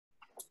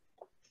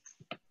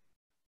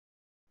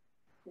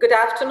Good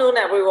afternoon,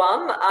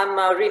 everyone. I'm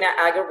Reena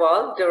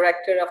Agarwal,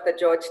 Director of the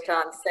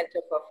Georgetown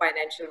Center for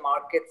Financial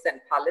Markets and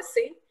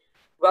Policy.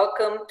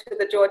 Welcome to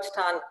the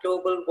Georgetown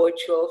Global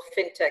Virtual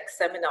Fintech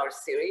Seminar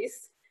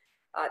Series.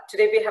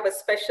 Today we have a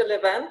special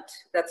event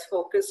that's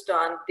focused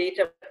on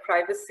data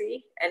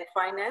privacy and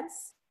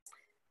finance.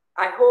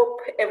 I hope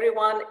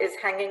everyone is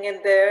hanging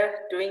in there,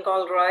 doing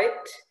all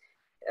right.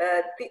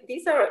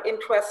 These are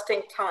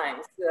interesting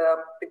times. The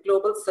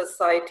global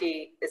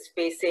society is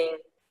facing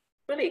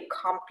really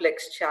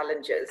complex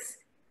challenges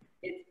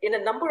in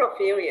a number of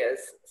areas,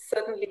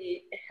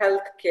 certainly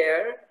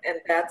healthcare, and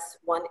that's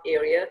one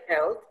area,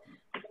 health,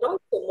 but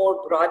also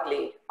more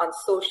broadly on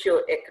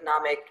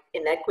socio-economic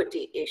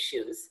inequity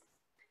issues.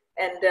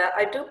 And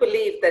I do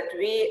believe that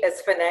we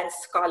as finance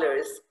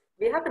scholars,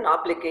 we have an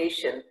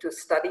obligation to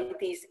study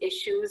these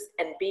issues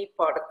and be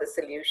part of the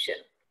solution.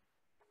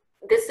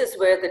 This is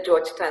where the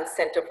Georgetown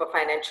Center for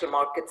Financial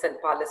Markets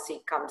and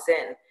Policy comes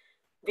in.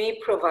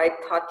 We provide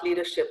thought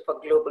leadership for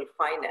global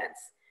finance.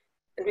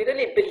 And we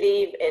really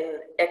believe in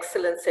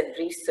excellence in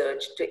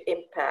research to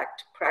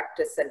impact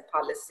practice and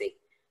policy.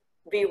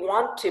 We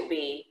want to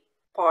be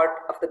part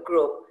of the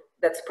group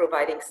that's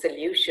providing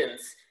solutions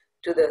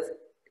to the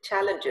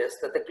challenges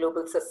that the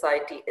global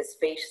society is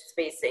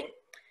facing.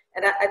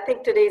 And I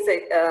think today's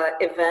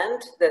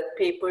event, the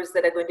papers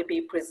that are going to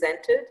be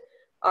presented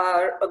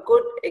are a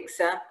good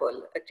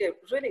example, actually a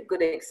really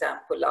good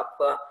example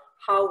of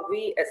how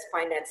we as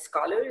finance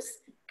scholars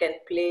can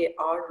play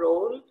our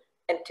role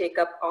and take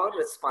up our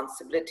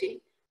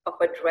responsibility of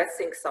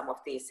addressing some of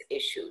these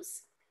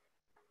issues.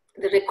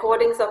 The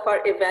recordings of our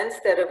events,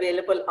 they're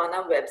available on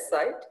our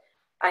website.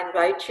 I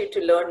invite you to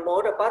learn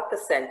more about the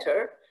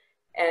center,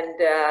 and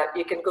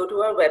you can go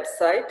to our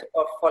website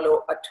or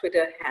follow our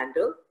Twitter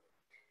handle.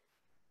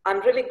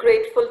 I'm really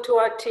grateful to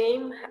our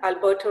team,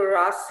 Alberto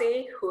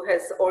Rossi, who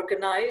has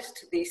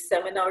organized the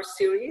seminar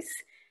series.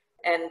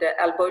 And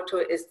Alberto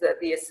is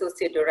the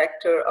Associate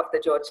Director of the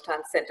Georgetown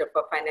Center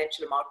for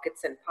Financial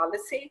Markets and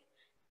Policy.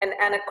 And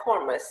Anna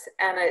Kormus.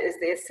 Anna is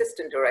the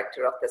Assistant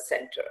Director of the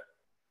center.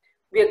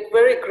 We are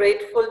very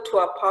grateful to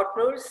our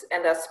partners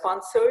and our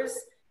sponsors,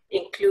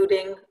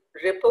 including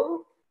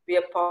Ripple. We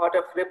are part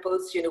of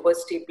Ripple's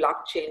University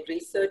Blockchain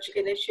Research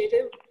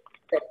Initiative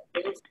that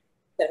brings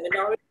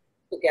seminars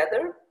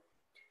together.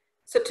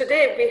 So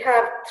today we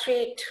have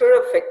three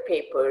terrific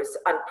papers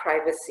on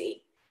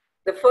privacy.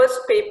 The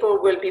first paper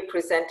will be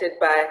presented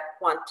by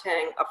Huan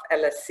Tang of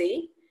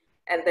LSE,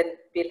 and then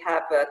we'll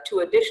have two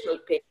additional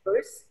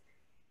papers.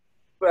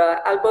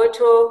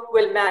 Alberto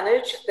will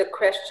manage the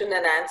question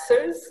and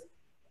answers.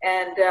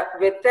 And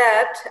with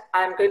that,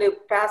 I'm going to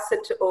pass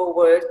it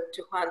over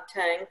to Huan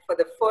Tang for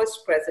the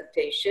first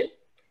presentation.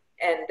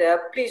 And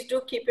please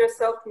do keep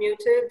yourself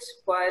muted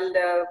while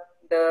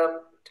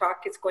the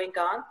talk is going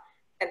on.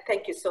 And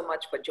thank you so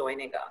much for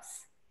joining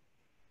us.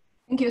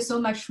 Thank you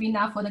so much,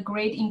 Reena, for the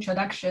great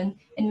introduction.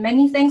 And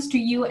many thanks to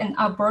you and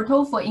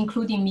Alberto for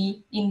including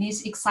me in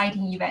this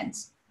exciting event.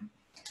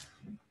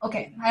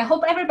 Okay, I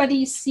hope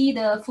everybody see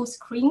the full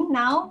screen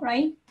now,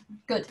 right?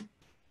 Good.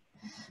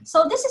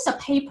 So this is a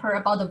paper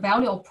about the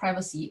value of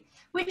privacy,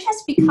 which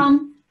has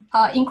become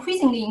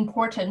increasingly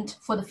important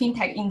for the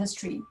fintech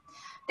industry.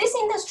 This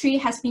industry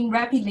has been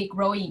rapidly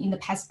growing in the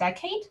past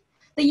decade.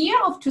 The year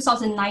of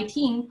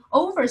 2019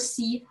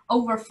 oversees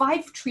over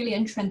 5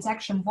 trillion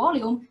transaction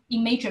volume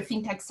in major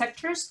fintech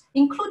sectors,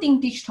 including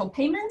digital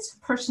payments,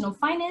 personal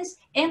finance,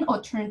 and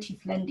alternative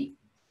lending.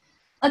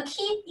 A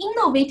key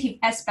innovative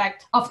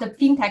aspect of the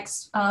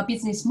fintech's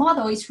business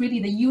model is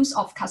really the use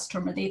of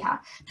customer data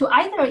to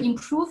either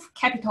improve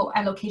capital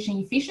allocation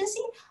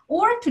efficiency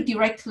or to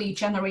directly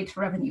generate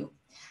revenue.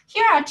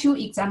 Here are two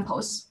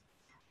examples.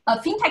 A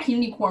fintech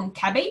unicorn,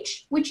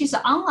 Cabbage, which is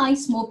an online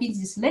small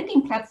business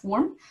lending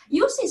platform,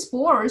 uses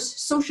borrowers'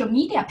 social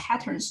media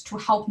patterns to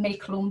help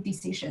make loan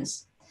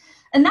decisions.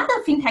 Another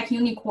fintech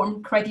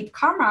unicorn, Credit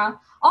Karma,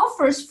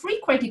 offers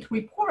free credit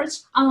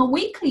reports on a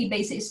weekly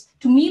basis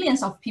to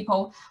millions of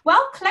people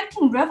while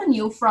collecting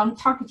revenue from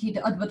targeted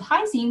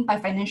advertising by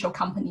financial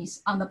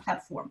companies on the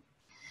platform.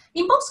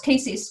 In both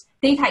cases,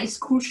 data is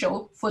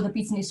crucial for the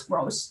business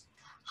growth.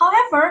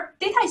 However,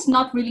 data is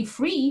not really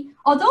free.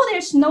 Although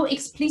there's no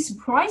explicit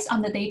price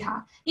on the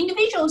data,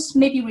 individuals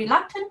may be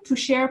reluctant to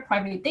share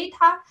private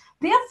data.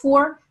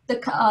 Therefore, the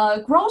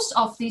growth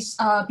of this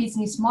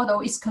business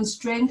model is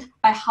constrained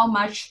by how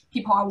much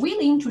people are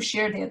willing to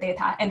share their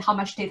data and how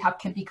much data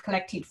can be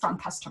collected from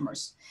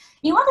customers.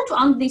 In order to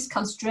understand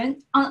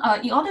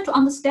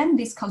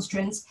these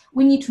constraints,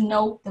 we need to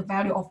know the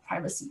value of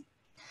privacy.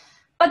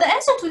 But the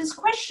answer to this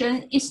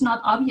question is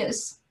not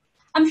obvious.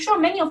 I'm sure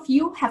many of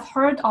you have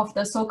heard of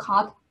the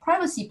so-called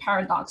privacy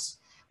paradox,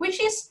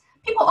 which is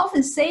people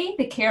often say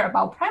they care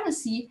about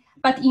privacy,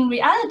 but in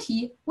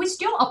reality, we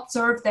still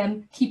observe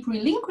them keep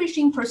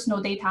relinquishing personal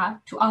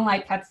data to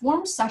online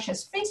platforms such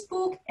as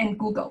Facebook and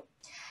Google.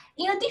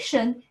 In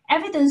addition,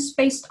 evidence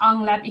based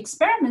on lab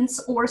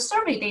experiments or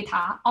survey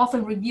data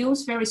often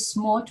reveals very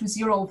small to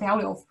zero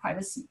value of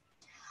privacy.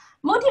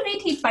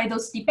 Motivated by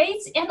those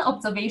debates and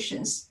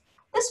observations,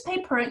 This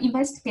paper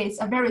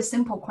investigates a very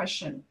simple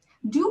question.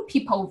 Do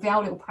people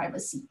value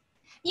privacy?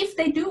 If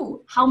they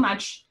do, how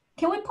much?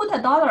 Can we put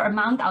a dollar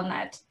amount on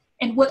that?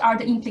 And what are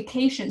the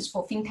implications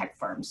for fintech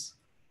firms?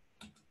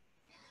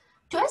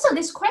 To answer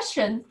this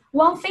question,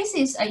 Wang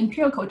faces an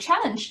empirical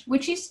challenge,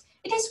 which is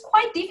it is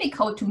quite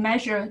difficult to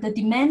measure the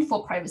demand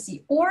for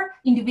privacy or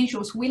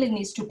individuals'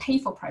 willingness to pay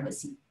for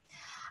privacy.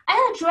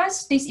 I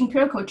address this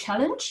empirical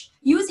challenge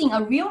using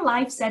a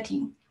real-life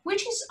setting,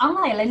 which is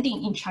online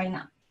lending in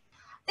China.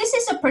 This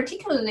is a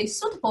particularly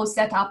suitable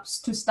setup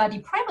to study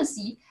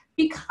privacy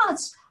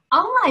because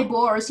online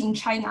borrowers in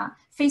China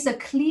face a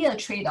clear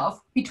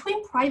trade-off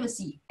between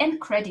privacy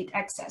and credit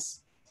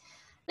access.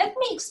 Let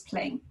me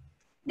explain.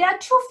 There are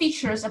two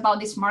features about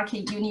this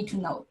market you need to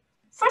know.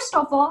 First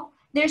of all,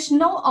 there's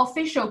no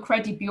official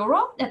credit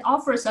bureau that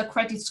offers a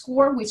credit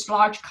score with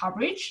large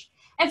coverage.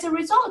 As a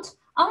result,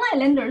 online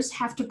lenders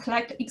have to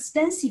collect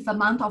extensive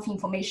amount of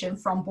information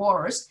from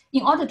borrowers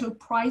in order to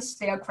price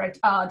their credit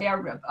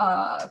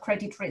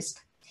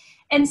risk.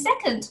 And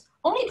second,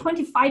 only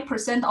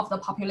 25% of the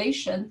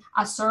population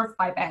are served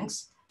by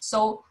banks.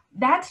 So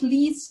that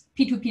leads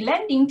P2P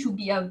lending to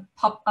be a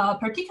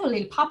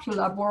particularly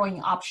popular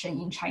borrowing option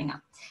in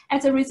China.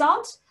 As a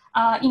result,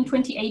 in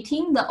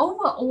 2018, the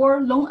overall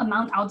loan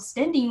amount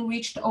outstanding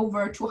reached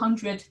over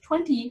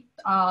 $220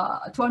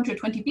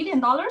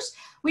 billion,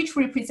 which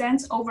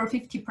represents over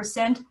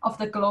 50% of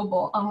the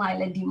global online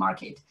lending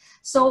market.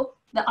 So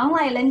the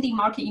online lending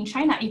market in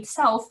China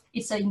itself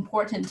is an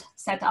important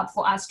setup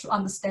for us to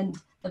understand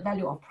the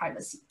value of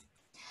privacy.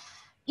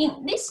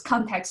 In this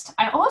context,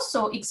 I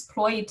also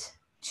exploit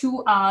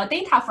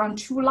data from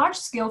two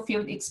large-scale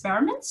field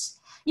experiments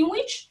in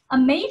which a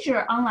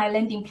major online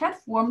lending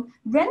platform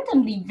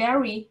randomly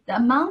varied the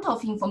amount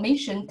of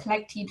information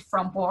collected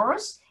from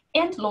borrowers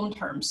and loan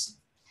terms.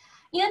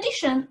 In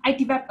addition, I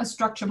developed a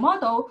structure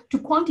model to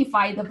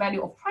quantify the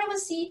value of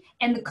privacy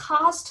and the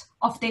cost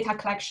of data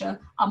collection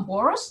on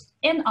borrowers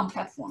and on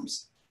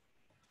platforms.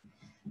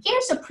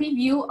 Here's a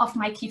preview of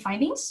my key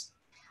findings.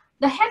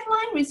 The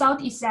headline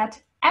result is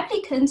that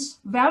applicants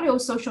value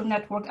social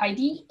network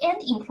ID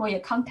and employer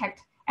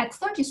contact at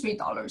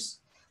 $33,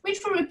 which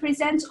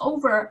represents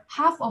over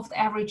half of the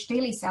average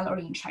daily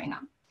salary in China.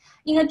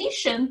 In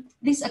addition,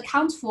 this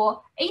accounts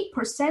for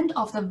 8%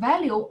 of the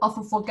value of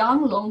a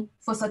foregone loan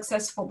for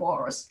successful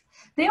borrowers.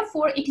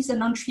 Therefore, it is a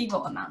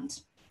non-trivial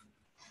amount.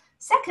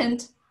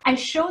 Second, I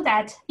show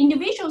that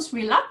individuals'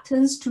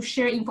 reluctance to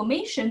share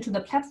information to the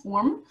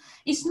platform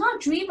is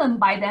not driven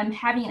by them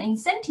having an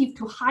incentive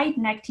to hide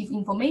negative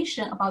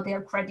information about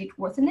their credit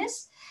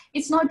worthiness.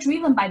 It's not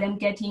driven by them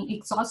getting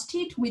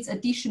exhausted with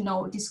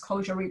additional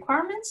disclosure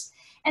requirements.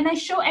 And I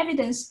show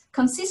evidence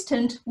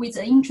consistent with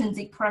the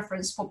intrinsic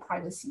preference for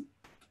privacy.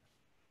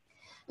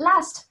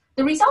 Last,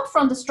 the result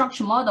from the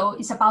structure model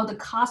is about the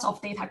cost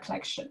of data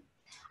collection.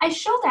 I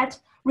show that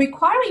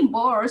requiring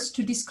borrowers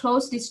to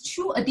disclose these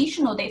two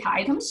additional data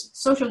items,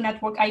 social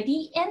network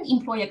ID and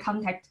employer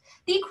contact,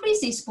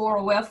 decreases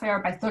borrower welfare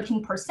by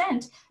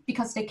 13%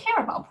 because they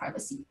care about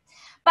privacy.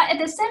 But at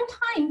the same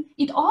time,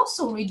 it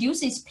also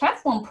reduces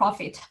platform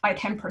profit by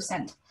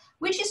 10%,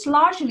 which is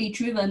largely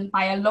driven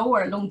by a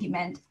lower loan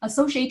demand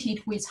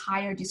associated with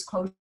higher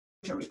disclosure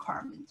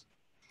requirement.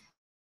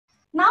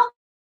 Now,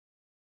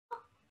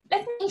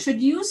 let me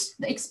introduce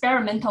the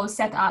experimental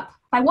setup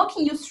by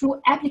walking you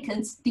through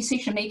applicants'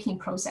 decision-making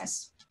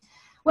process.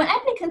 When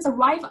applicants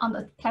arrive on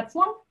the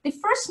platform, they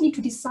first need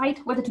to decide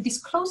whether to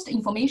disclose the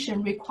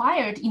information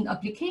required in the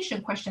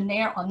application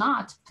questionnaire or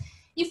not.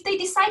 If they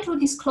decide to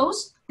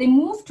disclose, they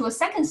move to a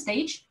second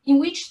stage in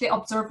which they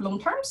observe loan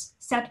terms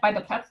set by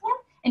the platform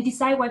and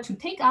decide whether to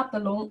take up the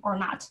loan or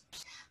not.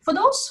 For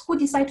those who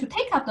decide to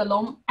take up the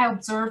loan, I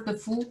observe the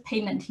full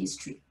payment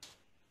history.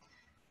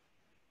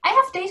 I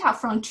have data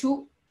from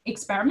two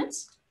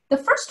experiments. The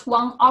first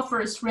one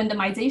offers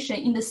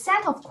randomization in the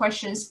set of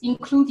questions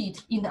included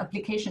in the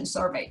application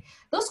survey.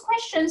 Those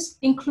questions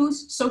include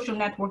social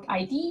network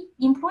ID,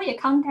 employer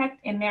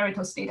contact, and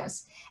marital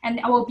status.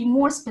 And I will be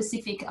more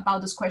specific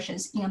about those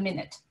questions in a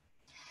minute.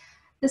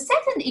 The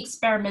second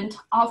experiment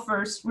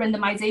offers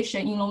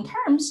randomization in loan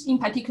terms, in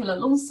particular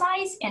loan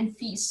size and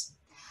fees.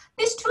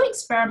 These two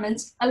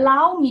experiments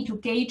allow me to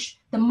gauge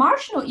the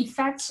marginal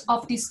effects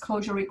of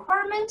disclosure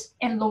requirement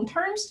and loan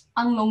terms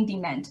on loan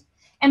demand.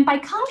 And by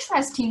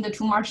contrasting the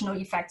two marginal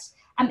effects,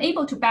 I'm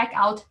able to back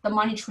out the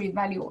monetary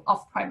value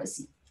of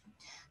privacy.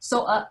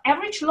 So an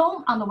average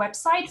loan on the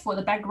website for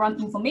the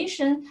background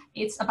information,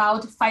 it's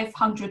about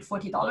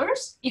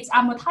 $540. It's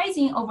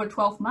amortizing over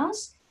 12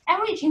 months.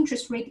 Average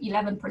interest rate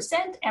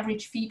 11%,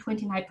 average fee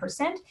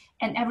 29%,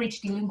 and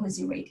average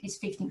delinquency rate is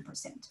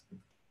 15%.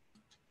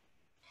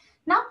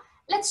 Now,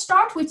 let's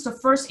start with the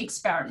first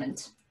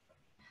experiment.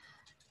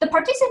 The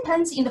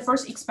participants in the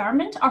first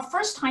experiment are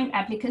first-time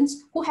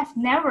applicants who have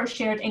never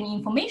shared any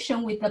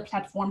information with the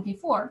platform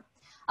before.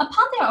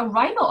 Upon their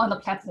arrival on the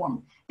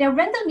platform, they are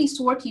randomly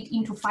sorted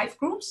into 5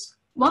 groups,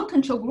 1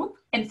 control group,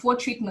 and 4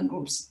 treatment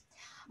groups.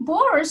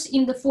 Borrowers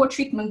in the 4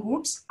 treatment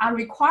groups are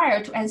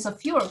required to answer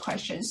fewer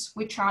questions,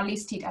 which are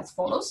listed as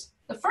follows.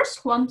 The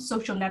first one,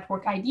 social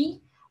network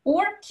ID,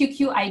 or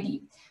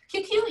QQID.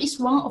 QQ is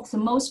one of the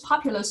most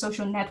popular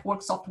social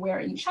network software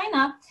in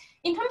China.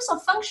 In terms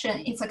of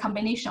function, it's a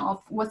combination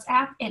of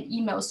WhatsApp and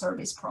email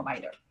service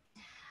provider.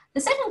 The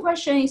second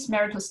question is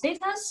marital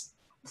status.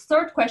 The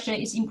third question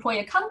is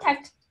employer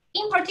contact,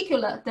 in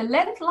particular, the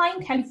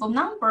landline telephone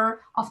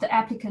number of the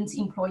applicant's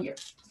employer.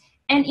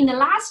 And in the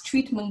last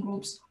treatment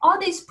groups, all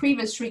these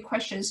previous 3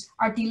 questions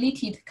are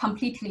deleted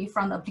completely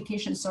from the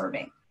application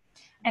survey.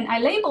 And I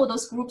label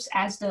those groups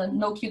as the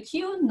no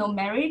QQ, no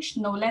marriage,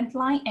 no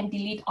landline, and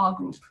delete all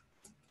group.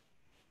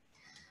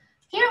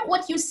 Here,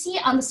 what you see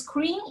on the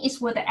screen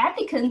is what the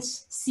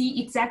applicants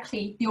see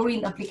exactly during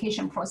the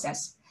application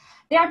process.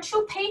 There are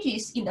 2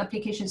 pages in the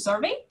application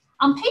survey.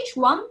 On page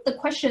 1, the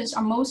questions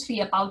are mostly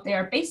about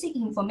their basic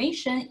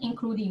information,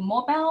 including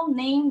mobile,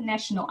 name,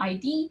 national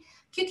ID.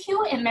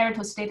 QQ and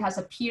marital status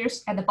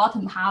appears at the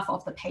bottom half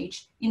of the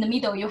page. In the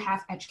middle, you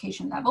have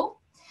education level.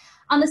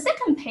 On the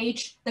second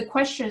page, the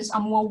questions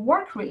are more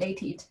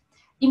work-related.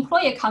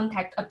 Employer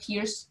contact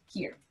appears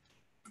here.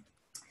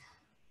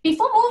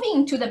 Before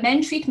moving to the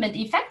main treatment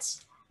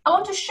effects, I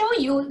want to show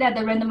you that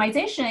the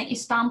randomization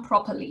is done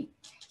properly.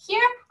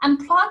 Here,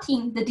 I'm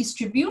plotting the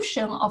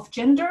distribution of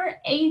gender,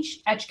 age,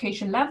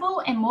 education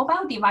level, and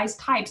mobile device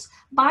types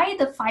by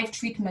the 5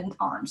 treatment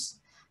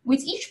arms,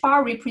 with each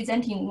bar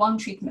representing 1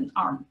 treatment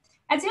arm.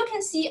 As you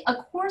can see,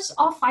 across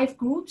all 5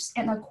 groups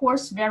and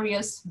across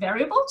various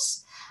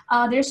variables,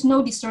 there's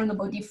no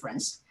discernible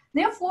difference.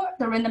 Therefore,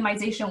 the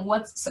randomization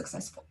was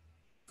successful.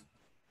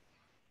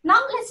 Now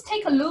let's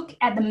take a look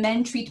at the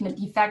main treatment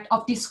effect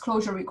of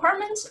disclosure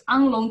requirements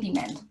on loan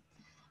demand.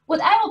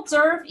 What I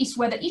observe is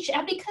whether each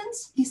applicant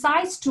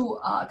decides to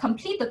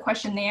complete the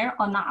questionnaire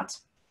or not.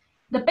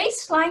 The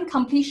baseline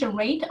completion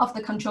rate of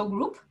the control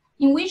group,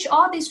 in which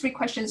all these 3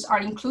 questions are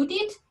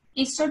included,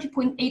 is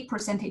 30.8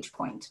 percentage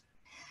point.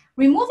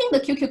 Removing the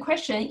QQ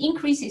question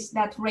increases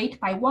that rate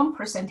by 1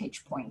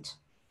 percentage point.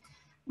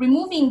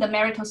 Removing the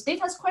marital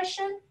status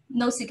question,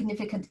 no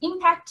significant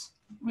impact.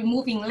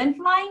 Removing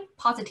landline,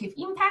 positive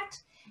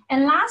impact.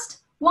 And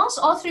last, once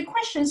all 3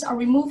 questions are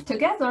removed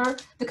together,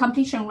 the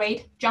completion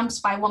rate jumps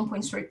by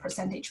 1.3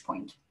 percentage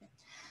point.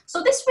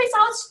 So these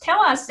results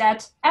tell us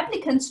that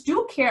applicants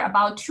do care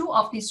about 2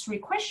 of these 3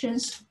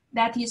 questions,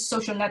 that is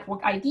social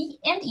network ID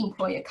and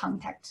employer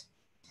contact.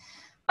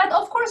 But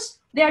of course,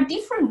 there are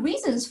different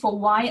reasons for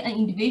why an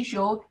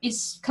individual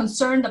is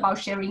concerned about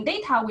sharing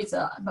data with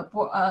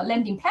a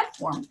lending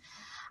platform.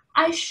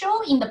 I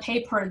show in the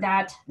paper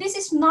that this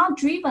is not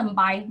driven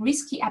by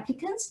risky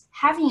applicants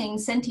having an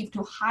incentive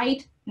to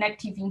hide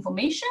negative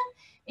information.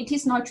 It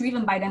is not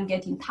driven by them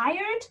getting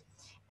tired.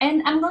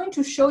 And I'm going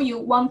to show you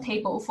 1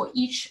 table for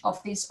each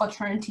of these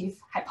alternative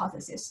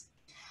hypotheses.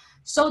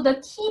 So the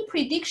key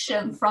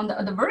prediction from the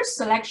adverse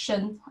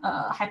selection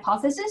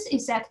hypothesis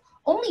is that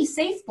only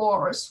safe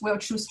borrowers will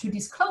choose to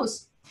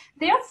disclose.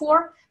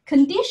 Therefore,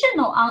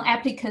 conditional on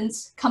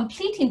applicants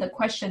completing the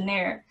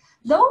questionnaire,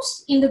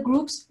 those in the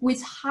groups with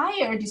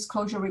higher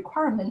disclosure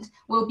requirement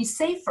will be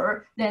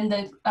safer than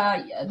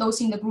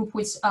those in the group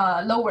with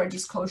lower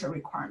disclosure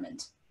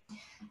requirement.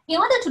 In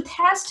order to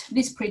test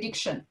this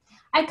prediction,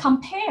 I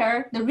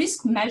compare the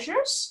risk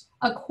measures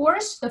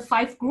across the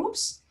 5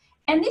 groups,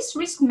 and these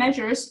risk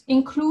measures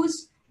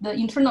includes the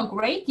internal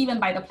grade given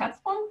by the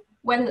platform,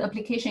 whether the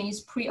application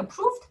is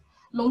pre-approved,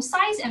 loan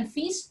size and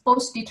fees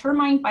both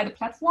determined by the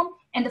platform,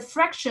 and the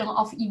fraction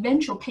of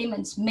eventual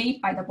payments made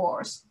by the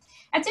borrowers.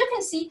 As you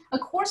can see,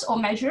 across all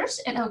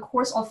measures and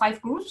across all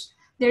 5 groups,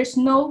 there's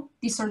no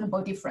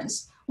discernible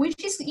difference,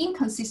 which is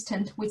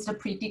inconsistent with the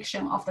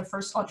prediction of the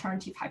first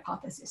alternative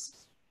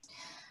hypothesis.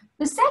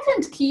 The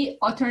second key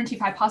alternative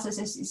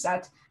hypothesis is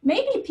that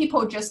maybe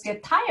people just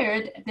get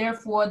tired,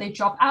 therefore they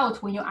drop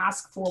out when you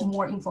ask for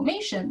more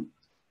information.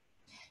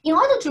 In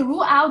order to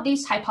rule out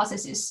this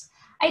hypothesis,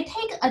 I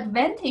take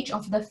advantage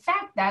of the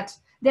fact that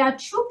there are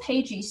 2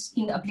 pages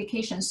in the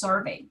application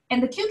survey,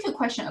 and the QQ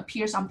question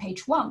appears on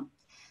page 1.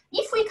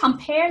 If we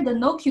compare the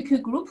no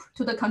QQ group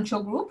to the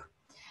control group,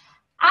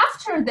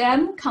 after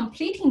them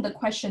completing the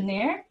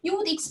questionnaire, you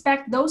would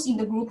expect those in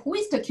the group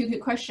with the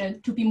QQ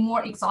question to be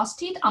more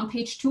exhausted on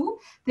page 2.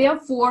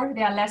 Therefore,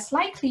 they are less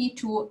likely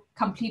to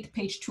complete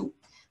page 2.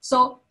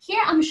 So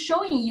here I'm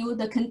showing you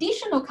the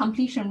conditional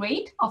completion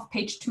rate of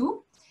page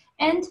 2,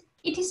 and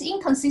it is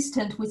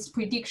inconsistent with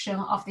prediction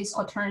of this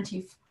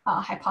alternative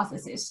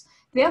hypothesis.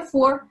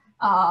 Therefore,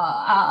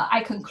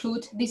 I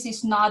conclude this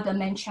is not the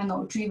main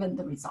channel driven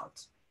the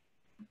result.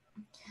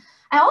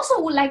 I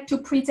also would like to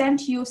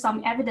present you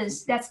some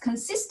evidence that's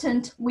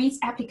consistent with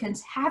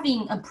applicants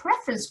having a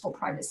preference for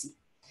privacy.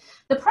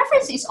 The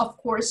preference is, of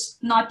course,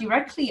 not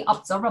directly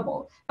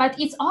observable, but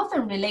it's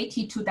often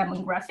related to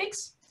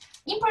demographics.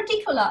 In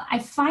particular, I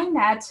find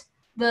that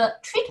the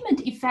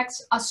treatment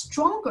effects are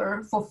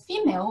stronger for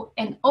female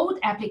and old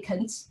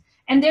applicants,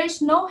 and there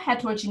is no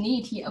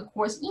heterogeneity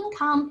across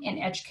income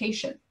and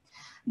education.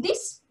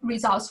 These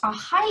results are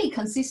highly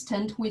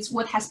consistent with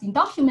what has been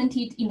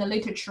documented in the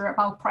literature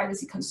about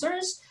privacy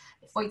concerns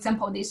For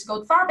example, this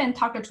Goldfarb and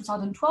Tucker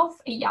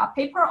 2012 AER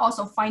paper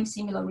also find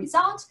similar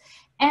results.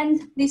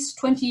 And this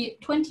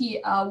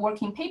 2020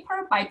 working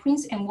paper by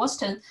Prince and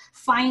Watson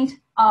find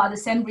the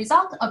same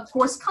result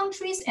across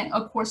countries and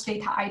across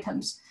data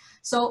items.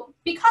 So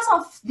because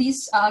of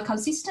this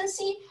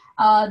consistency,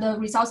 the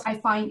results I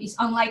find is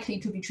unlikely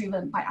to be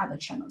driven by other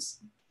channels.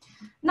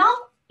 Now,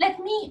 let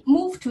me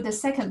move to the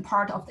second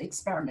part of the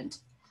experiment.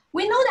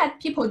 We know that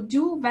people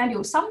do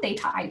value some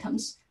data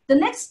items. The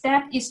next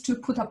step is to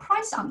put a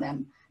price on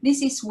them.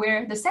 This is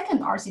where the second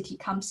RCT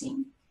comes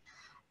in.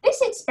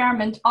 This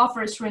experiment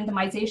offers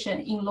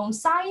randomization in loan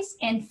size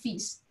and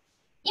fees.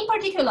 In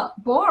particular,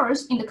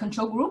 borrowers in the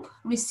control group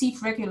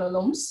receive regular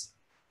loans.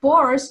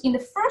 Borrowers in the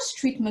first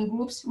treatment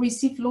groups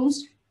receive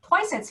loans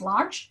twice as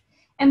large.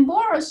 And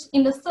borrowers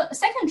in the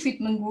second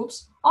treatment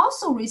groups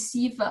also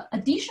receive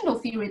additional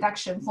fee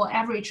reduction for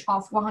average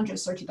of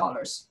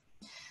 $130.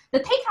 The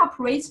take-up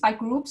rates by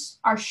groups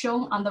are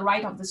shown on the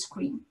right of the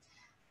screen.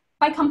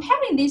 By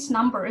comparing these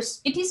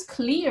numbers, it is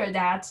clear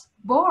that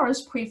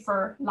borrowers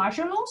prefer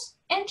larger loans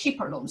and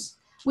cheaper loans,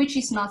 which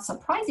is not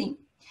surprising.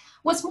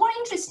 What's more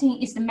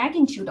interesting is the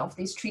magnitude of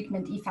this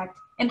treatment effect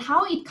and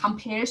how it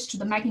compares to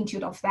the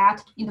magnitude of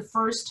that in the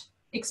first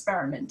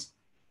experiment.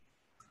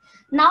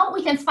 Now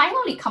we can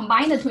finally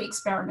combine the two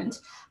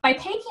experiments by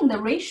taking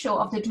the ratio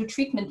of the two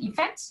treatment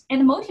effects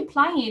and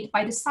multiplying it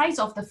by the size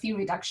of the fee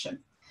reduction.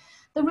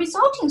 The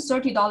resulting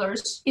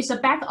 $30 is a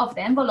back of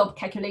the envelope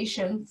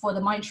calculation for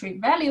the monetary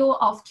value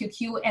of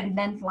QQ and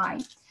length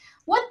line.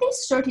 What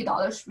this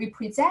 $30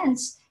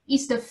 represents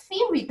is the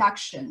fee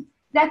reduction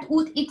that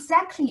would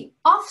exactly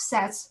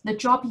offset the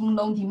drop in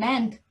loan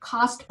demand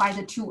caused by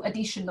the two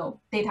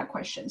additional data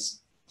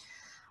questions.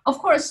 Of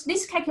course,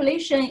 this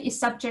calculation is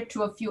subject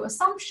to a few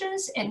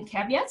assumptions and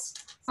caveats.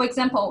 For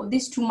example,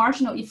 these two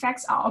marginal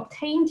effects are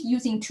obtained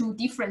using two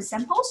different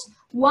samples.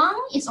 One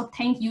is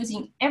obtained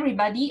using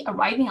everybody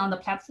arriving on the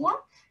platform.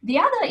 The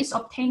other is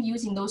obtained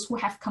using those who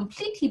have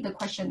completed the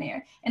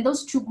questionnaire, and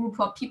those two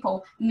groups of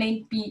people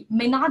may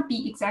not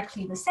be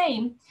exactly the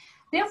same.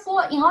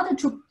 Therefore, in order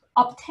to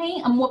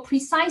obtain a more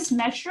precise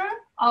measure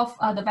of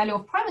the value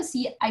of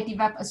privacy, I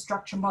developed a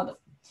structure model.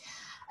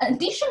 An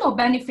additional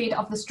benefit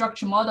of the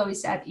structure model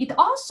is that it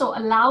also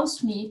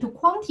allows me to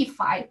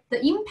quantify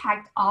the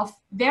impact of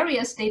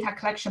various data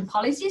collection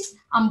policies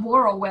on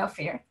borrower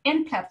welfare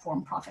and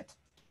platform profit.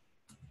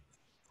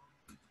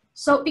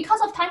 So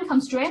because of time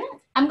constraint,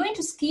 I'm going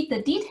to skip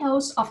the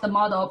details of the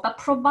model, but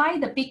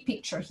provide the big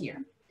picture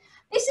here.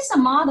 This is a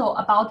model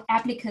about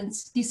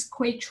applicants'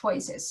 discrete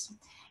choices.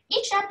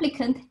 Each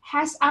applicant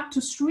has up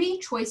to 3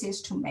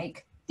 choices to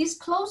make: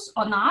 disclose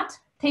or not,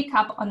 take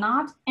up or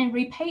not, and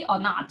repay or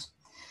not.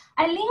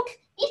 I link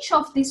each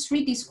of these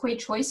 3 discrete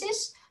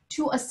choices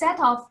to a set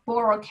of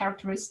borrower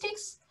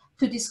characteristics,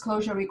 to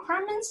disclosure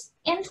requirements,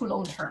 and to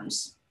loan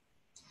terms.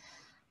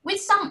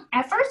 With some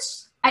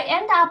efforts, I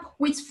end up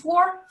with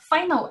 4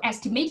 final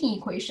estimating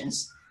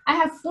equations. I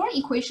have 4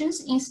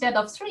 equations instead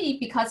of 3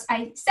 because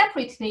I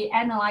separately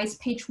analyze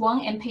page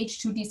 1 and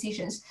page 2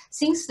 decisions,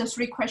 since the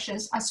 3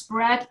 questions are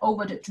spread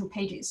over the 2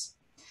 pages.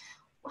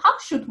 How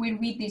should we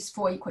read these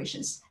 4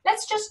 equations?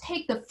 Let's just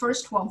take the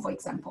first one, for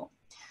example.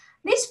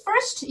 This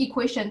first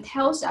equation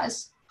tells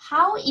us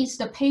how is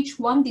the page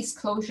 1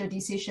 disclosure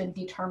decision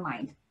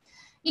determined.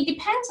 It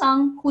depends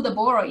on who the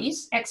borrower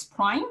is, X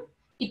prime.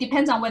 It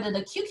depends on whether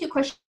the QQ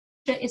question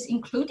is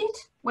included,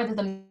 whether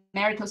the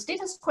marital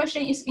status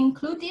question is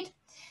included.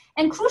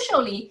 And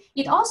crucially,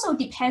 it also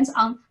depends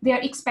on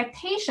their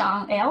expectation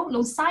on L,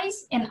 loan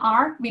size, and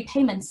R,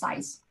 repayment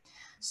size.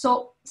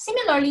 So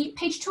similarly,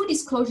 page 2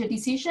 disclosure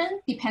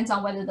decision depends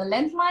on whether the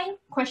length line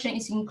question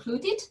is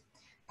included.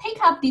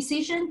 Take-up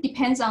decision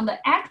depends on the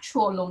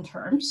actual loan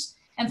terms.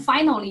 And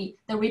finally,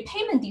 the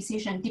repayment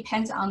decision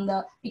depends on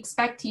the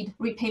expected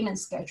repayment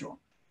schedule.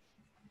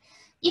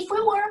 If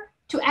we were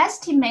to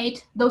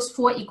estimate those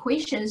 4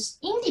 equations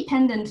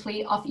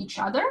independently of each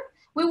other,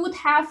 we would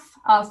have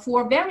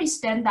 4 very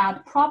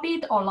standard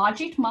probit or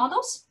logic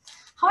models.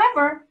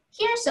 However,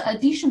 here's an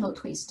additional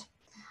twist.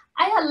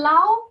 I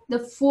allow the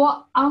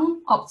 4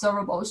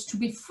 unobservables to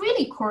be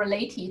freely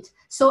correlated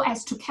so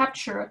as to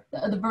capture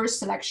the adverse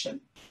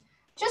selection.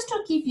 Just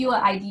to give you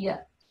an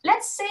idea,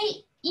 let's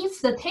say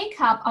if the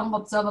take-up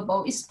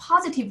unobservable is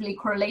positively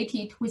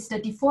correlated with the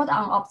default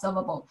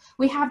unobservable,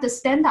 we have the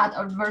standard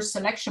adverse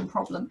selection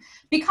problem,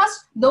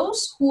 because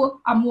those who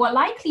are more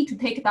likely to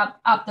take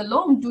up the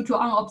loan due to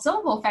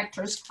unobservable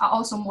factors are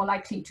also more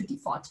likely to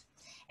default.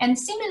 And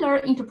similar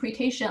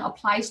interpretation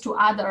applies to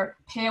other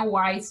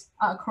pairwise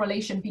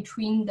correlation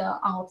between the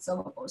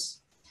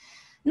unobservables.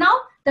 Now,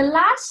 the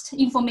last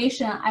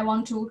information I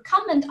want to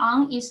comment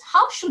on is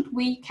how should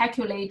we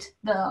calculate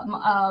the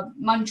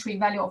monetary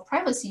value of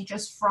privacy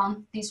just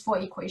from these 4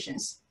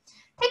 equations.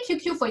 Take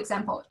QQ, for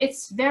example.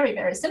 It's very,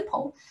 very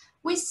simple.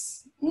 We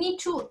need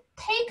to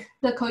take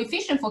the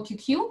coefficient for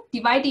QQ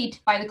divided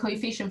by the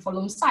coefficient for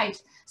loan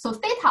size. So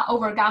theta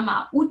over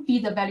gamma would be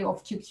the value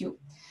of QQ.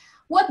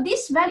 What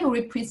this value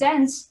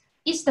represents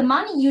is the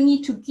money you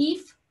need to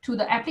give to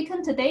the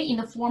applicant today in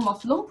the form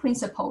of loan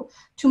principal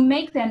to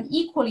make them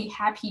equally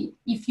happy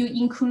if you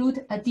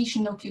include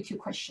additional QQ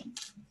question.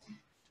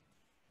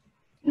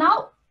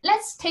 Now,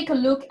 let's take a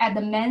look at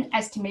the main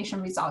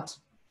estimation result.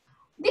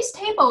 This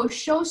table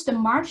shows the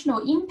marginal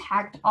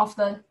impact of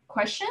the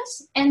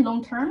questions and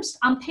loan terms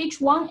on page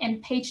 1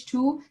 and page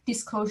 2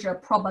 disclosure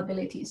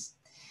probabilities.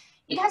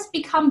 It has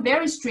become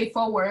very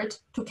straightforward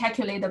to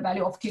calculate the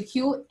value of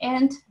QQ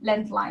and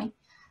length line.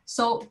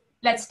 So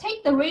let's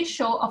take the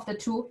ratio of the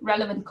two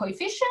relevant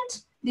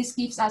coefficients. This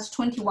gives us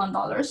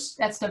 $21.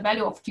 That's the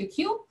value of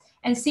QQ.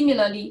 And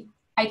similarly,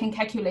 I can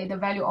calculate the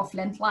value of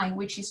length line,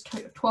 which is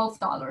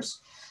 $12.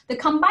 The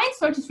combined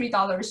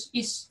 $33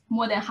 is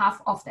more than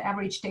half of the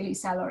average daily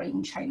salary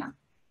in China.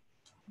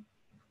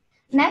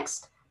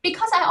 Next,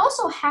 because I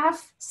also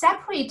have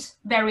separate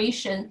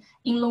variation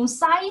in loan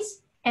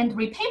size and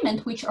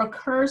repayment, which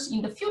occurs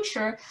in the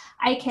future,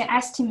 I can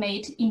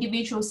estimate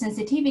individual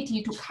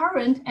sensitivity to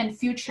current and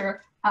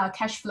future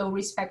cash flow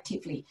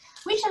respectively,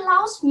 which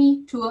allows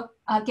me to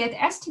get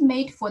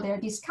estimate for their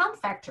discount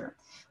factor.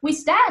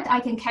 With that, I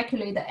can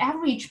calculate the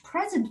average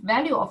present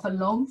value of a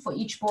loan for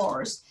each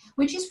borrower,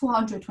 which is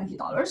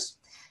 $420.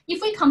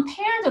 If we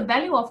compare the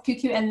value of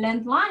QQ and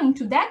lend line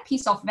to that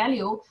piece of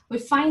value, we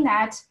find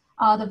that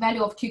the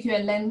value of QQ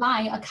and lend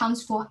line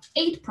accounts for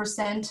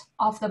 8%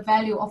 of the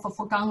value of a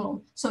foregone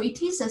loan. So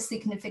it is a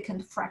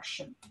significant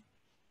fraction.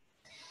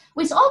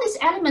 With all these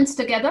elements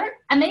together,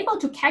 I'm able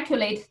to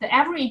calculate the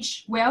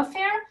average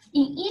welfare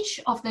in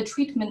each of the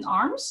treatment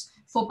arms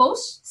for both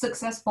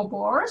successful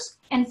borrowers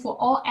and for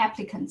all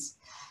applicants.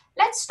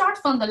 Let's start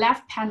from the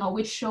left panel,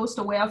 which shows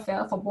the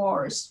welfare for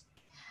borrowers.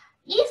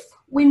 If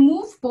we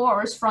move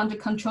borrowers from the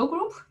control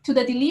group to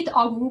the delete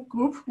all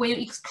group where you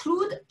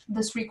exclude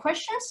the 3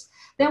 questions,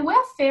 their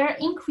welfare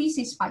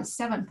increases by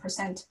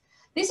 7%.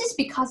 This is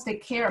because they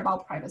care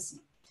about privacy.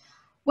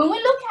 When we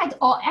look at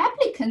all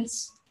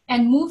applicants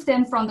and move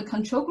them from the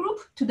control group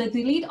to the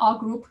delete all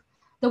group,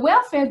 the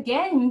welfare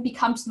gain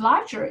becomes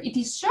larger. It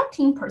is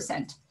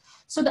 13%.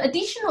 So the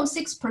additional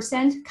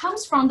 6%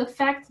 comes from the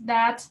fact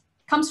that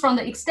comes from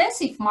the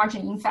extensive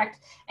margin, in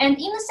fact, and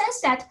in the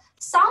sense that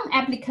some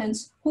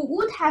applicants who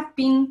would have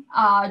been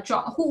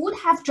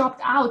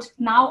dropped out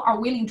now are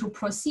willing to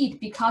proceed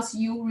because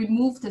you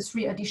remove the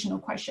 3 additional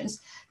questions.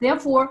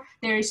 Therefore,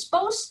 there is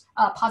both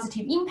a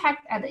positive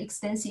impact at the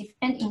extensive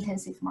and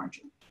intensive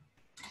margin.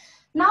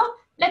 Now,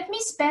 let me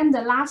spend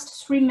the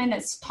last 3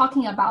 minutes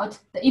talking about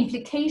the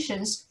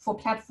implications for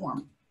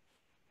platform.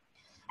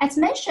 As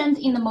mentioned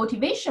in the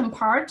motivation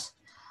part,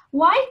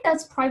 why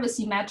does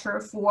privacy matter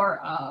for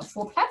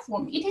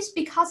platform? It is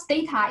because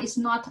data is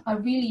not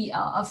really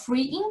a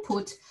free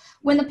input.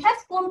 When the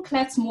platform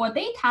collects more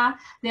data,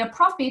 their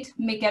profit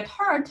may get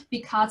hurt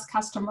because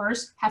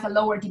customers have a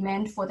lower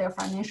demand for their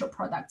financial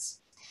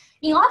products.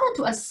 In order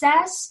to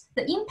assess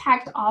the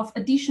impact of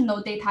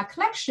additional data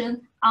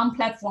collection on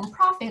platform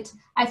profit,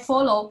 I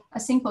follow a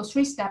simple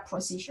 3-step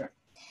procedure.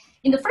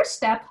 In the first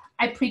step,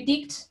 I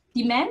predict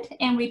demand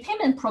and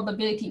repayment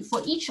probability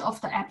for each of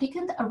the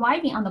applicants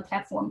arriving on the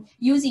platform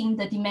using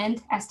the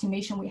demand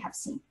estimation we have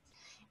seen.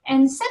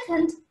 And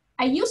second,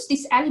 I use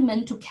this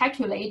element to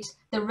calculate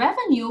the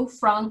revenue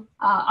from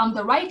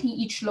underwriting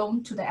each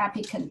loan to the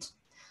applicant.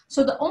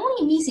 So the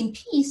only missing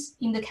piece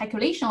in the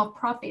calculation of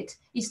profit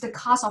is the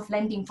cost of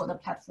lending for the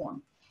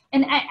platform.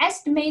 And I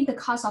estimate the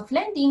cost of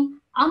lending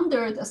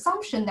under the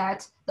assumption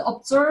that the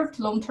observed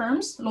loan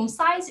terms, loan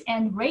size,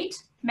 and rate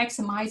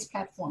maximize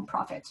platform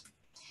profit.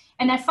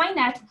 And I find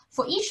that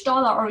for each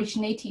dollar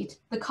originated,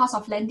 the cost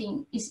of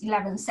lending is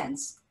 11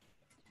 cents.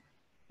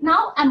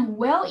 Now I'm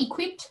well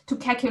equipped to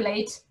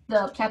calculate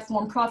the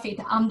platform profit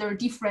under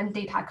different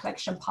data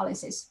collection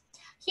policies.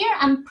 Here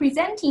I'm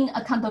presenting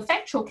a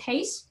counterfactual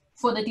case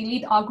for the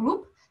delete all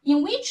group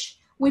in which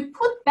we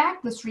put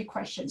back the 3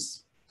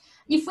 questions.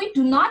 If we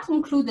do not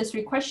include the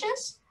 3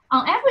 questions,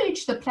 on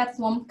average, the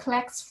platform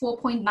collects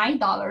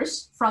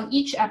 $4.9 from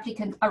each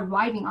applicant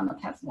arriving on the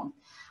platform.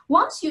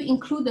 Once you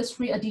include the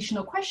 3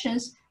 additional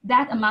questions,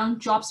 that amount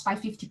drops by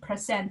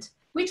 50%,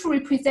 which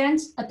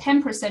represents a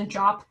 10%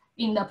 drop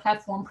in the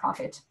platform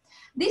profit.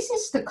 This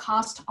is the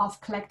cost of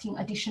collecting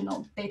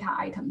additional data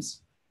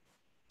items.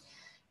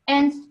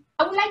 And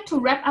I would like to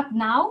wrap up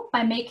now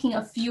by making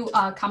a few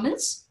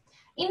comments.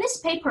 In this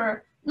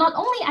paper, not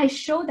only I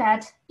show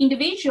that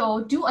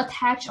individuals do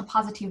attach a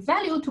positive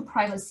value to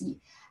privacy,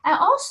 I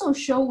also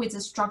show with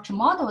the structure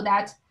model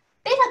that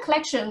data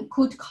collection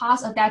could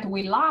cause a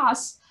deadweight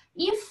loss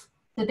if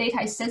the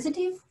data is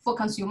sensitive for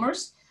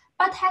consumers,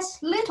 but has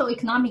little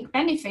economic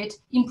benefit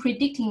in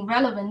predicting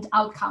relevant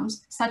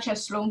outcomes such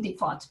as loan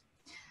default.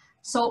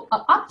 So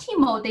an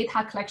optimal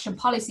data collection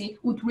policy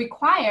would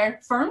require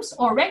firms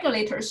or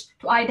regulators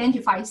to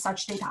identify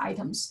such data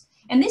items.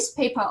 And this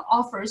paper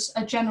offers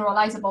a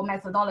generalizable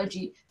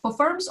methodology for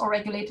firms or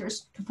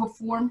regulators to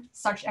perform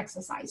such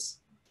exercise.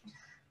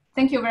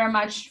 Thank you very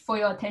much for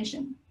your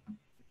attention.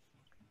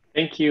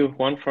 Thank you,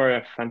 Juan, for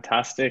a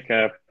fantastic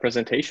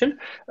presentation.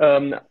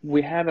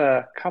 We have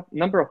a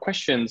number of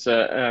questions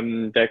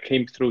that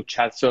came through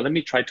chat, so let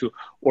me try to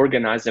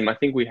organize them. I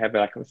think we have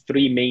like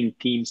three main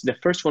themes. The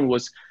first one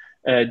was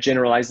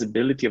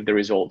generalizability of the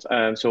result.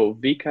 So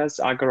Vikas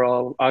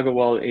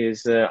Agarwal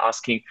is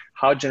asking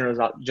how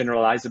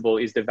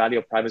generalizable is the value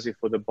of privacy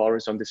for the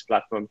borrowers on this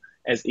platform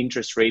as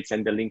interest rates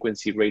and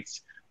delinquency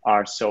rates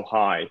are so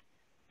high?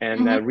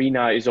 And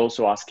Rina is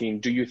also asking,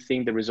 do you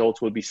think the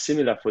results will be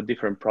similar for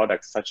different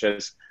products such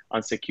as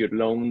unsecured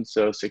loans,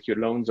 secured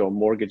loans, or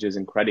mortgages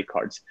and credit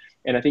cards?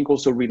 And I think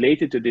also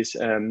related to this,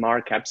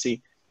 Mark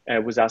Capsey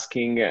was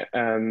asking,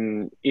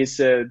 is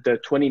the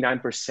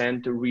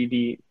 29%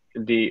 really,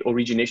 the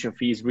origination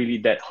fee is really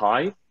that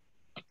high?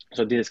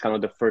 So this is kind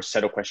of the first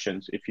set of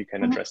questions, if you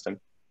can address them.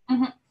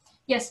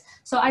 Yes,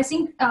 so I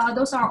think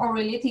those are all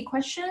related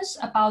questions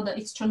about the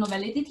external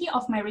validity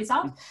of my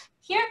result.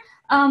 Here,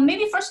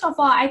 maybe first of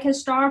all, I can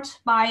start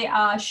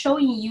by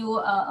showing you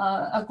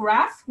a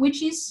graph,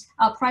 which is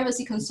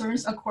privacy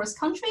concerns across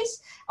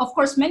countries. Of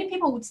course, many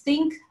people would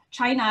think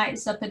China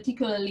is a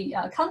particularly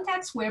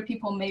context where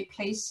people may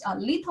place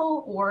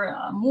little or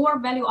more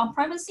value on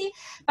privacy.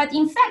 But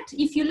in fact,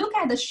 if you look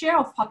at the share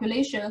of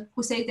population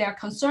who say they are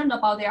concerned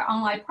about their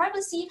online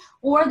privacy,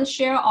 or the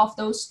share of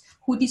those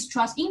who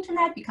distrust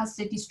internet because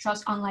they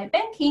distrust online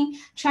banking,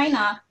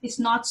 China is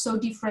not so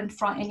different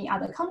from any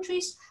other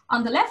countries.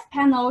 On the left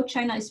panel,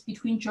 China is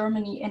between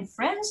Germany and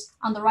France.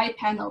 On the right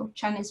panel,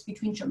 China is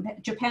between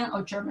Japan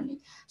or Germany.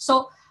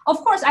 So of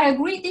course, I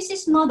agree this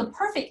is not the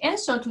perfect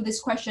answer to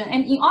this question.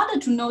 And in order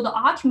to know the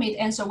ultimate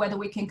answer, whether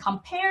we can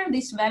compare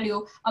this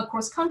value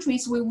across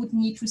countries, we would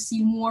need to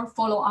see more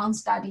follow-on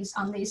studies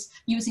on this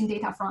using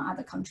data from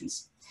other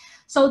countries.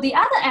 So the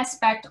other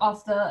aspect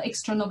of the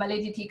external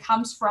validity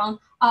comes from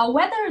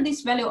whether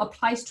this value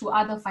applies to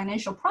other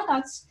financial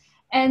products,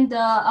 and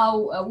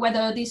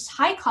whether this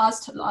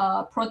high-cost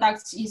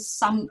product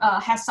is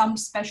has some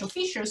special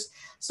features.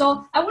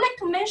 So I would like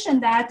to mention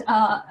that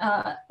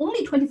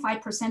only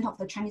 25% of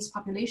the Chinese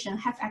population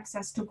have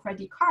access to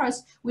credit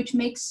cards, which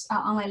makes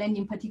online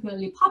lending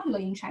particularly popular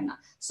in China.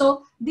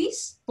 So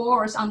these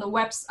borrowers on the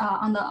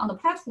on the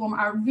platform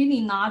are really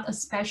not a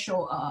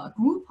special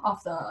group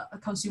of the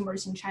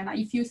consumers in China.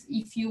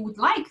 If you would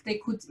like, they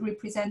could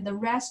represent the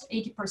rest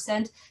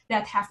 80%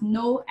 that have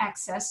no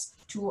access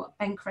to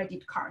bank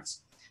credit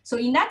cards. So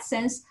in that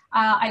sense,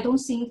 I don't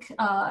think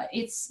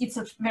it's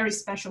a very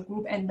special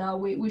group, and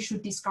we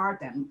should discard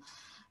them.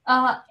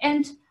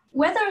 And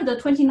whether the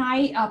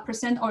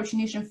 29%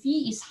 origination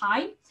fee is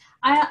high,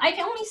 I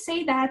can only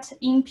say that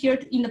in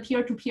the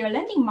peer-to-peer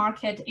lending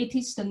market, it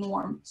is the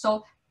norm.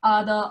 So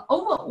the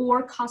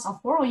overall cost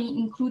of borrowing,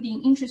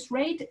 including interest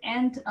rate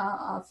and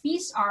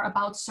fees, are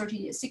about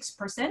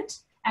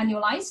 36%.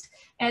 Annualized,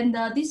 and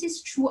this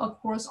is true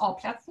across all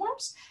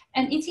platforms,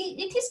 and it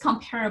is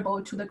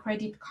comparable to the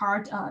credit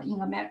card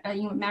in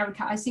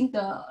America. I think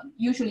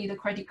usually the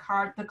credit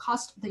card,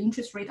 the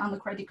interest rate on the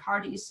credit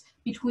card is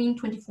between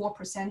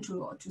 24%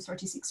 to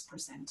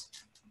 36%.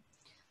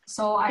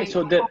 So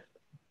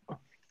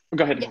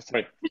go ahead. Yeah,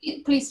 sorry.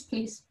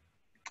 Please.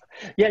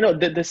 Yeah, no,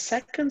 the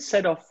second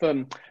set of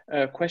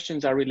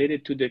questions are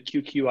related to the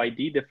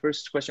QQID. The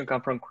first question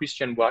comes from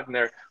Christian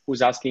Wagner,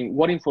 who's asking,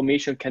 what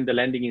information can the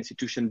lending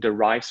institution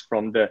derive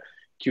from the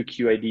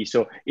QQID?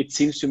 So it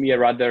seems to me a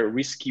rather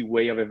risky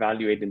way of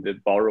evaluating the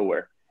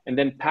borrower. And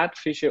then Pat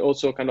Fisher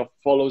also kind of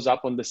follows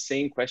up on the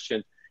same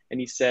question. And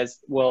he says,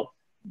 well,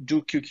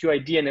 do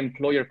QQID and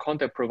employer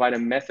contact provide a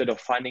method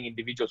of finding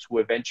individuals who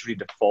eventually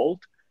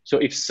default? So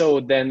if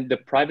so, then the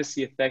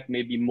privacy effect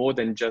may be more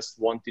than just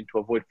wanting to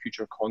avoid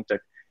future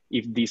contact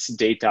if this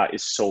data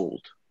is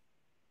sold.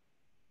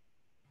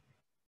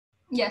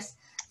 Yes,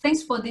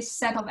 thanks for this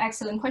set of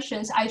excellent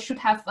questions. I should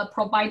have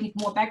provided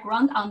more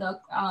background on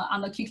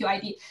the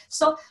QQID.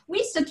 So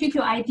with the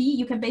QQID,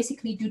 you can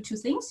basically do two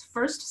things.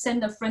 First,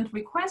 send a friend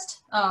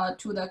request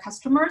to the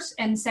customers,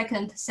 and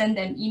second, send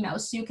them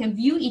emails. So you can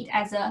view it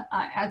as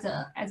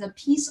a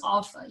piece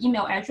of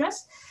email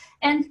address,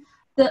 and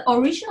the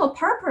original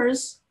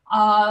purpose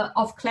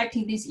of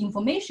collecting this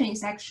information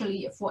is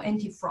actually for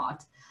anti-fraud.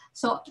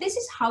 So this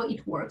is how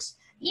it works.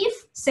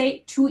 If,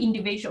 say, two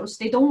individuals,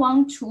 they don't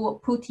want to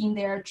put in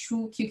their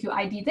true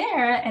QQID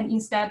there and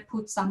instead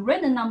put some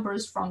random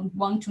numbers from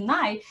 1 to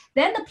 9,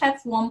 then the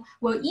platform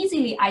will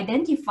easily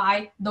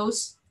identify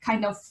those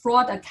kind of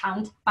fraud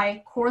account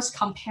by cross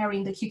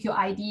comparing the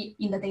QQID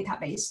in the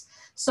database.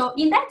 So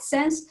in that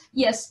sense,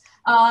 yes,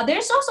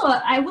 there's also,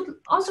 I would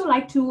also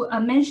like to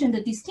mention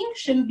the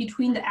distinction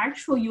between the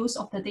actual use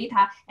of the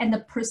data and the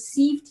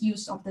perceived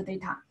use of the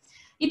data.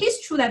 It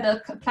is true that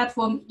the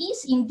platform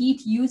is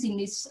indeed using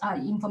this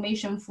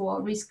information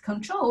for risk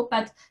control,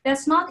 but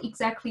that's not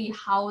exactly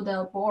how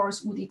the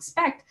borrowers would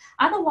expect.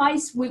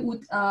 Otherwise, we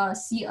would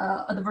see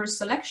an adverse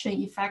selection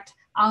effect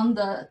on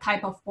the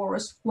type of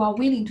borrowers who are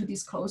willing to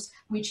disclose,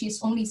 which is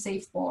only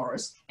safe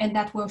borrowers, and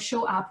that will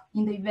show up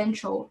in the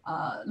eventual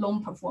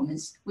loan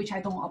performance, which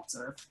I don't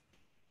observe.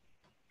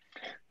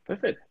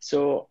 Perfect.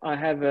 So I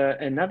have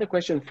another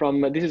question from,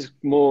 this is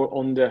more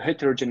on the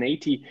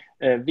heterogeneity.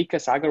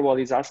 Vikas Agarwal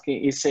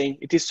is saying,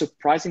 it is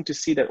surprising to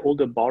see that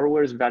older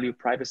borrowers value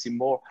privacy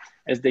more,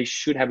 as they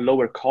should have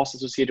lower costs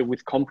associated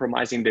with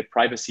compromising their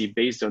privacy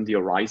based on the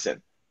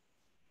horizon.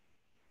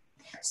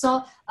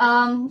 So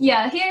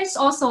yeah, here's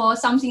also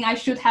something I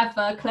should have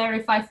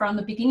clarified from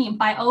the beginning.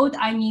 By old,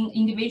 I mean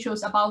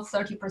individuals above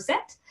 30%,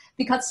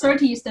 because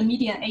 30 is the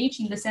median age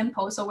in the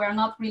sample. So we're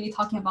not really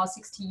talking about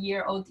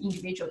 60-year-old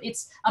individual.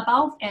 It's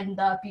above and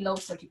below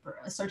 30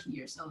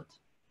 years old.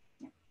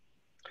 Yeah.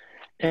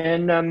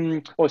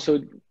 And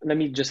also, let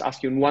me just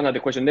ask you one other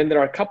question. Then there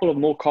are a couple of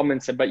more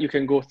comments, but you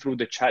can go through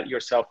the chat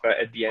yourself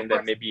at the end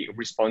and maybe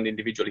respond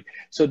individually.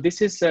 So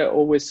this is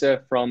always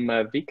from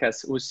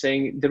Vikas, who's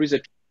saying there is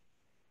a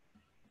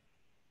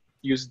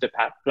use the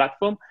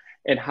platform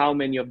and how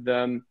many of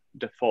them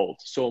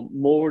default. So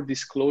more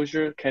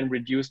disclosure can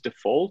reduce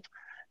default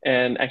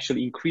and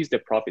actually increase the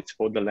profits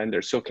for the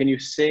lender. So can you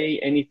say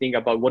anything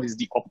about what is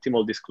the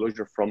optimal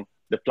disclosure from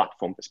the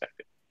platform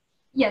perspective?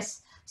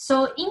 Yes.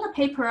 So in the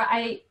paper,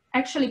 I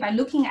actually, by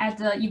looking at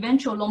the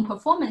eventual loan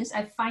performance,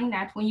 I find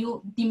that when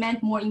you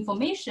demand more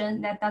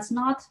information, that does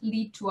not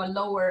lead to a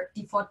lower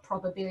default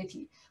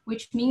probability,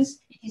 which means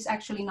it is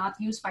actually not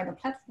used by the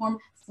platform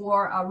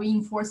for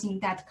reinforcing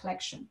debt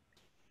collection.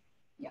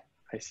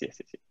 I see.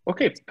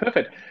 Okay,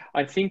 perfect.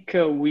 I think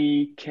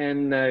we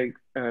can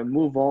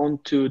move on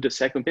to the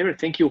second paper.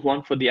 Thank you,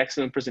 Juan, for the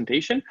excellent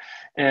presentation.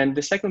 And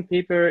the second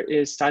paper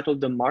is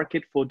titled The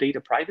Market for Data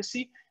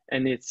Privacy,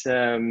 and it's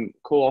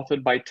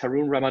co-authored by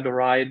Tarun,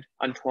 Ramadorai,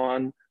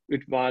 Antoine,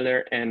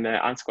 Uettwiller, and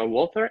Ansgar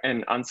Walther.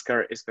 And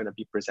Ansgar is going to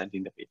be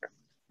presenting the paper.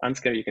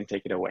 Ansgar, you can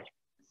take it away.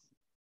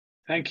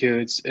 Thank you.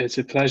 It's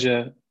a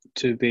pleasure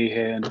to be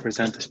here and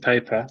present this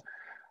paper.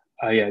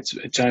 Yeah, it's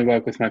a joint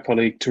work with my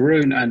colleague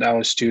Tarun and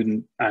our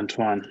student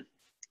Antoine.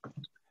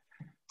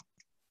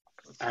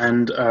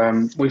 And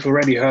we've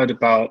already heard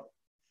about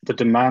the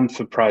demand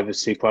for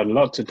privacy quite a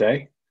lot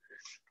today.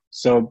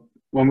 So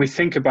when we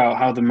think about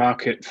how the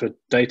market for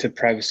data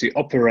privacy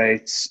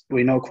operates,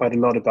 we know quite a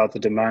lot about the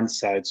demand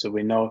side. So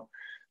we know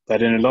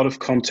that in a lot of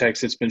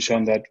contexts, it's been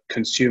shown that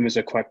consumers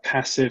are quite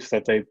passive,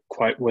 that they're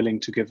quite willing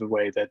to give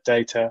away their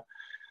data.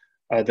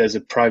 There's a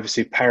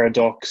privacy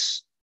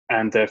paradox,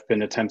 and there have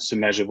been attempts to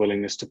measure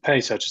willingness to pay,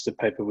 such as the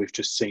paper we've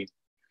just seen.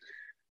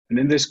 And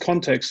in this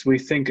context, we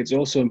think it's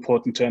also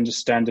important to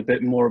understand a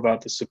bit more about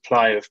the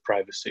supply of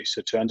privacy.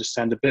 So to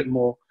understand a bit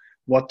more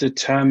what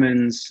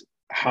determines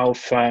how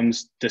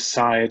firms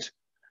decide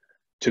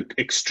to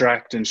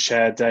extract and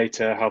share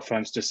data, how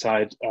firms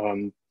decide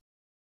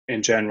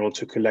in general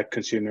to collect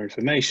consumer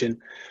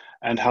information,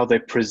 and how they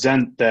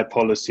present their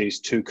policies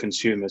to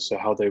consumers, so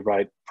how they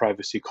write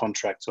privacy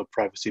contracts or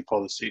privacy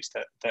policies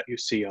that you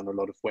see on a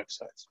lot of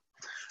websites.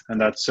 And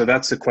that's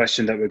the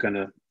question that we're going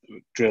to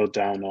drill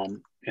down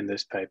on in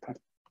this paper.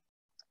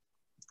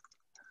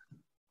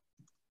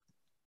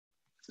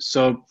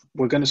 So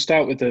we're going to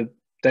start with the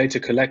data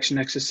collection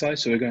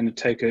exercise. So we're going to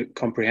take a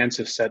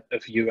comprehensive set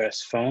of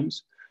US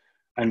firms,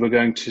 and we're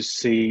going to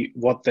see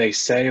what they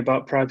say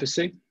about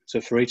privacy. So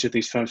for each of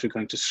these firms, we're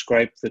going to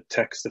scrape the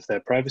text of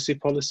their privacy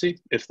policy,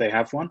 if they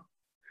have one.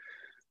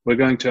 We're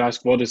going to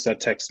ask, what does that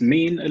text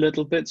mean a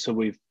little bit? So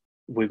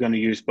we're going to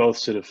use both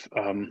sort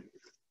of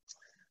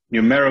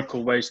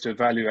numerical ways to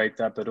evaluate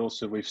that, but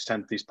also we've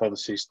sent these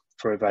policies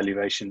for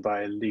evaluation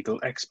by a legal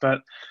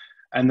expert.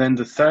 And then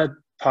the third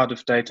part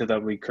of data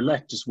that we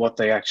collect is what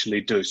they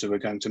actually do. So we're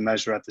going to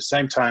measure at the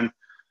same time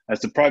as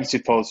the privacy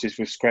policies,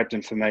 we've scraped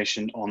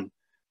information on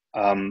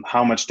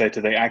how much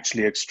data they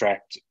actually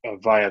extract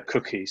via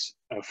cookies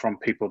from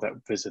people that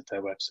visit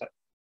their website.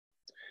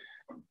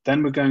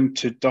 Then we're going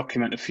to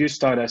document a few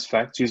stardust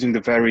facts using the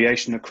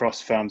variation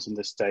across firms in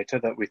this data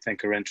that we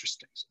think are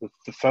interesting. So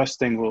the first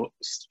thing we'll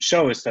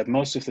show is that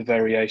most of the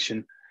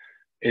variation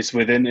is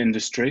within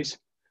industries.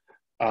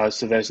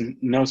 So there's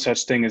no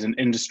such thing as an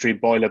industry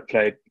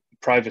boilerplate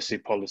privacy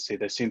policy.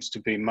 There seems to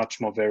be much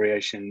more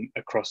variation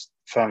across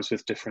firms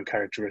with different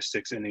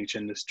characteristics in each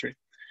industry.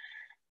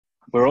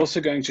 We're also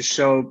going to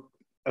show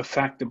a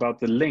fact about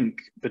the link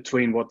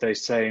between what they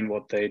say and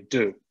what they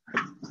do.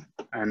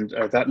 And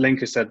that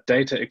link is that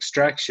data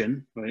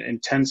extraction,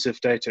 intensive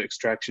data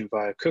extraction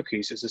via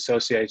cookies, is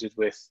associated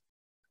with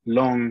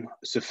long,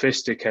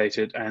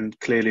 sophisticated, and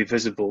clearly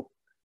visible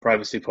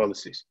privacy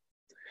policies.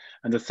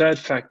 And the third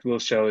fact we'll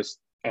show is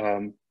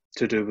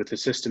to do with the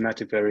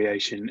systematic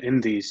variation in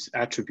these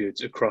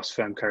attributes across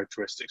firm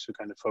characteristics.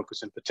 We're going to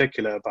focus in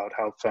particular about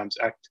how firms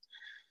act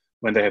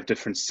when they have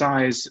different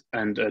size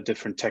and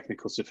different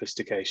technical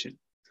sophistication.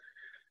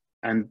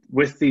 And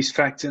with these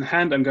facts in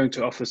hand, I'm going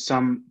to offer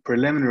some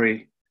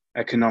preliminary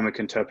economic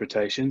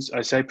interpretations.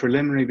 I say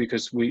preliminary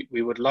because we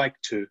would like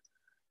to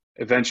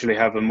eventually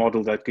have a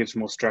model that gives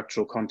more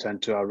structural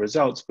content to our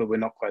results, but we're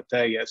not quite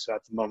there yet. So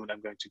at the moment,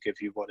 I'm going to give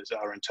you what is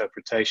our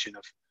interpretation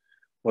of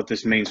what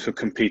this means for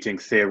competing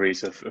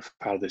theories of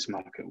how this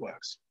market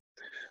works.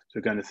 So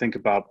we're going to think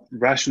about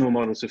rational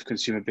models of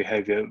consumer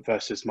behavior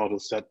versus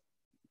models that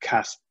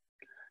cast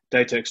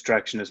data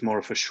extraction as more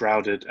of a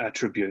shrouded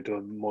attribute,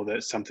 or more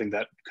that something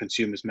that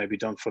consumers maybe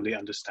don't fully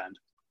understand.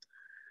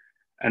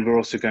 And we're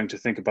also going to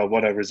think about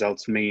what our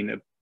results mean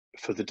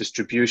for the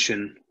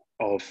distribution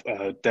of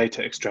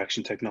data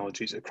extraction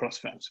technologies across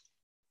firms.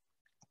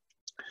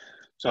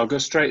 So I'll go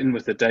straight in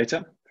with the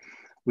data.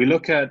 We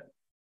look at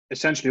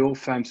essentially all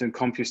firms in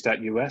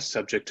CompuStat US,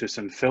 subject to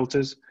some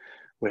filters.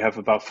 We have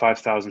about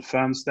 5,000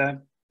 firms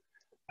there.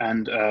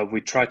 And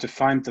we try to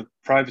find the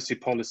privacy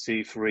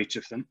policy for each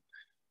of them.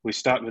 We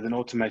start with an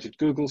automated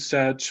Google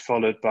search,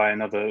 followed by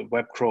another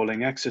web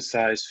crawling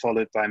exercise,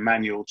 followed by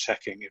manual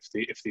checking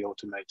if the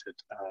automated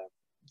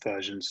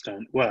versions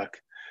don't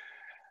work.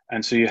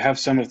 And so you have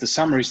some of the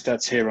summary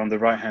stats here on the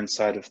right-hand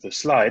side of the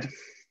slide.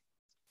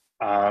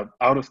 Out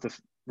of the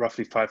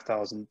roughly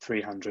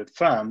 5,300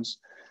 firms,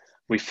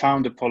 we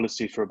found a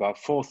policy for about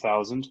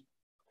 4,000,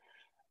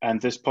 and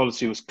this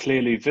policy was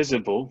clearly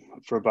visible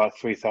for about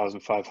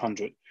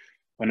 3,500.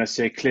 When I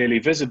say clearly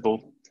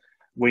visible,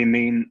 we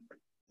mean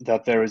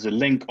that there is a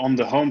link on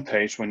the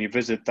homepage when you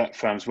visit that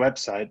firm's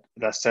website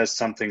that says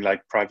something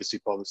like privacy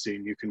policy,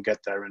 and you can get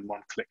there in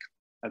one click.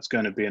 That's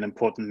going to be an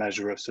important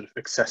measure of sort of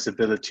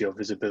accessibility or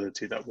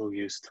visibility that we'll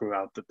use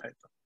throughout the paper.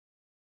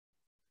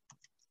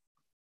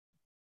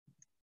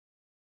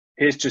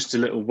 Here's just a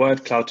little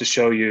word cloud to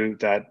show you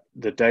that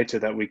the data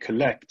that we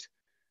collect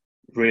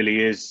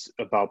really is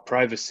about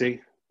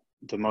privacy.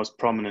 The most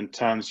prominent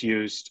terms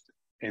used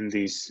in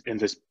this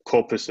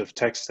corpus of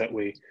text that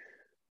we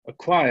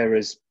acquire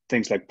is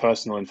things like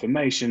personal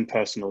information,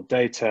 personal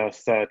data,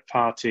 third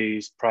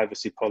parties,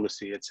 privacy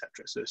policy, etc.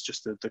 So it's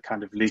just the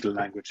kind of legal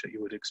language that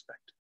you would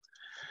expect.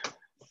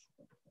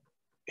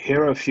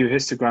 Here are a few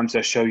histograms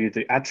that show you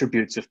the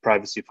attributes of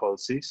privacy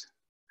policies.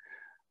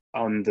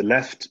 On the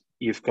left,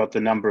 you've got the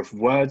number of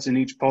words in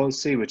each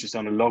policy, which is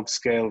on a log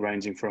scale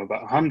ranging from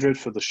about 100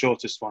 for the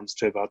shortest ones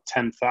to about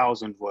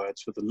 10,000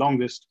 words for the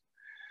longest.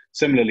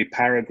 Similarly,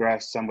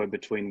 paragraphs somewhere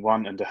between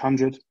 1 and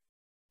 100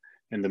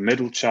 in the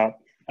middle chart.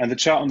 And the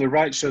chart on the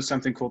right shows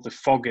something called the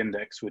FOG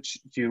index, which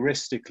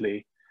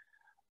heuristically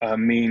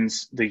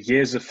means the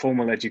years of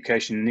formal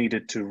education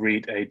needed to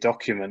read a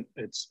document.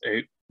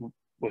 It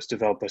was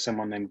developed by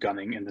someone named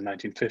Gunning in the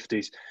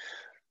 1950s.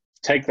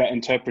 Take that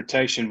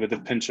interpretation with a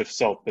pinch of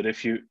salt, but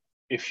if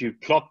you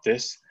plot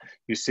this,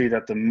 you see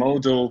that the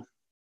modal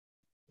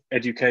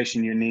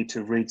education you need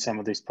to read some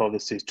of these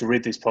policies,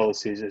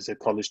 is a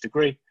college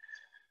degree.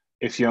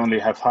 If you only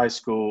have high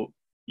school,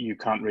 you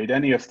can't read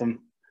any of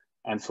them.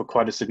 And for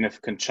quite a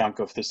significant chunk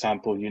of the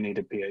sample, you need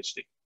a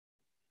PhD.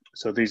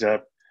 So these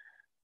are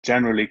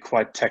generally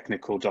quite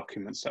technical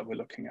documents that we're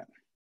looking at.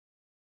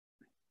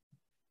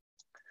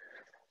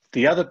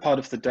 The other part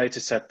of the data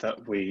set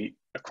that we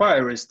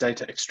acquire is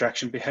data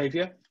extraction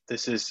behavior.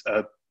 This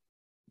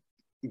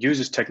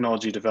uses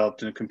technology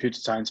developed in a computer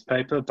science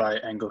paper by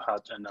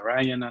Engelhardt and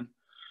Narayanan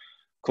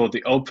called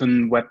the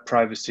Open Web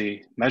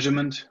Privacy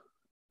Measurement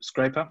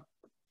Scraper.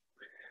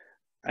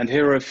 And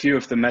here are a few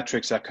of the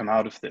metrics that come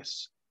out of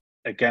this.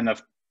 Again,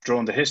 I've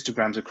drawn the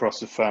histograms across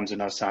the firms in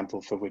our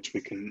sample for which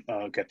we can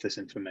get this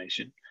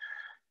information.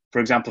 For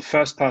example,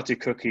 first-party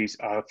cookies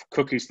are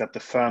cookies that the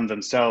firms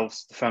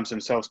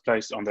themselves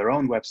place on their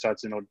own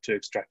websites in order to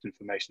extract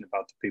information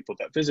about the people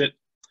that visit.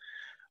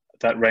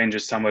 That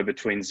ranges somewhere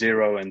between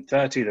 0 and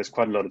 30. There's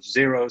quite a lot of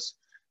zeros,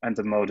 and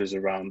the mode is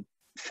around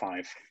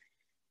 5.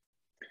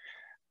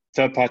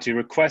 Third-party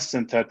requests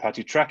and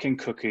third-party tracking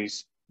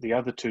cookies, the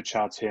other two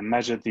charts here,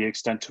 measure the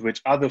extent to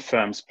which other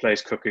firms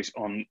place cookies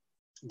on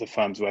the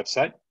firm's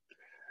website,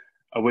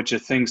 which are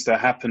things that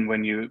happen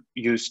when you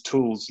use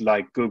tools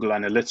like Google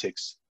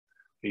Analytics.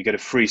 You get a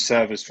free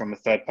service from a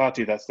third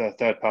party. That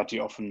third party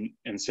often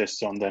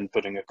insists on then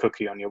putting a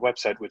cookie on your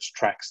website, which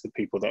tracks the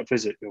people that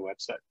visit your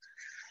website.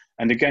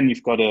 And again,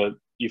 you've got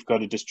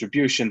a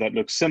distribution that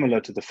looks similar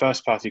to the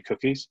first party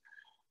cookies.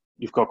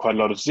 You've got quite a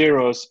lot of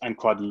zeros and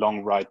quite a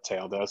long right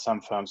tail. There are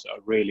some firms that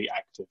are really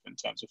active in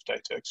terms of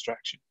data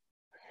extraction.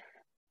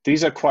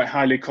 These are quite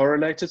highly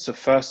correlated. So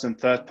first and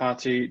third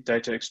party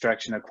data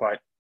extraction are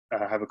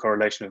have a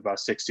correlation of about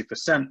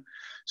 60%.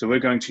 So we're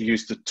going to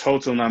use the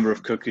total number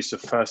of cookies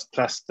of first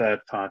plus third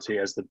party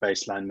as the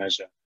baseline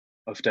measure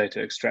of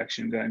data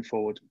extraction going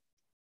forward.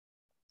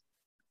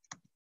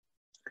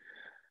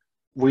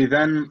 We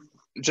then,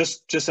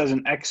 just as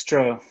an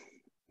extra,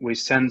 we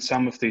send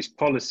some of these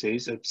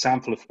policies, a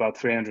sample of about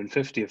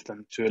 350 of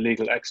them, to a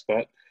legal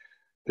expert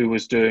who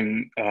was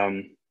doing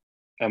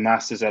a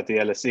master's at the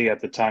LSE at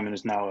the time and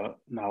is now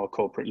a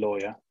corporate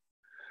lawyer.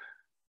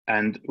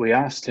 And we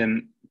asked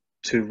him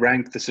to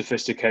rank the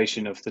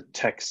sophistication of the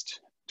text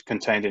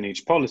contained in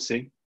each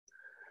policy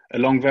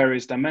along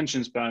various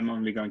dimensions, but I'm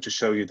only going to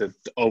show you the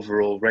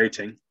overall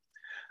rating,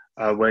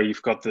 where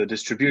you've got the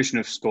distribution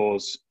of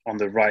scores on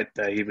the right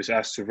there. He was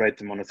asked to rate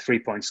them on a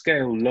 3-point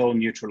scale, low,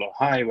 neutral, or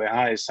high, where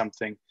high is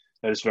something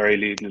that is very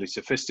legally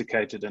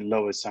sophisticated and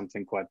low is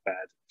something quite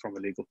bad from a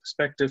legal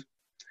perspective.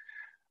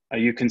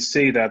 You can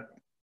see that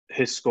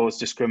his scores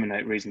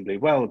discriminate reasonably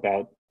well.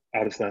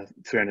 Out of the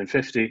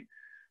 350,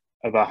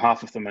 about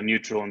half of them are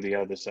neutral and the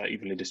others are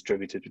evenly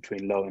distributed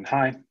between low and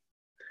high.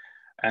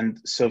 And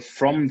so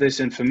from this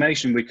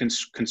information, we can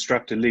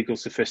construct a legal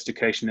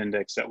sophistication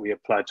index that we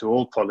apply to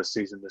all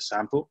policies in the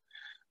sample,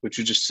 which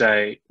would just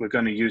say we're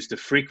going to use the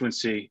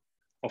frequency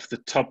of the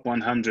top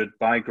 100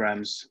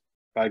 bigrams,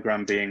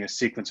 bigram being a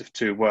sequence of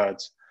 2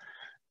 words,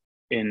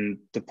 in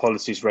the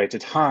policies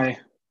rated high.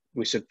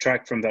 We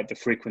subtract from that the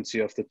frequency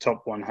of the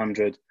top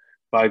 100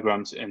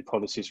 bigrams in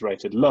policies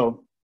rated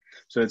low.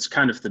 So it's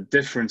kind of the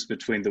difference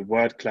between the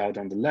word cloud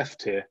on the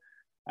left here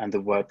and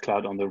the word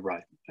cloud on the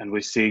right. And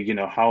we see, you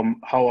know,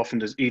 how often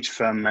does each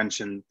firm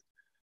mention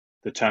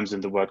the terms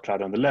in the word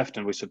cloud on the left,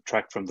 and we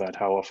subtract from that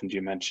how often do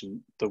you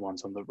mention the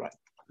ones on the right.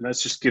 And that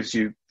just gives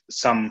you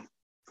some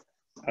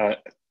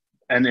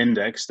an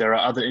index. There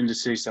are other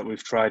indices that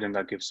we've tried and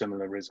that give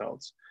similar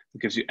results.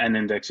 It gives you an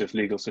index of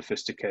legal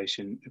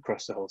sophistication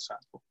across the whole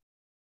sample.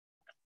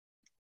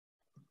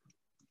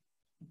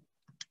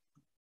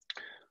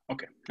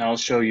 Okay, now I'll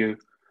show you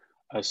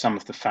some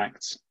of the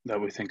facts that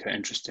we think are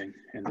interesting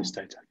in this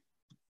data.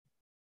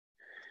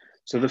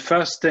 So the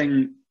first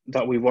thing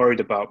that we worried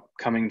about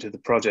coming to the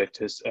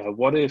project is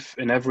what if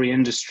in every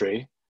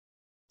industry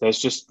there's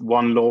just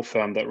one law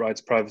firm that writes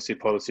privacy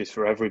policies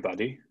for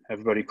everybody.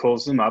 Everybody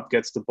calls them up,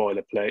 gets the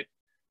boilerplate,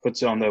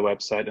 puts it on their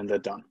website, and they're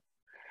done.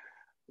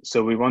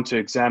 So we want to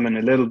examine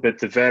a little bit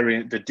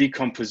the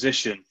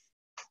decomposition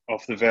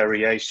of the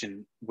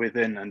variation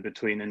within and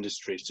between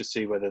industries to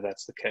see whether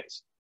that's the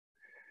case.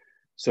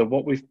 So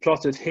what we've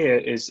plotted here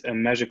is a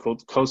measure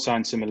called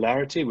cosine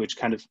similarity, which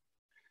kind of,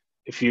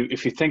 if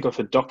you think of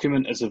a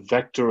document as a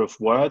vector of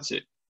words,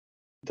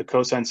 the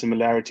cosine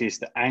similarity is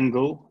the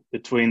angle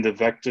between the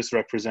vectors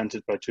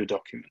represented by 2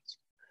 documents.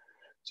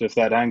 So if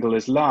that angle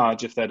is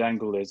large, if that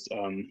angle is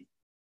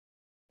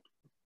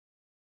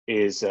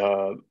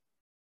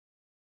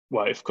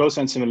well, if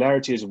cosine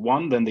similarity is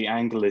 1, then the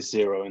angle is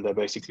 0, and they're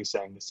basically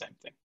saying the same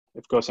thing.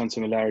 If cosine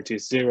similarity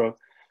is 0,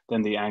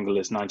 then the angle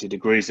is 90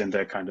 degrees, and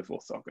they're kind of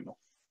orthogonal.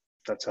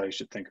 That's how you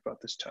should think about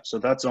this chart. So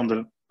that's on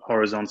the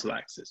horizontal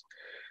axis.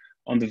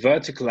 On the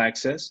vertical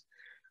axis,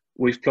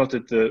 we've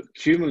plotted the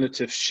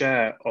cumulative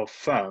share of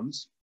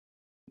firms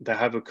that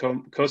have a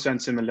cosine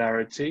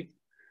similarity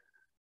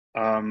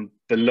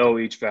below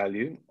each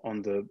value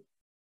on the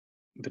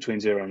between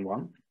 0 and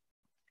 1,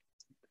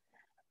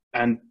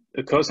 and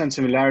a cosine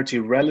similarity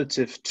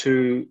relative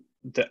to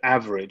the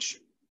average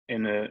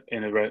in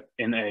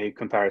a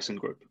comparison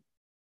group.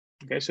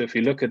 Okay, so if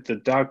you look at the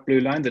dark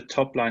blue line, the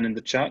top line in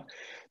the chart,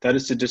 that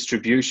is the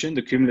distribution,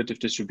 the cumulative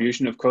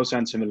distribution of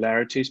cosine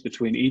similarities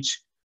between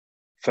each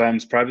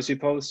firm's privacy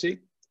policy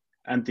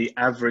and the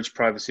average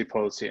privacy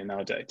policy in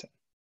our data.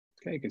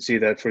 Okay, you can see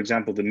that, for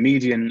example, the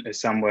median is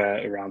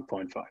somewhere around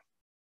 0.5.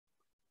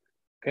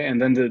 Okay,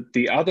 and then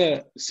the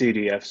other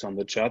CDFs on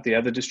the chart, the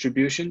other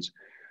distributions,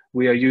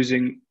 we are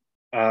using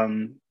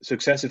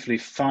successively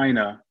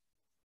finer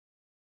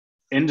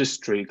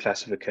industry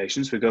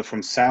classifications. We go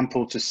from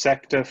sample to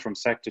sector, from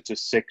sector to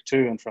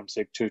SIG2, and from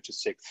SIG2 to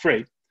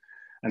SIG3.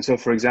 And so,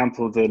 for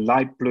example, the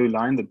light blue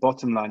line, the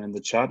bottom line in the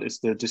chart, is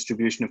the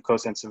distribution of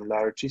cosine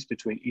similarities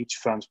between each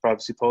firm's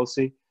privacy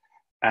policy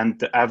and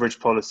the average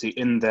policy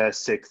in their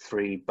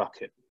SIG3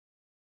 bucket.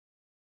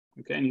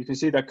 Okay, and you can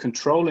see that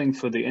controlling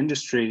for the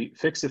industry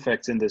fixed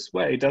effects in this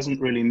way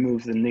doesn't really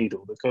move the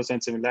needle. The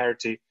cosine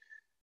similarity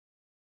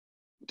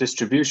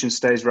distribution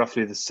stays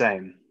roughly the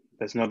same.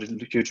 There's not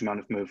a huge amount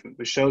of movement,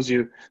 which shows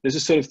you this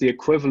is sort of the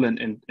equivalent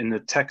in the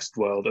text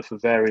world of a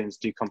variance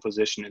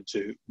decomposition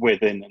into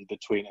within and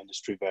between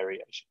industry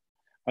variation.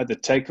 Right, the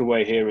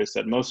takeaway here is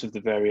that most of the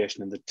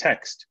variation in the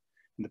text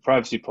in the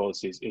privacy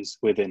policies is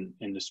within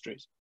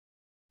industries.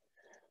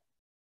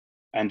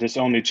 And this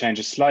only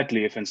changes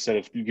slightly if instead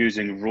of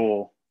using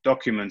raw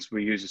documents,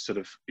 we use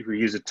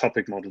a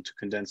topic model to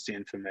condense the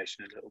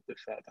information a little bit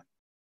further.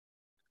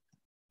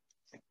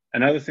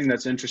 Another thing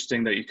that's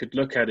interesting that you could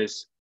look at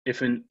is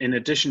if in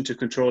addition to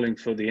controlling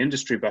for the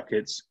industry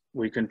buckets,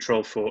 we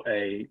control for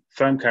a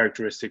firm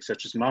characteristic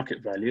such as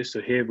market value.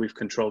 So here we've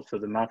controlled for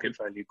the market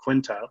value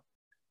quintile.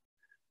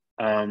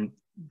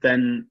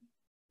 Then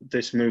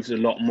this moves a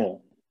lot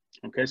more.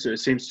 Okay, so it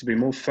seems to be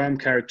more firm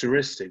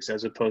characteristics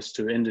as opposed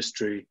to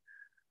industry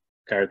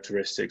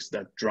characteristics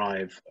that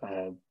drive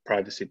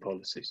privacy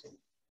policies.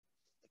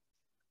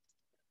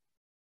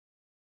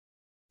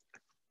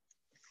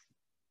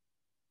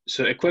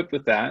 So equipped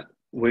with that,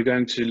 we're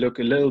going to look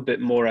a little bit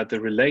more at the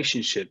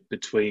relationship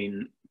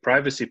between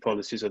privacy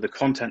policies, or the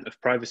content of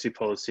privacy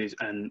policies,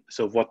 and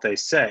so what they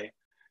say,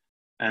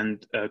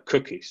 and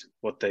cookies,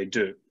 what they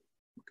do.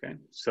 Okay,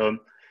 so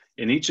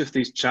in each of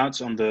these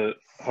charts on the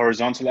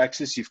horizontal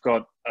axis, you've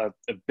got a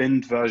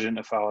binned version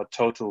of our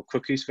total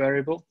cookies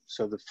variable.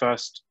 So the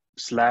first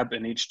slab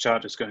in each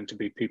chart is going to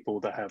be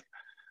people that have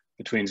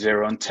between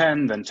 0 and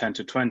 10, then 10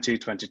 to 20,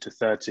 20 to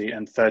 30,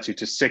 and 30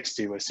 to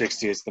 60, where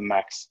 60 is the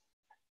max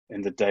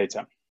in the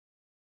data.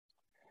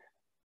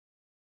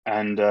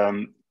 And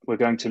we're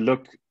going to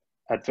look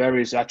at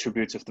various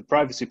attributes of the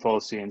privacy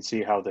policy and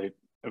see how they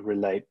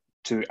relate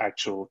to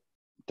actual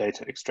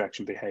data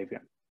extraction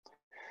behavior.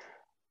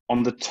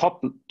 On the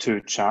top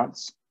 2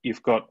 charts,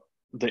 you've got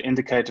the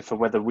indicator for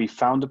whether we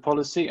found a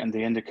policy and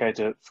the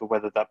indicator for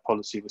whether that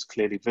policy was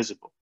clearly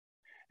visible.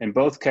 In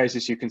both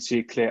cases, you can see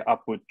a clear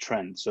upward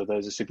trend. So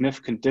there's a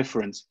significant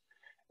difference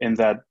in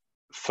that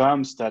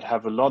firms that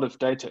have a lot of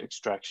data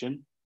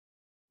extraction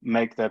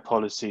make their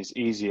policies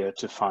easier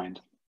to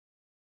find.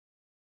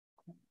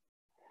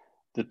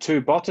 The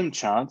two bottom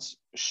charts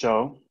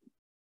show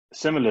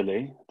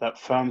similarly that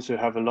firms who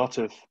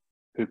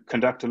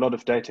conduct a lot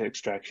of data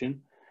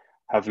extraction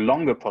have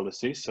longer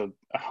policies, so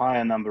a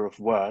higher number of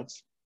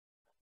words,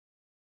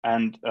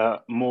 and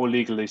more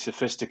legally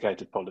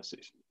sophisticated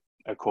policies,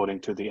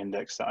 according to the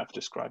index that I've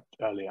described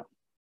earlier.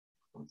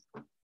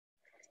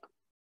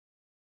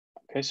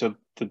 Okay, so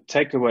the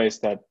takeaway is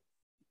that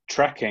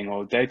tracking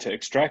or data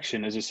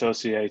extraction is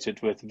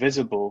associated with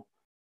visible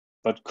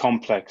but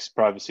complex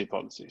privacy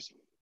policies.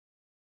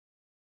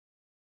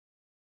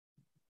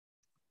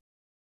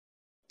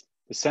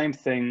 The same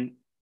thing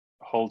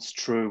holds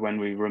true when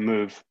we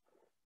remove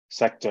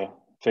sector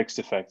fixed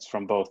effects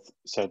from both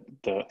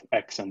the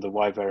X and the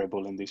Y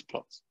variable in these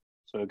plots.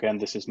 So again,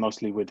 this is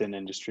mostly within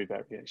industry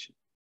variation.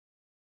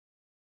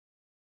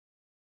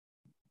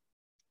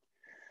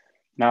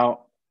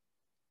 Now,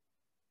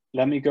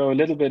 let me go a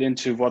little bit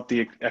into what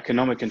the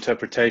economic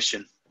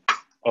interpretation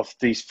of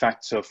these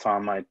facts so far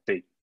might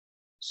be.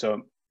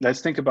 So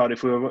let's think about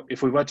if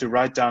we were to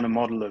write down a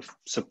model of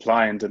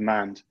supply and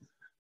demand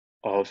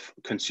of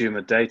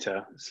consumer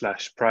data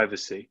 /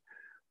 privacy,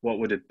 what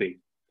would it be?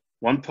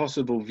 One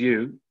possible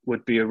view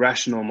would be a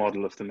rational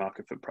model of the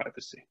market for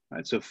privacy,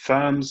 right? So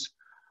firms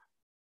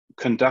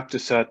conduct a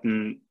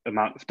certain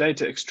amount of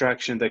data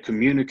extraction, they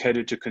communicate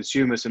it to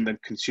consumers, and then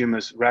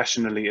consumers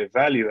rationally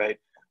evaluate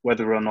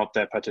whether or not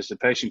their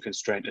participation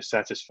constraint is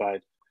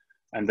satisfied.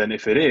 And then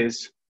if it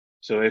is,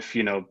 so if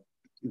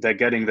they're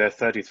getting their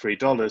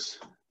 $33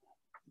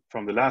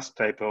 from the last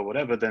paper or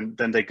whatever, then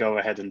they go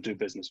ahead and do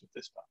business with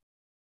this firm.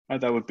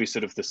 Right? That would be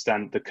sort of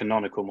the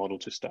canonical model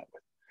to start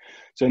with.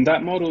 So in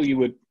that model, you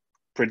would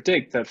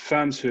predict that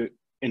firms who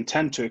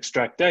intend to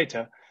extract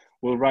data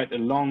will write a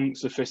long,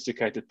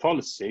 sophisticated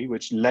policy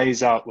which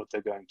lays out what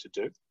they're going to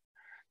do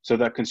so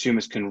that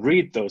consumers can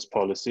read those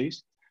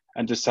policies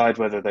and decide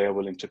whether they are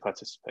willing to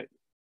participate.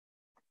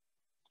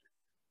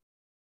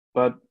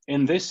 But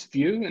in this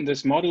view, in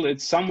this model,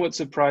 it's somewhat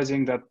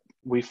surprising that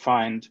we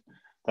find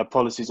that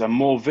policies are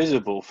more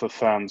visible for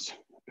firms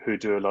who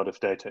do a lot of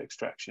data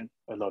extraction,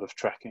 a lot of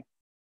tracking.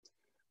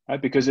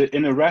 Right? Because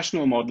in a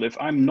rational model, if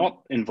I'm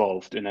not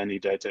involved in any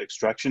data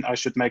extraction, I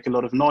should make a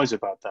lot of noise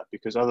about that,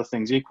 because other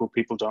things equal,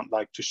 people don't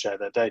like to share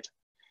their data.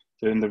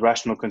 So in the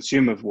rational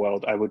consumer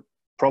world, I would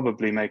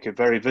probably make it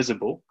very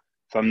visible.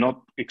 If I'm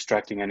not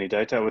extracting any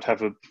data, I would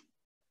have a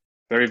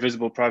very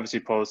visible privacy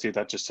policy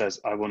that just says,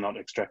 I will not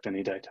extract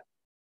any data.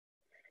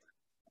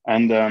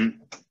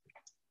 And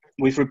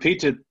we've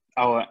repeated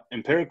our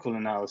empirical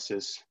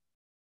analysis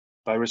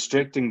by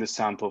restricting the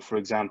sample, for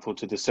example,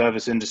 to the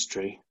service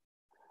industry,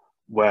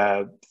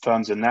 where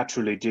firms are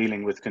naturally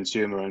dealing with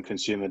consumer and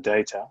consumer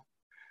data.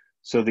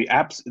 So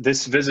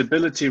this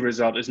visibility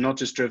result is not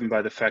just driven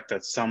by the fact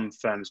that some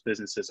firms'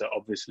 businesses are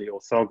obviously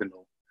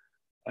orthogonal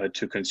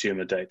to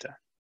consumer data.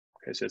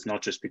 Okay, so it's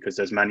not just because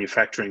there's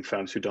manufacturing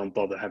firms who don't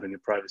bother having a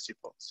privacy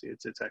policy.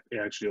 It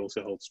actually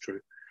also holds true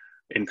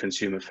in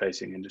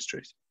consumer-facing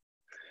industries.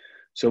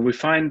 So we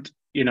find,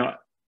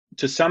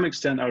 to some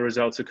extent, our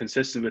results are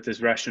consistent with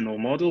this rational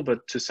model,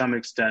 but to some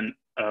extent,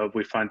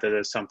 we find that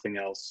there's something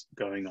else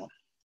going on.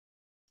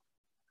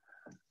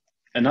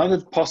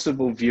 Another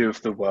possible view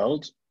of the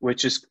world,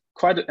 which is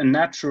quite a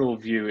natural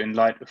view in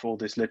light of all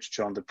this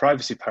literature on the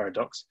privacy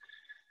paradox,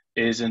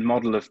 is a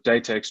model of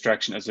data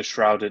extraction as a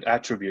shrouded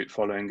attribute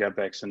following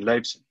Gabex and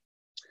Leibson.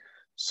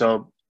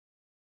 So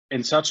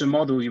in such a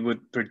model, you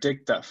would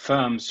predict that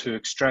firms who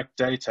extract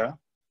data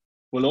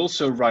will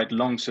also write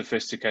long,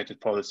 sophisticated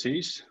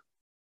policies,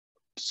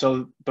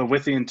 but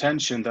with the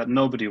intention that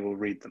nobody will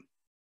read them.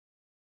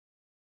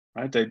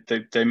 Right?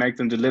 They make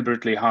them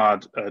deliberately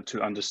hard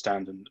to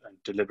understand and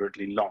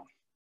deliberately long.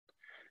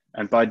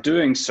 And by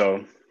doing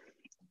so,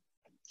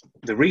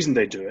 the reason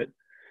they do it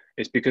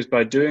is because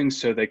by doing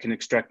so, they can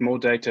extract more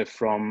data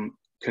from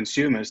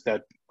consumers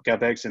that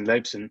Gabex and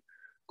Leibson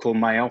call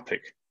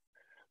myopic.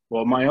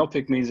 What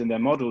myopic means in their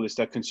model is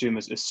that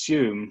consumers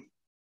assume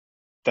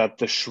that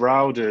the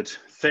shrouded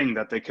thing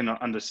that they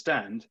cannot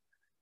understand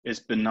is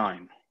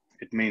benign.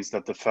 It means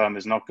that the firm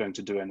is not going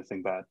to do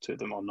anything bad to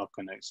them or not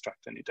going to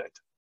extract any data.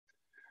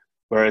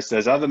 Whereas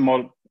there's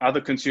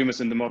other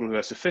consumers in the model who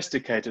are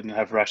sophisticated and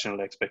have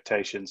rational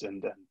expectations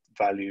and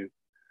value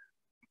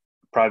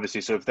privacy.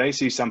 So if they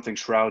see something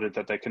shrouded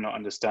that they cannot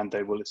understand,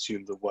 they will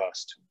assume the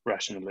worst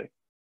rationally.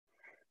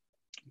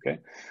 Okay,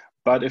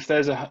 but if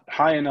there's a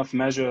high enough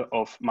measure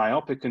of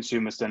myopic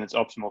consumers, then it's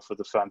optimal for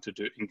the firm to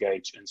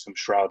engage in some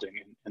shrouding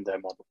in their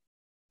model.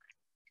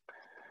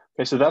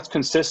 Okay, so that's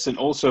consistent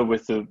also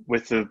with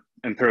the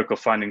empirical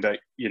finding that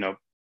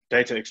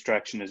data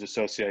extraction is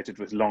associated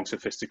with long,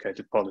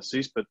 sophisticated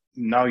policies, but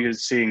now you're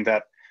seeing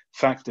that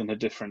fact in a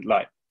different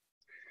light.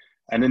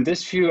 And in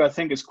this view, I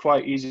think it's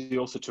quite easy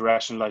also to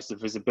rationalize the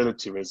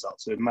visibility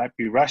results. So it might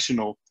be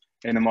rational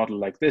in a model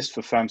like this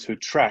for firms who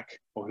track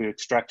or who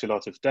extract a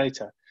lot of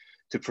data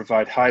to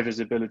provide high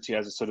visibility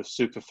as a sort of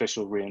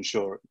superficial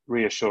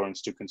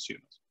reassurance to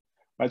consumers.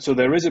 Right? So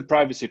there is a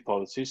privacy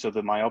policy, so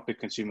the myopic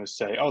consumers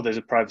say, oh, there's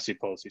a privacy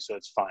policy, so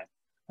it's fine.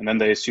 And then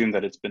they assume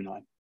that it's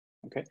benign.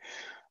 Okay.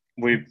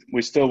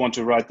 We still want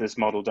to write this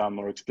model down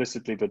more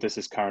explicitly, but this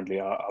is currently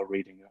our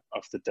reading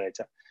of the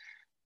data.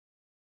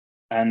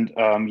 And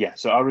yeah,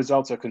 so our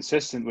results are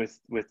consistent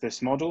with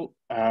this model.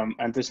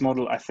 And this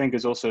model, I think,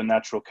 is also a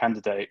natural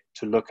candidate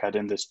to look at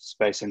in this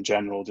space in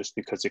general, just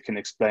because it can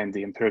explain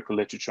the empirical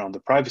literature on the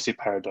privacy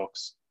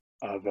paradox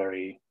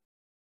very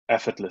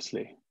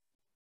effortlessly.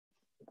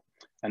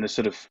 And it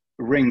sort of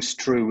rings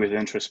true with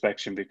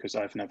introspection, because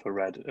I've never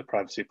read a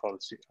privacy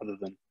policy other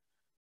than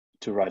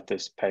to write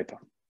this paper.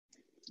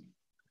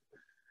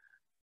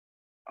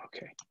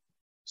 Okay,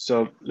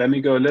 so let me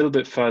go a little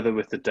bit further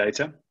with the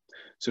data.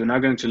 So we're now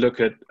going to look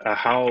at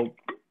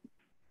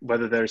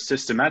whether there is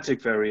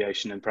systematic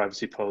variation in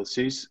privacy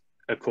policies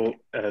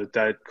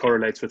that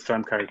correlates with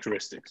firm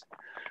characteristics.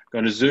 I'm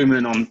going to zoom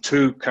in on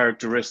two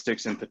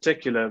characteristics in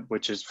particular,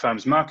 which is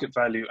firm's market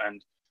value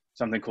and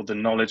something called the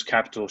knowledge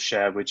capital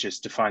share, which is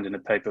defined in a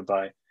paper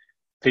by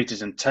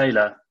Peters and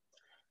Taylor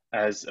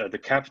as the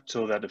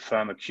capital that a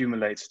firm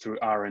accumulates through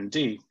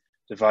R&D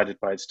divided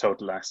by its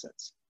total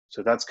assets.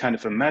 So that's kind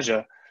of a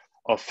measure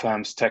of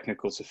firm's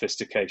technical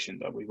sophistication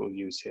that we will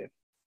use here.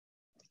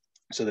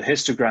 So the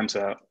histograms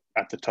are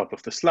at the top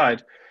of the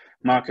slide.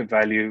 Market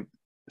value,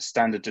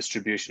 standard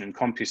distribution in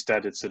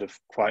CompuStat, it's sort of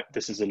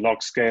this is a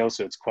log scale,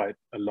 so it's quite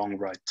a long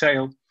right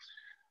tail.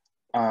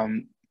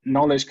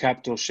 Knowledge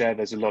capital share,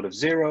 there's a lot of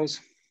zeros.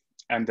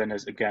 And then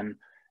as again,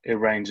 it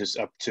ranges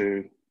up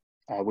to,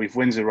 we've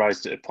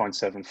Windsorized it at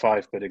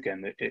 0.75, but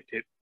again,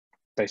 it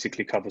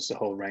basically covers the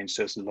whole range.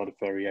 So there's a lot of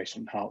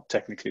variation in how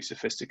technically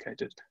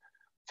sophisticated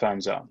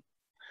firms are.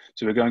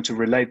 So we're going to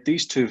relate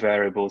these two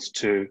variables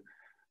to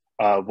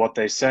what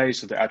they say,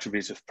 so the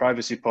attributes of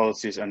privacy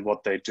policies, and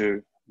what they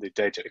do, the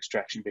data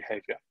extraction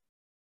behavior.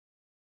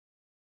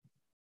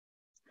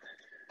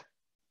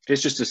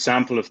 Here's just a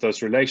sample of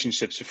those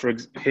relationships. So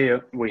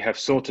here we have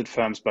sorted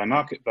firms by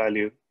market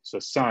value, so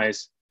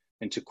size,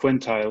 into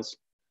quintiles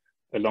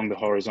along the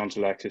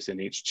horizontal axis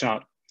in each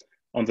chart.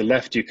 On the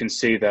left, you can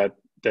see that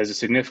there's a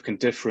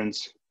significant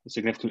difference, a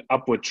significant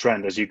upward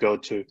trend. As you go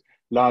to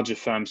larger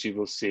firms, you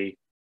will see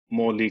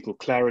more legal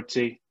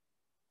clarity.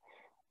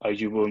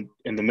 You will,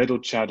 in the middle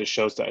chart, it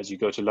shows that as you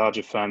go to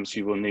larger firms,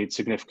 you will need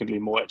significantly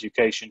more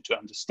education to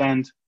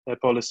understand their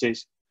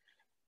policies.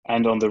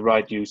 And on the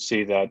right, you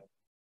see that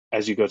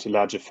as you go to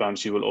larger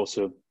firms, you will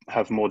also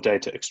have more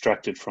data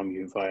extracted from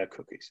you via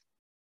cookies.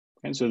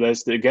 And so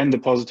there's, again, the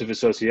positive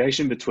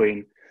association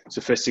between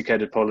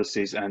sophisticated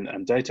policies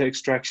and data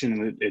extraction.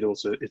 And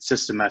it's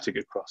systematic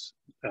across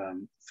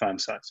firm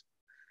size.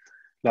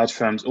 Large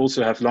firms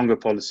also have longer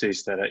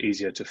policies that are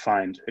easier to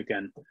find,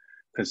 again,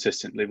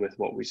 consistently with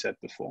what we said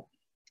before.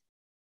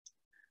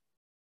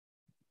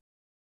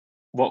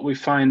 What we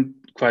find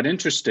quite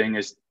interesting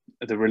is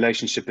the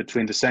relationship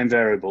between the same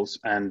variables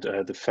and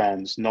the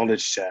firm's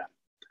knowledge share.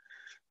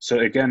 So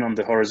again, on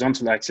the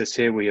horizontal axis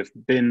here, we have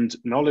binned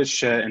knowledge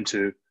share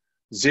into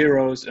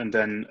zeros and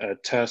then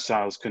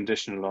terciles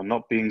conditional on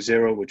not being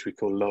zero, which we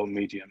call low,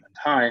 medium, and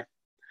high.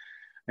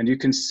 And you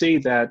can see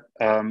that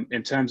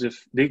in terms of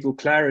legal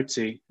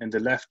clarity in the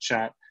left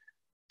chart,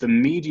 the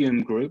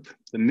medium group,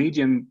 the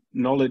medium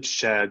knowledge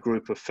share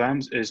group of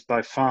firms is by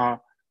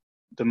far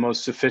the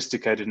most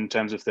sophisticated in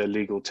terms of their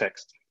legal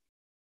text.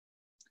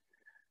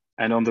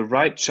 And on the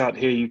right chart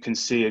here, you can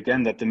see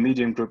again that the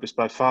medium group is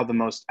by far the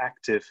most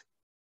active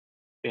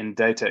in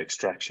data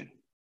extraction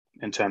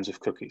in terms of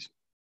cookies.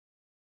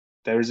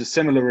 There is a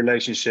similar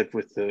relationship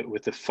with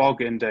the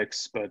fog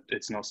index, but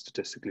it's not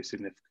statistically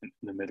significant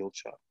in the middle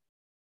chart.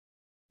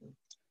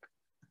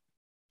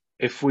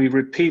 If we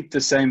repeat the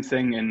same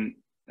thing in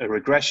a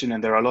regression,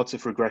 and there are lots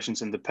of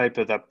regressions in the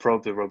paper that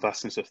probe the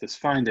robustness of this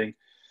finding,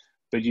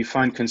 but you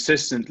find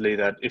consistently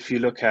that if you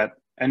look at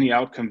any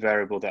outcome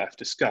variable that I've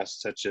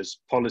discussed, such as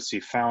policy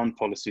found,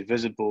 policy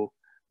visible,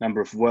 number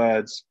of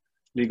words,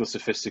 legal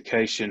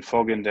sophistication,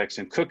 fog index,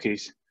 and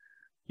cookies,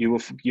 you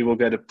will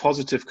get a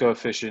positive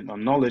coefficient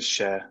on knowledge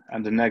share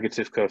and a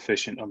negative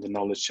coefficient on the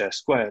knowledge share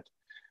squared,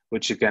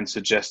 which again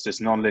suggests this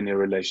nonlinear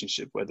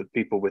relationship where the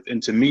people with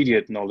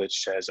intermediate knowledge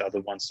shares are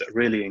the ones that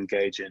really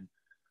engage in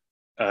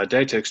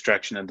data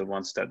extraction and the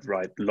ones that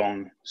write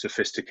long,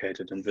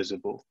 sophisticated, and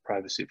visible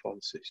privacy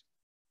policies.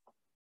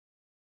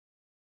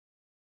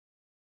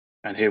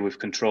 And here we've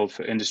controlled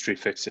for industry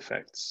fixed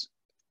effects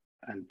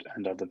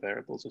and other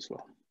variables as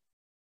well.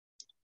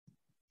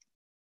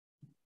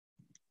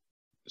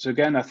 So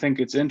again, I think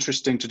it's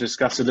interesting to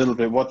discuss a little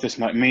bit what this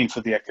might mean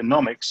for the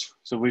economics.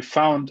 So we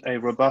found a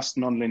robust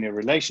nonlinear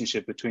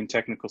relationship between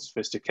technical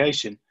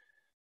sophistication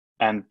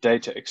and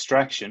data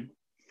extraction.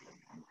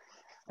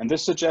 And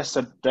this suggests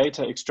that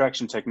data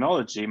extraction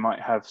technology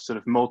might have sort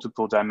of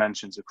multiple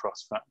dimensions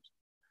across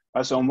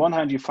firms. So on one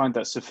hand, you find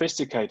that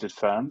sophisticated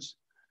firms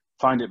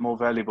find it more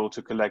valuable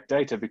to collect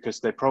data because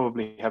they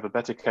probably have a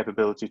better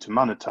capability to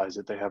monetize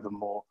it. They have a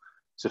more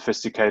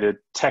sophisticated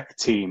tech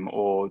team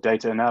or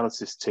data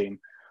analysis team,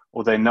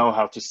 or they know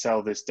how to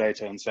sell this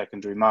data in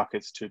secondary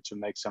markets to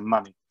make some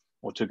money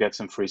or to get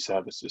some free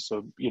services.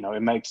 So,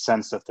 it makes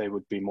sense that they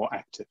would be more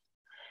active.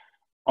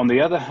 On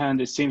the other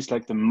hand, it seems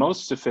like the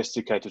most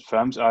sophisticated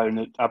firms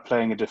are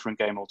playing a different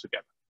game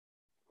altogether.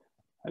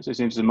 As it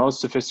seems the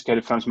most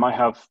sophisticated firms might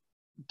have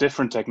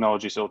different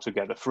technologies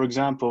altogether. For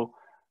example,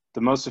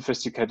 the most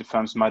sophisticated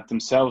firms might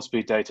themselves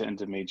be data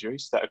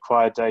intermediaries that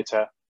acquire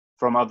data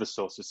from other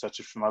sources, such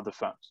as from other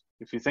firms.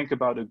 If you think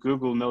about it,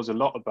 Google knows a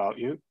lot about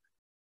you,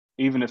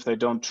 even if they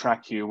don't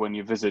track you when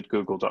you visit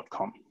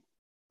google.com.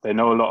 They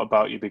know a lot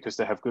about you because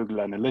they have Google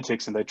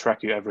Analytics and they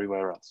track you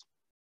everywhere else.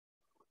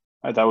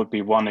 That would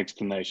be one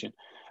explanation.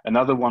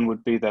 Another one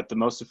would be that the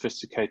most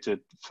sophisticated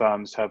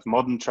firms have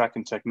modern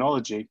tracking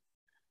technology,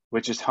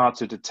 which is hard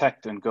to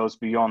detect and goes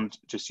beyond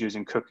just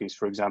using cookies,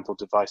 for example,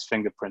 device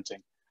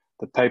fingerprinting.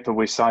 The paper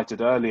we cited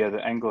earlier,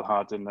 the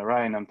Engelhardt and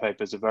Narayanan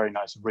paper, is a very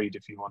nice read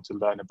if you want to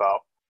learn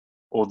about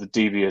all the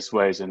devious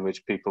ways in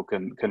which people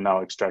can now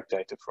extract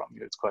data from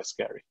you. It's quite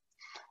scary.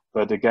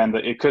 But again,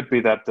 it could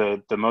be that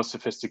the most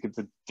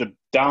sophisticated, the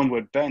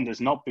downward bend is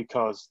not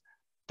because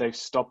they've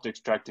stopped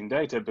extracting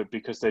data, but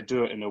because they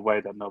do it in a way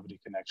that nobody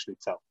can actually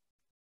tell.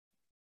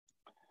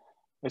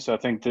 So I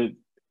think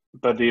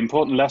but the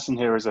important lesson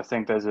here is I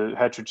think there's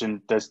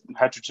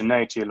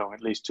heterogeneity along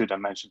at least 2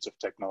 dimensions of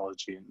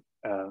technology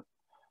and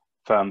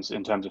firms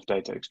in terms of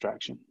data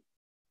extraction.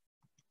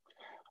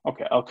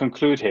 Okay, I'll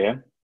conclude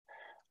here.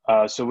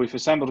 So we've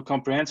assembled a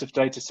comprehensive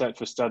data set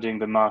for studying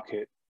the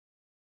market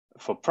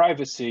for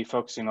privacy,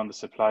 focusing on the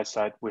supply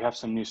side. We have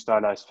some new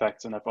stylized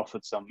facts, and I've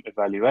offered some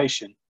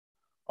evaluation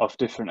of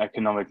different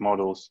economic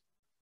models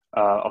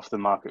of the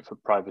market for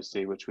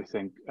privacy, which we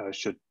think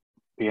should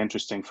be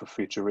interesting for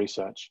future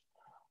research.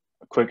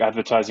 A quick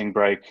advertising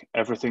break.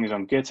 Everything is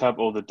on GitHub,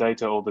 all the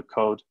data, all the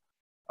code,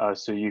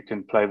 so you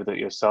can play with it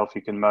yourself.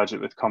 You can merge it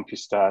with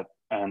CompuStat,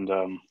 and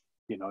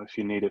if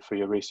you need it for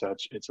your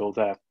research, it's all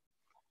there.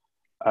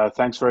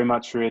 Thanks very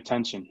much for your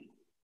attention.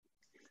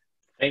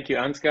 Thank you,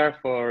 Ansgar,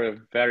 for a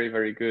very,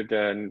 very good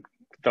and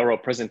thorough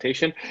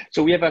presentation.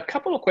 So we have a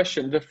couple of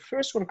questions. The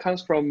first one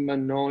comes from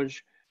Manoj,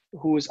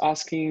 who is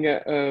asking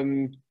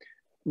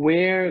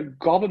were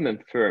government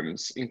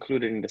firms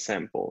included in the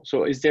sample?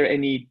 So is there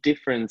any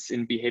difference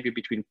in behavior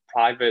between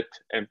private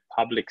and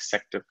public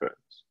sector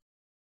firms?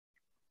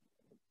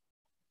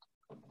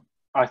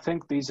 I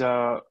think these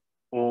are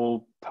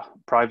all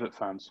private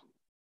firms.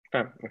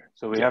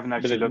 So we haven't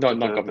actually looked at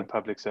the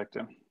public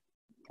sector.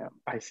 Yeah,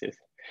 I see.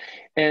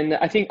 And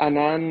I think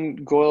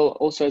Anand Goel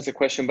also has a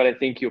question, but I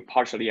think you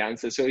partially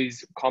answered. So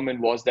his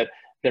comment was that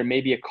there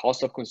may be a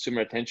cost of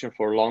consumer attention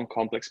for long,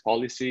 complex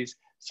policies.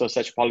 So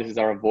such policies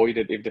are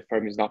avoided if the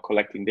firm is not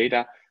collecting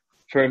data.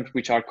 Firms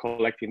which are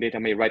collecting data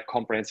may write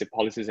comprehensive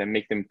policies and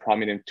make them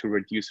prominent to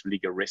reduce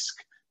legal risk.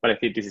 But I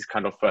think this is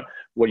kind of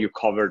what you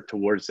covered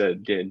towards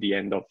the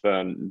end of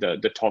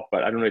the talk.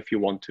 But I don't know if you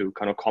want to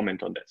kind of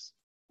comment on this.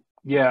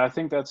 Yeah, I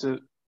think that's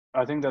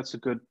a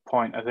good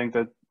point. I think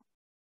that,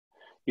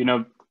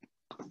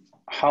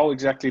 how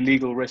exactly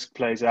legal risk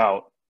plays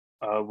out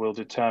will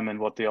determine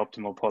what the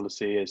optimal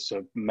policy is.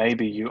 So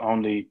maybe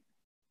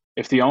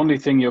if the only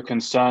thing you're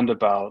concerned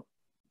about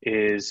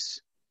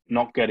is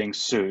not getting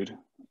sued,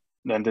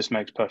 then this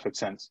makes perfect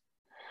sense.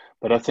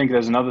 But I think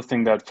there's another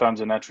thing that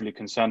firms are naturally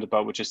concerned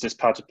about, which is this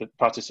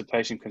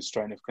participation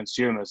constraint of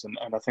consumers. And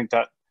I think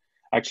that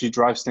actually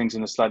drives things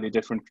in a slightly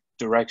different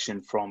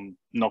direction from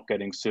not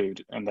getting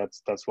sued. And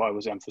that's what I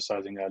was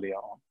emphasizing earlier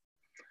on.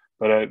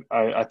 But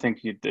I think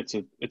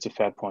it's a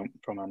fair point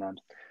from Anand.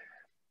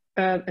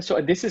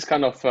 So this is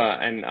kind of,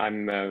 and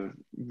I'm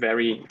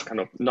very kind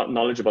of not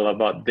knowledgeable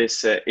about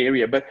this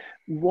area, but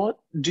what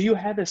do you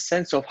have a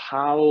sense of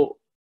how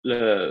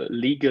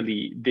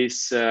legally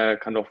this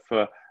kind of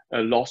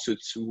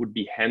lawsuits would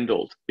be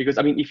handled? Because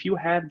I mean, if you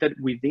have that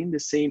within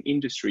the same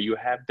industry, you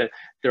have that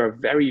there are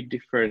very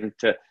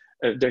different,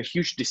 there's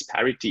huge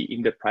disparity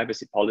in the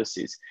privacy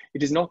policies.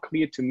 It is not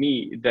clear to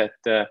me that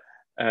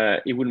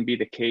it wouldn't be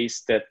the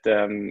case that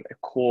a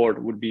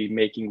court would be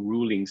making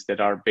rulings that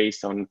are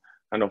based on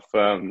kind of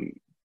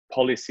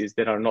policies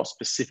that are not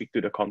specific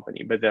to the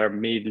company, but they are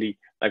mainly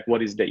like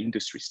what is the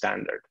industry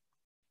standard.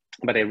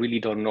 But I really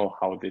don't know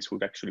how this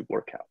would actually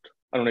work out.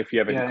 I don't know if you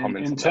have any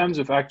comments. In terms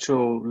of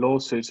actual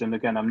lawsuits, and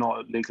again, I'm not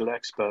a legal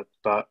expert,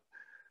 but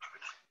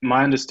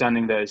my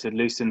understanding there is, at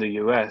least in the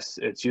US,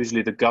 it's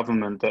usually the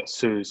government that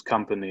sues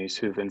companies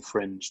who've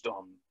infringed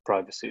on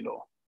privacy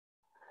law.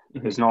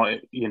 Mm-hmm. It's not,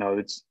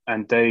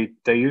 and they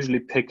usually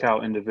pick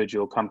out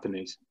individual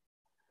companies.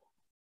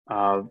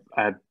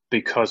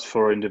 Because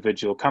for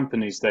individual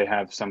companies, they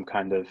have some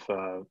kind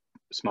of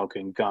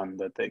smoking gun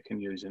that they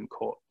can use in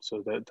court.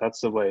 So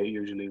that's the way it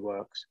usually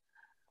works.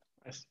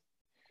 Yes.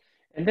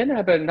 And then I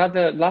have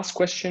another last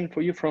question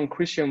for you from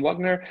Christian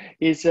Wagner,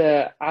 is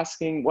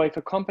asking, well, if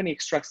a company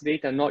extracts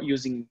data not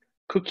using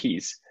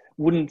cookies,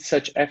 wouldn't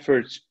such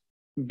efforts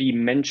be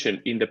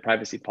mentioned in the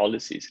privacy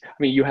policies? I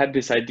mean, you had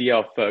this idea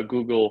of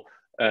Google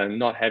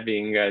not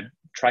having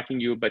tracking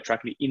you, but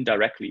tracking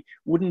indirectly.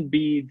 Wouldn't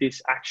be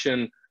this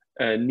action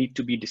need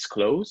to be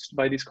disclosed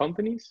by these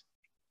companies?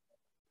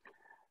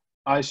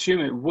 I assume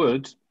it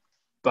would,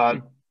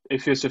 but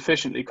if you're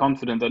sufficiently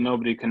confident that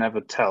nobody can ever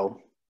tell,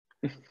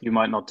 you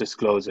might not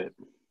disclose it.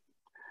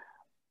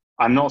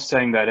 I'm not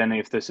saying that any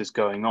of this is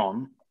going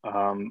on.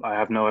 I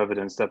have no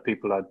evidence that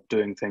people are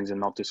doing things and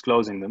not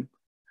disclosing them.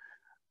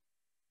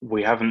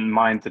 We haven't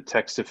mined the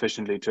text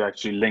sufficiently to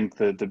actually link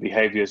the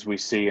behaviors we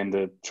see in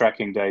the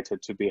tracking data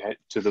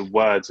to the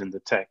words in the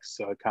text.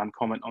 So I can't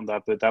comment on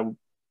that, but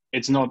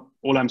it's not,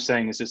 all I'm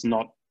saying is it's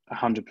not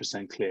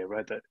 100% clear,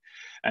 right?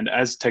 And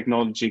as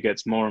technology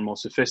gets more and more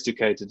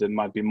sophisticated, it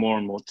might be more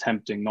and more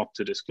tempting not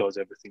to disclose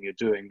everything you're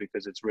doing,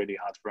 because it's really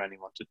hard for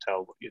anyone to tell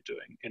what you're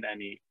doing in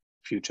any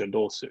future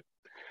lawsuit.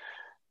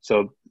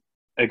 So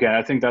again,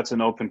 I think that's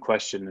an open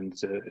question, and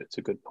it's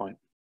a good point.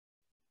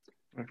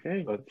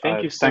 Okay, but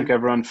thank you. Thank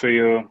everyone for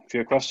your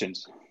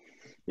questions.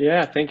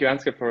 Yeah, thank you,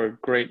 Ansgar, for a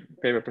great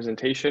paper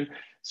presentation.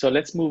 So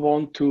let's move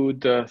on to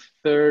the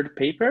third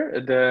paper.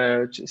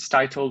 It's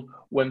titled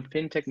 "When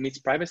Fintech Meets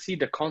Privacy: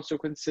 The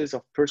Consequences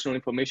of Personal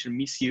Information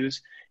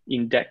Misuse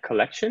in Debt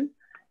Collection."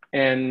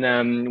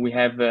 And we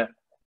have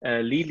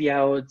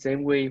Liao,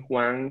 Zhengwei,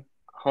 Wang,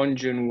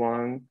 Hongjun,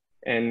 Wang,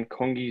 and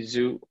Congyi,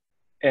 Zhou,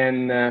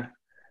 and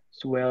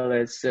as well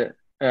as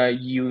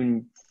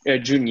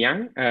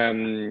Junyang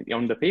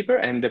on the paper,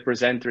 and the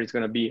presenter is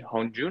going to be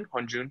Hongjun.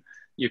 Hongjun,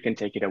 you can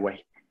take it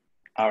away.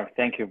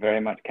 Thank you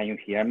very much. Can you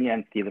hear me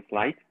and see the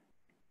slide?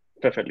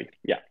 Perfectly,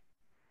 yeah.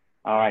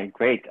 All right,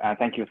 great.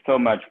 Thank you so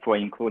much for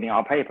including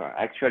our paper.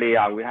 Actually,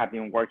 we have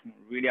been working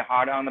really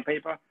hard on the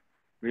paper,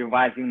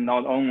 revising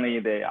not only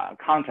the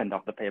content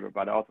of the paper,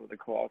 but also the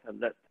co-author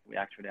list. We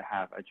actually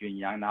have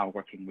Junyang now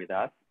working with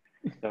us.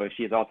 So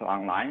she's also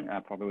online,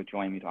 probably will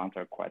join me to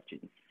answer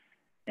questions.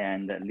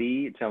 And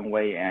Li,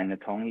 Zhengwei, and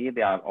Congyi,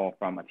 they are all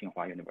from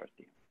Tsinghua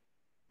University.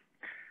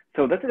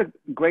 So this is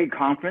a great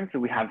conference.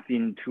 We have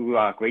seen two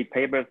great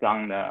papers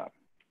on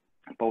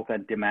both the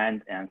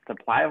demand and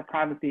supply of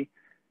privacy.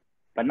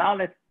 But now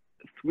let's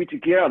switch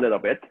gear a little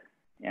bit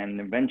and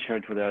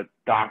venture to the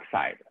dark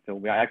side. So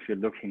we are actually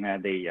looking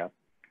at the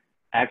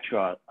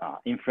actual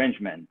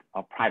infringement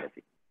of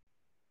privacy.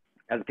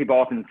 As people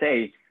often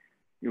say,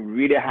 you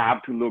really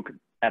have to look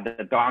at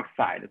the dark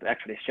side to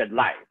actually shed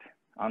light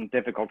on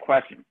difficult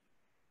questions.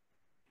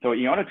 So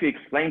in order to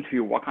explain to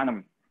you what kind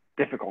of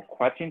difficult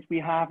questions we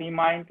have in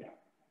mind,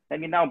 let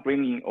me now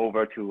bring you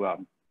over to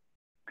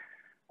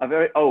a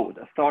very old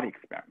thought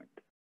experiment.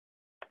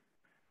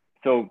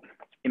 So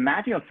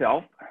imagine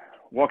yourself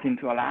walking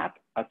to a lab,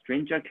 a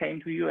stranger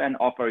came to you and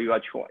offered you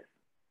a choice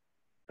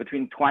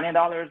between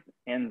 $20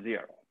 and $0.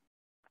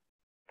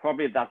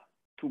 Probably that's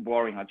too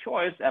boring a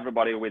choice.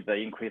 Everybody with the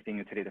increasing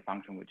utility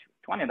function would choose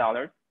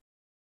 $20.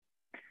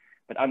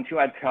 But until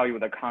I tell you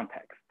the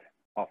context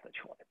of the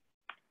choice.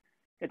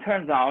 It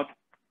turns out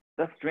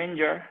the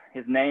stranger,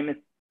 his name is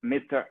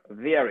Mr.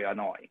 Very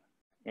Annoying.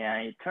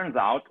 And it turns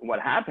out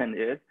what happened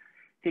is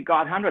he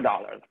got $100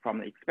 from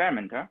the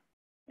experimenter,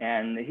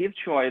 and his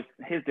choice,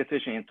 his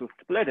decision is to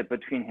split it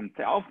between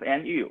himself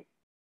and you.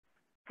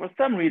 For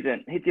some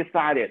reason, he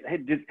decided he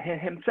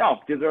himself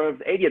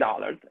deserves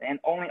 $80 and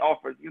only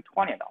offers you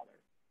 $20.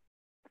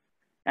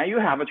 And you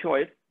have a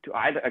choice to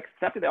either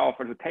accept the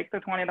offer to take the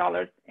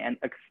 $20 and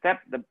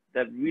accept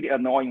the really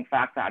annoying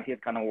fact that he's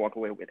gonna walk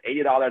away with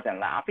 $80 and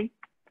laughing,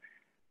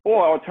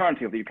 or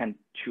alternatively, you can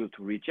choose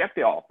to reject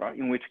the offer,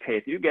 in which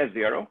case you get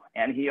 $0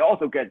 and he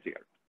also gets $0.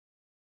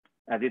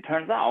 As it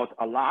turns out,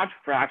 a large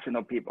fraction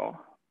of people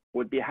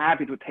would be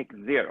happy to take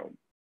 $0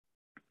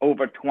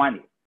 over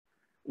 20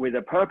 with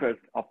the purpose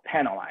of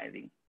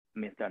penalizing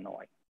Mr.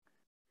 Annoying.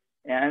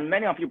 And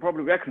many of you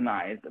probably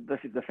recognize that this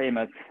is the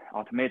famous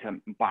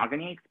automated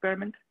bargaining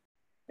experiment.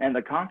 And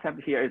the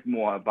concept here is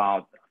more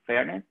about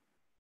fairness.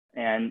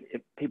 And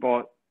if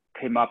people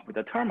came up with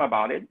a term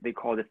about it, they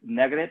call this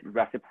negative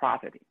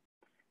reciprocity.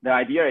 The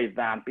idea is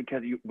that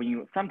because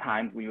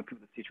sometimes when you feel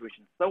the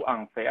situation so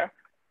unfair,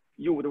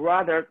 you would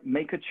rather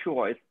make a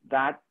choice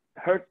that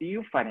hurts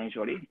you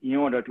financially in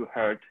order to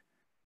hurt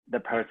the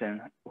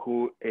person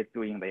who is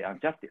doing the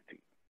injustice to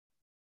you.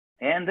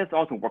 And this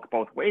also works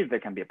both ways. There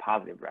can be a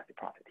positive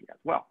reciprocity as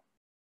well.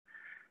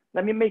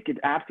 Let me make it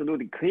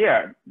absolutely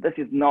clear. This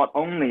is not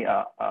only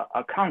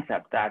a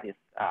concept that is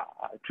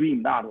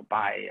dreamed out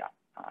by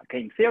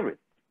game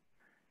theorists.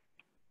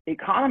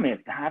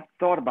 Economists have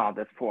thought about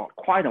this for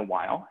quite a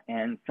while,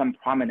 and some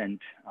prominent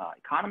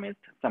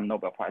economists, some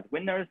Nobel Prize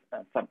winners,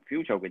 some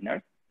future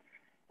winners,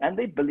 and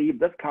they believe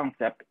this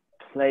concept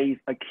plays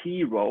a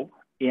key role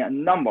in a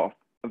number of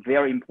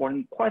very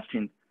important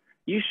questions,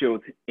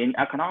 issues in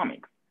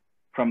economics,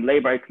 from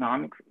labor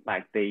economics,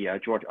 like the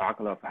George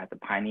Akerlof has a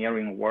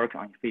pioneering work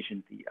on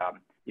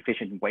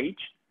efficient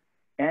wage,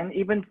 and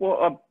even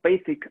for a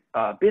basic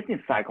business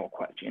cycle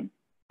question,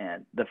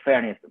 and the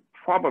fairness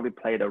probably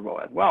played a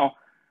role as well.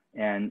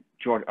 And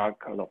George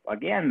Akerlof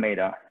again made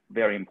a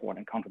very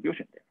important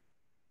contribution there.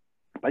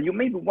 But you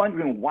may be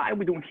wondering why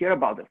we don't hear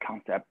about this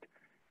concept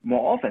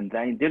more often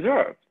than it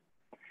deserves.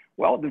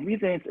 Well, the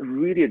reason is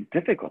really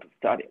difficult to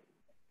study.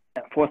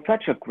 For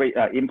such a great,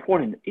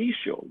 important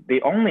issue,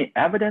 the only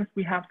evidence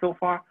we have so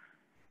far,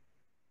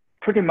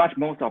 pretty much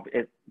most of it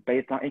is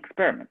based on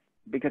experiments,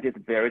 because it's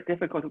very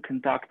difficult to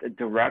conduct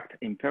direct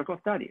empirical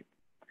studies.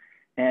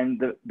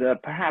 And the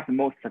perhaps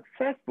most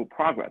successful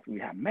progress we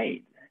have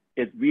made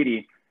is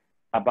really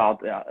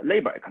about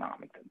labor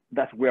economics.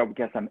 That's where we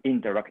get some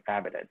indirect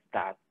evidence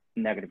that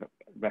negative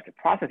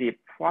reciprocity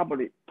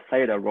probably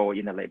played a role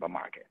in the labor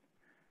market.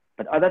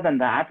 But other than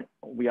that,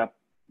 we are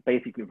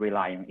basically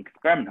relying on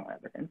experimental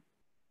evidence,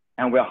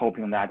 and we're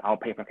hoping that our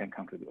paper can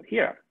contribute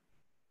here.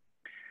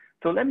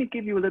 So let me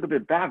give you a little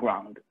bit of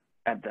background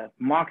at the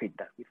market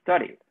that we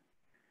studied.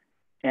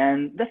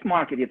 And this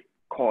market is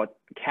called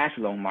cash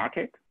loan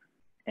market.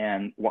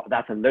 And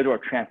that's a literal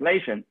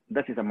translation.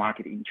 This is a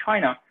market in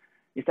China.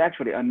 It's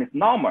actually a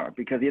misnomer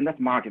because in this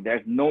market,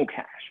 there's no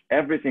cash.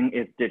 Everything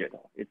is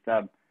digital. It's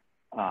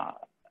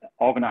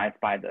organized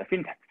by the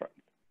fintech firms.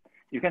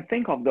 You can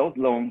think of those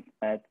loans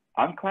as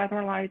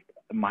uncollateralized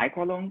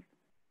microloans,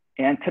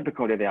 and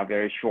typically they are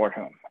very short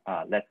term,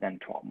 less than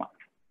 12 months.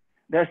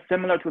 They're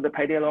similar to the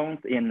payday loans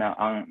in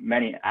on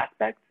many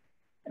aspects,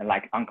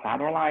 like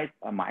uncollateralized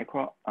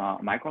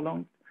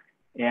microloans.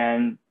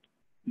 And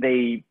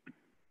they,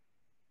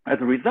 as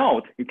a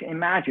result, you can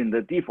imagine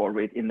the default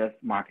rate in this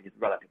market is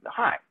relatively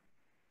high.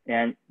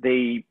 And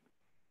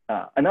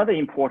another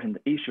important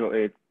issue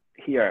is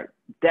here,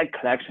 debt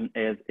collection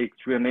is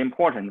extremely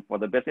important for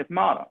the business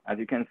model. As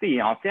you can see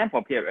in our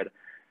sample period,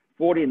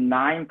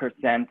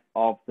 49%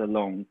 of the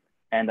loans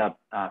end up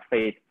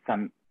face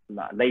some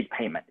late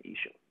payment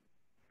issues.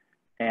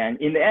 And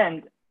in the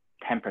end,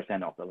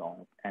 10% of the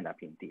loans end up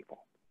in default.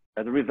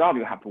 As a result,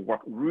 you have to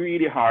work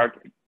really hard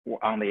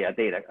on the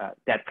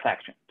debt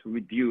collection to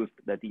reduce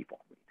the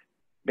default rate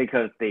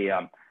because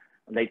the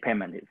late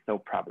payment is so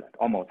prevalent.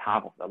 Almost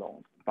half of the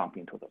loans bump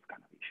into those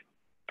kind of issues.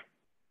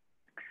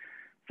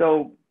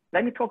 So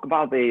let me talk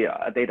about the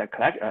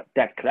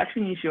debt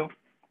collection issue.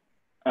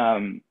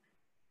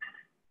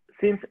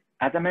 Since,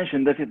 as I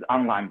mentioned, this is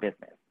online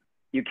business,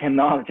 you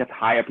cannot just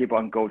hire people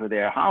and go to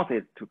their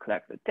houses to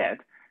collect the debt.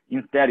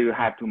 Instead, you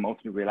have to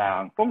mostly rely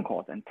on phone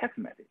calls and text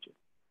messages.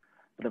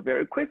 But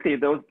very quickly,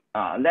 those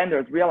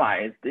lenders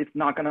realized it's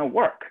not going to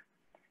work.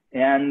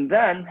 And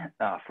then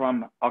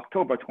from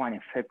October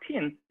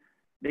 2015,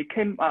 they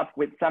came up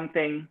with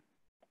something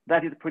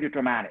that is pretty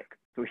dramatic.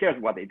 So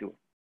here's what they do.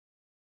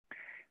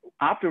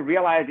 After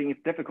realizing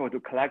it's difficult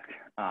to collect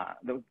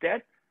those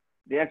debts,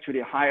 they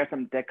actually hire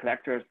some debt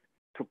collectors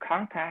to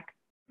contact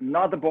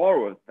not the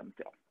borrowers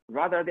themselves.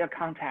 Rather, they're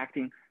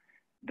contacting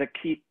the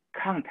key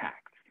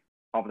contacts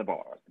of the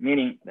borrowers,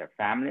 meaning their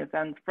families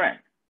and friends.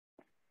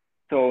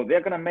 So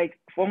they're going to make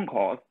phone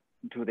calls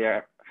to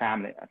their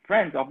family and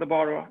friends of the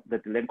borrower, the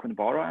delinquent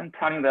borrower, and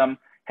telling them,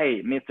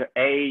 hey, Mr.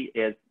 A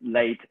is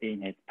late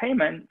in his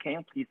payment. Can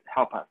you please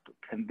help us to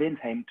convince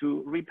him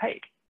to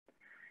repay?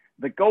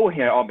 The goal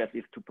here,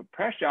 obviously, is to put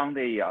pressure on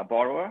the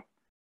borrower.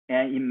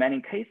 And in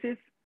many cases,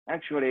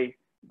 actually,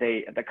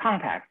 the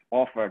contacts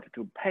offered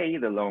to pay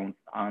the loans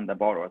on the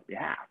borrower's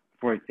behalf.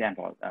 For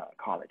example,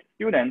 college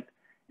students,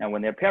 and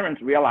when their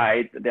parents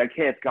realized their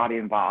kids got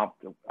involved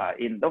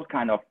in those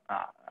kind of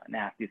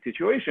nasty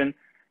situations,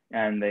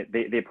 and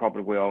they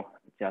probably will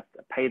just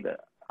pay the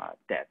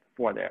debt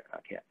for their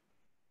kids.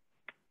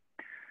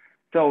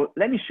 So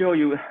let me show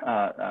you,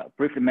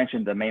 briefly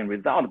mention the main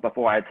result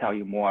before I tell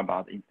you more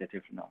about the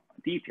institutional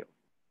details.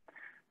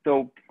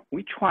 So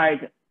we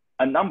tried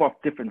a number of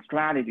different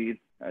strategies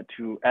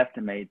to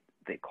estimate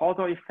the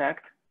causal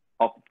effect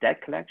of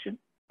debt collection.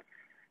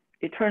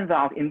 It turns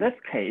out in this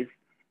case,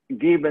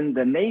 given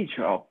the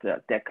nature of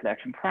the debt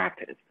collection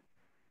practice,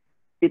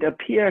 it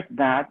appears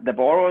that the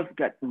borrowers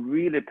get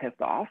really pissed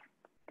off.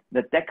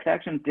 The debt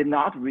collection did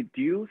not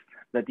reduce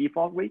the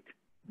default rate,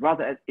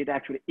 rather it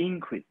actually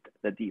increased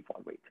the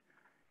default rate.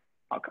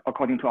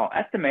 According to our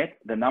estimate,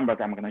 the numbers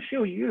I'm going to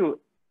show you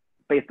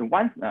based on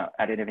one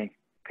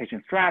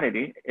identification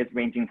strategy is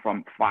ranging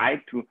from 5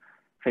 to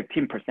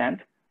 15%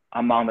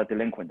 among the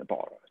delinquent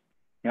borrowers.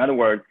 In other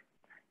words,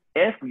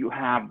 if you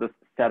have this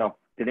set of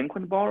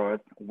delinquent borrowers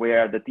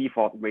where the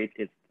default rate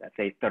is, let's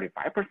say,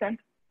 35%,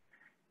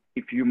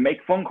 if you make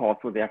phone calls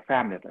to their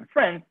families and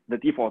friends, the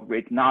default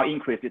rate now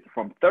increases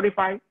from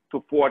 35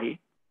 to 40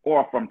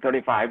 or from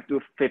 35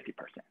 to 50%.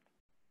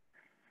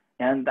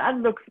 And that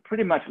looks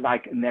pretty much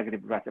like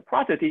negative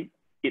reciprocity.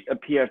 It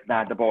appears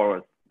that the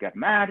borrowers get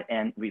mad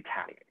and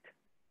retaliate.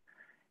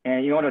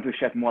 And in order to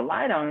shed more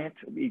light on it,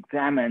 we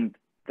examined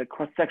the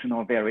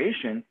cross-sectional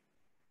variations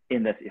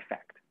in this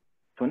effect.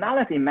 So now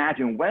let's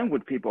imagine when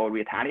would people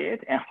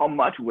retaliate and how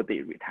much would they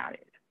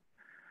retaliate?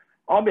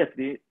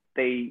 Obviously,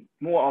 the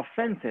more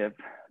offensive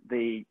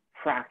the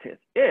practice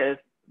is,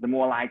 the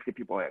more likely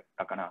people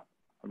are gonna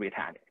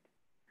retaliate.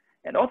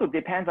 It also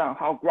depends on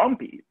how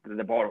grumpy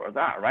the borrowers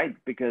are, right?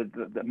 Because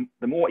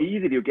the more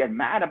easily you get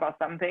mad about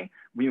something,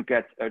 when you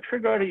get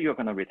triggered, you're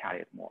gonna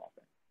retaliate more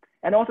often.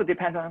 And also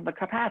depends on the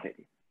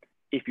capacity.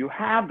 if you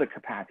have the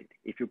capacity,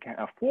 if you can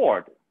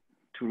afford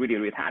to really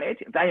retaliate,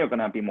 then you're going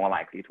to be more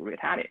likely to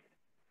retaliate.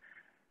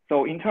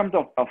 So in terms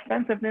of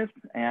offensiveness,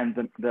 and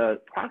the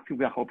practice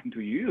we are hoping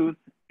to use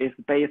is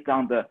based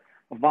on the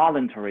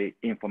voluntary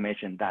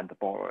information that the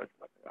borrowers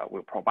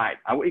will provide.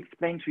 I will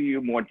explain to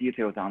you more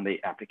details on the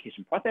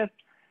application process.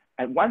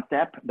 At one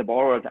step, the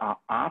borrowers are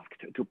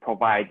asked to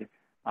provide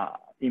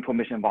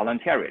information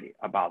voluntarily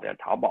about their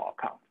Taobao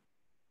account,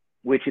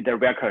 which is their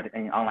record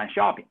in online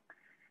shopping.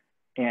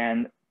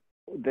 And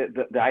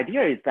the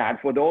idea is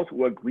that for those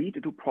who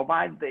agreed to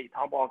provide the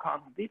Taobao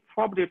account, they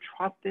probably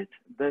trusted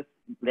this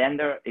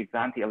lender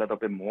exactly a little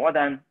bit more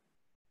than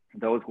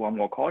those who are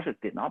more cautious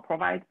did not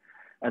provide.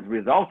 As a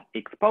result,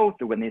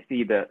 exposed when they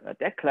see the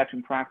debt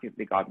collection practice,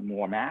 they got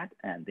more mad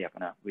and they're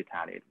gonna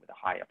retaliate with a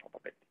higher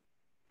probability.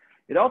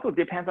 It also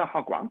depends on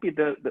how grumpy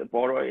the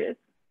borrower is.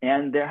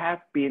 And there has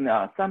been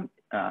some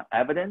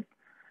evidence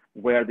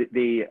where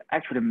they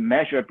actually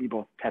measure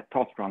people's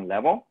testosterone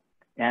level.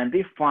 And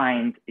they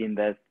find in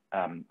this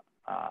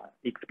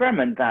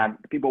experiment that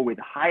people with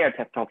higher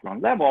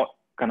testosterone level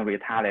gonna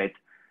retaliate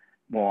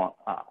more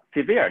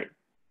severely.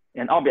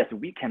 And obviously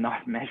we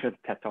cannot measure the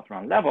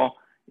testosterone level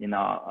in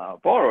our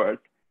borrowers,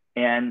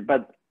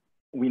 but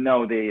we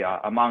know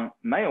among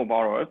male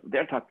borrowers,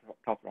 their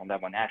testosterone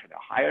level naturally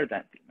are higher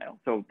than female.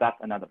 So that's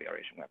another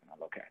variation we're going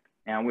to look at.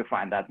 And we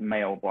find that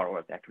male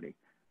borrowers actually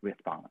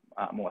respond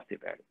more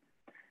severely.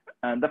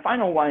 And the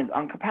final one is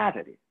on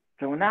capacity.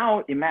 So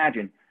now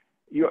imagine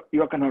you're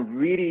going to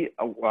really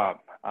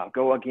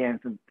go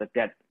against the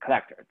debt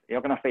collectors.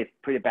 You're going to face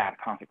pretty bad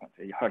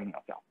consequences. You're hurting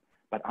yourself.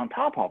 But on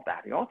top of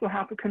that, you also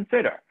have to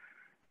consider,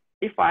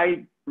 if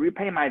I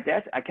repay my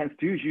debt, I can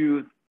still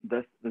use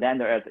this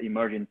lender as an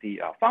emergency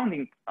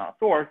funding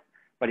source.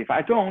 But if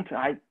I don't,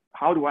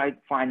 how do I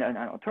find an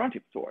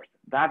alternative source?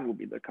 That will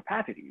be the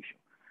capacity issue.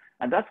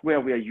 And that's where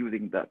we are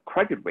using the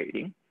credit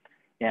rating.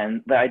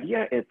 And the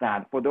idea is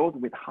that for those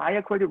with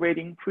higher credit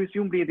rating,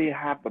 presumably they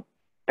have a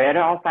better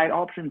outside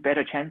option,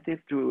 better chances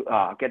to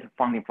get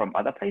funding from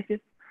other places.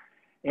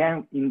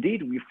 And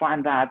indeed, we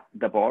find that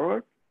the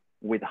borrowers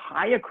with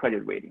higher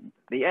credit ratings,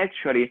 they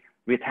actually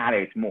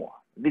retaliate more.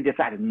 They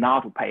decided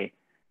not to pay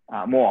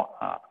more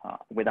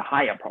with a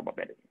higher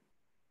probability.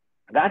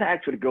 That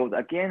actually goes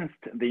against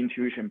the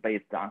intuition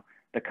based on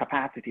the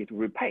capacity to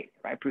repay,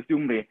 right?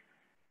 Presumably,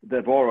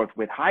 the borrowers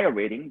with higher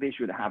rating, they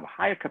should have a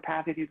higher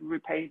capacity to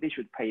repay. They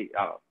should pay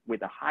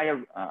with a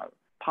higher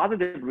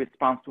positive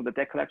response to the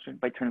debt collection,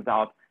 but it turns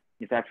out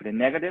it's actually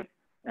negative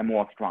and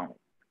more strongly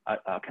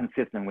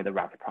consistent with the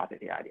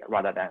reciprocity idea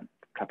rather than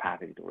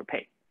capacity to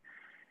repay.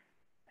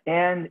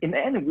 And in the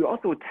end, we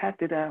also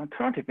tested an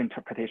alternative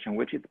interpretation,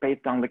 which is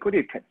based on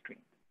liquidity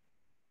constraints.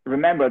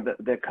 Remember,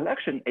 the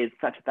collection is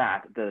such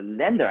that the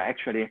lender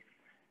actually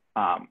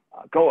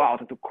go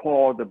out to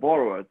call the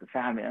borrowers, the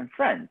family and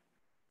friends.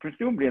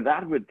 Presumably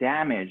that would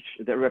damage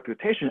their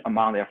reputation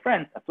among their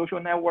friends, a social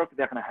network.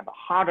 They're gonna have a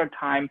harder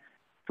time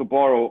to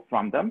borrow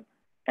from them.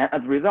 And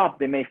as a result,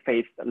 they may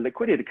face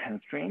liquidity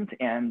constraints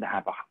and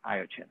have a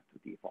higher chance to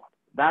default.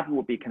 That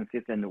will be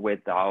consistent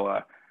with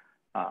our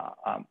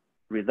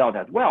result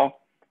as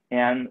well.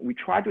 And we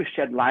try to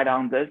shed light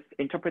on this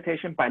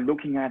interpretation by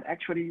looking at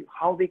actually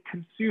how they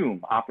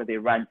consume after they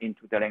run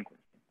into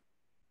delinquency.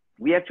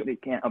 We actually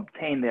can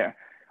obtain their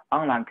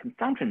online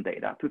consumption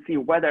data to see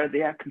whether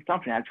their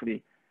consumption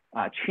actually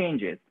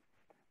changes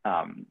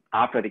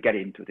after they get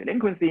into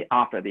delinquency,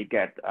 after they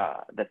get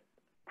the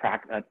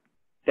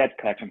debt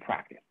collection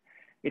practice.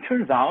 It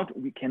turns out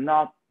we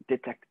cannot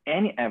detect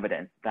any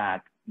evidence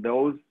that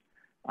those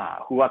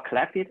who are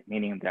collected,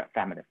 meaning their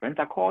family and friends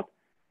are called,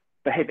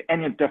 behave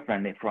any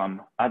differently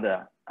from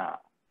other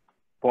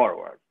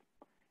borrowers.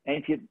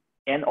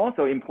 And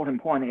also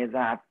important point is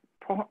that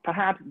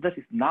perhaps this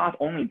is not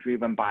only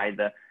driven by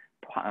the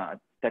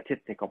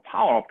statistical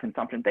power of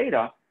consumption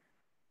data,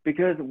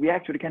 because we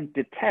actually can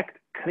detect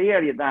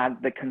clearly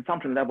that the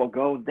consumption level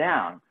goes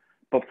down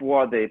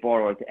before the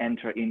borrowers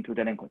enter into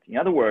delinquency. In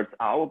other words,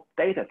 our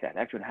data set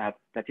actually has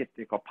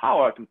statistical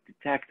power to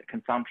detect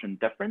consumption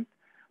difference,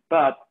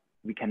 but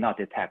we cannot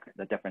detect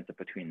the difference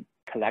between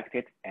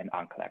collected and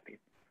uncollected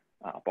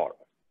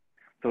borrowers.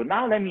 So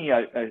now let me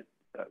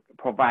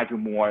provide you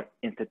more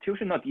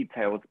institutional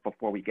details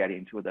before we get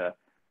into the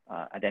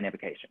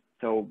identification.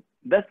 So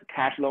this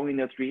cash loan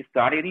industry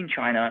started in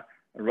China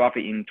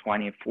roughly in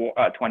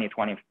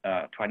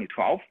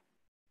 2012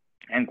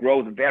 and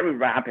grows very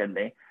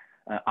rapidly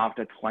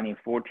after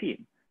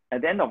 2014.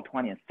 At the end of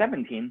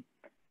 2017,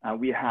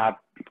 we have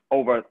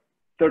over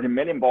 30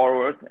 million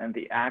borrowers and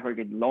the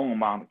aggregate loan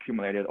amount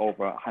accumulated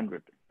over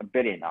 100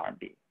 billion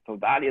RMB. So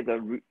that is a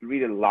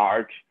really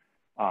large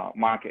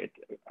market.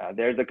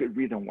 There's a good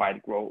reason why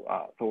it grows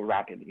so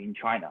rapidly in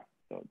China.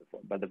 So,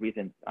 but the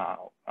reason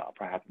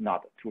perhaps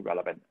not too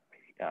relevant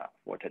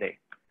for today.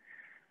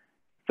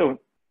 So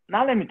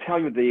now let me tell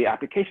you the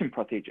application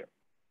procedure.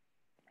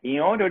 In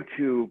order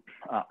to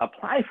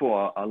apply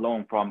for a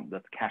loan from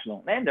the cash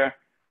loan lender,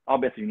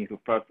 obviously you need to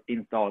first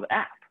install the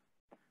app.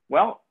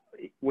 Well,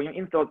 when you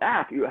install the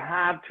app, you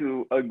have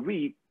to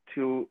agree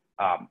to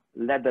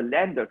let the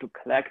lender to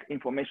collect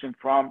information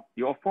from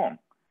your phone,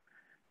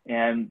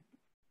 and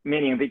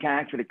meaning they can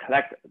actually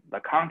collect the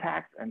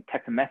contacts and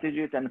text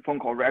messages and phone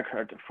call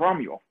record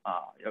from your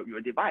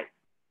device.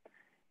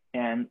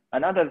 And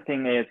another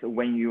thing is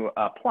when you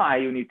apply,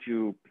 you need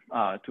to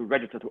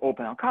register to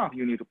open an account,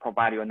 you need to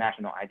provide your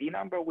national ID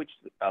number, which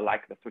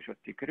like the social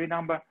security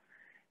number.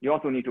 You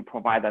also need to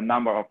provide the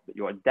number of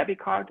your debit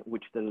card,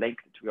 which is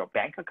linked to your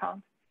bank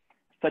account,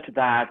 such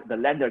that the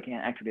lender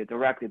can actually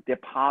directly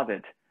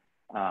deposit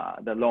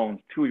the loans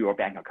to your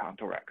bank account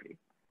directly.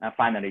 And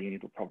finally, you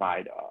need to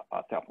provide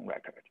a cell phone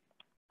record.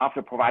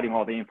 After providing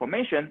all the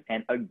information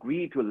and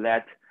agree to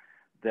let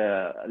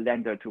the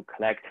lender to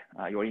collect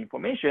your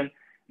information,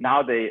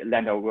 now the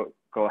lender will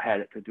go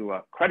ahead to do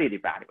a credit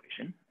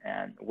evaluation,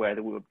 and where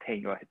they will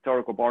obtain your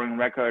historical borrowing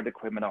record, the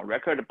criminal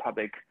record, the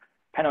public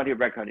penalty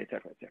record, et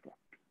cetera, et cetera.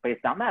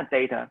 Based on that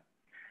data,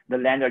 the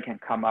lender can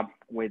come up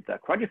with a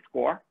credit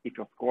score. If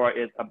your score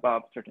is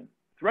above certain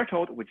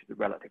threshold, which is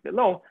relatively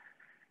low,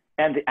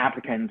 and the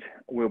applicant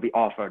will be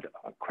offered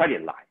a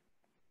credit line.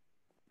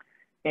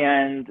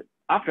 And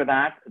after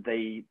that,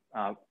 the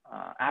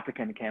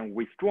applicant can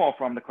withdraw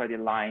from the credit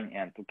line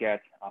and to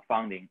get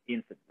funding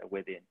instantly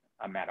within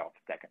a matter of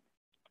seconds.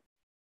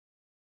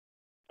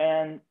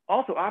 And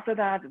also after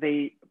that,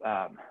 the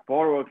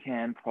borrower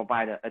can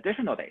provide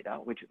additional data,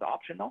 which is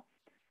optional.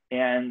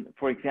 And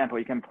for example,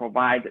 you can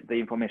provide the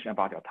information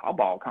about your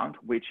Taobao account,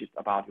 which is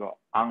about your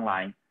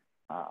online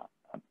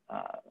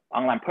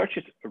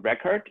purchase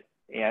record.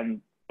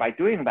 And by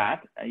doing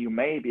that, you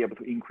may be able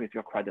to increase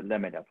your credit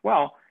limit as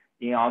well.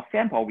 In our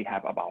sample, we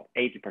have about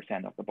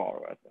 80% of the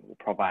borrowers who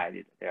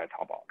provided their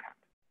Taobao account.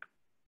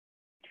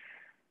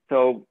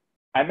 So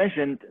I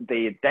mentioned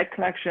the debt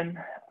collection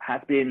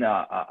has been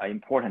an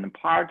important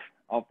part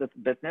of this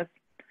business.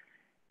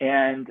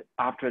 And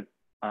after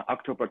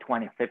October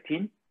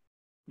 2015,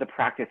 the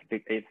practice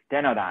is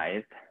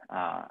standardized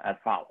as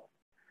follows.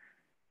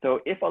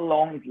 So if a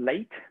loan is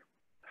late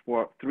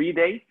for 3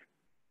 days,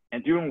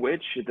 and during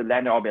which the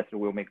lender obviously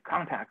will make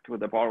contact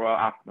with the borrower,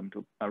 ask them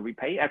to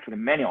repay. Actually,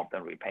 many of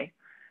them repay.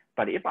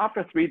 But if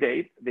after 3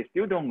 days, they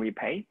still don't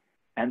repay,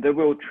 and they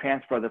will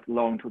transfer this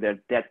loan to their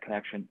debt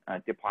collection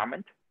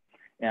department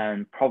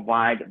and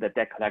provide the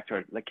debt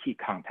collector the key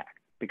contact,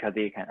 because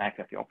they can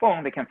access your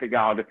phone. They can figure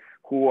out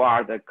who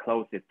are the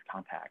closest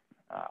contacts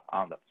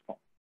on the phone.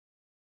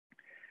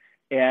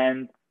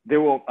 And they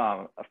will,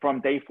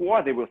 from day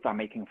 4, they will start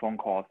making phone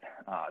calls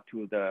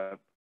to the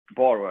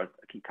borrower's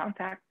key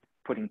contact,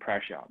 putting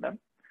pressure on them.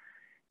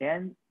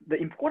 And the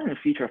important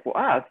feature for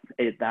us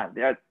is that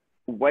there are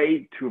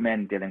way too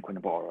many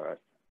delinquent borrowers.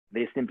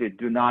 They simply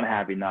do not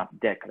have enough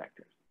debt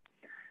collectors.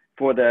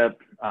 For the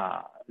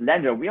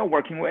lender we are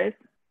working with,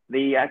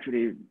 they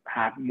actually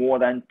have more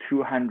than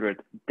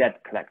 200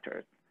 debt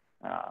collectors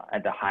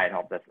at the height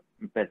of this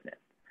business.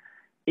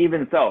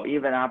 Even so,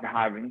 even after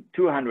having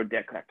 200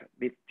 debt collectors,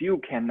 they still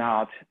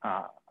cannot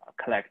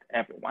collect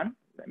everyone.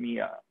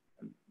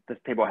 This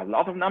table has a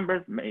lot of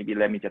numbers. Maybe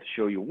let me just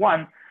show you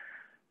one,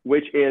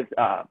 which is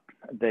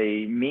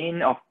the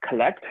mean of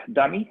collect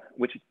dummy,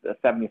 which is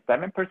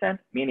 77%,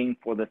 meaning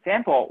for the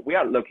sample we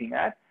are looking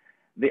at,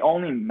 they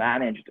only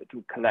managed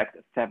to collect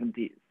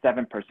 77%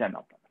 of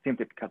them,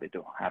 simply because they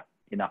don't have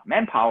enough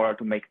manpower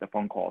to make the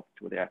phone calls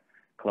to their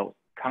close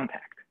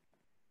contact.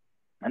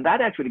 And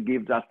that actually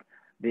gives us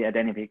the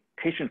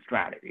identification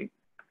strategy,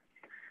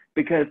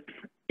 because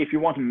if you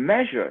want to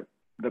measure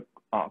the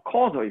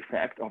causal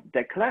effect of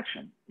debt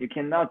collection, you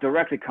cannot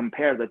directly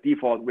compare the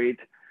default rate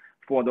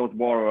for those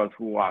borrowers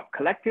who are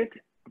collected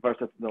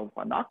versus those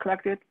who are not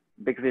collected.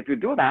 Because if you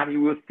do that,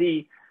 you will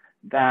see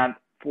that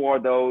for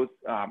those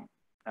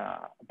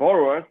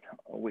borrowers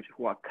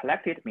who are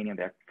collected, meaning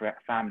their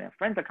family and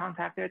friends are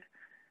contacted,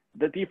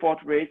 the default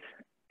rate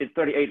is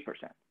 38%.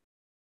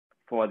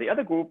 For the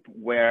other group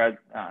where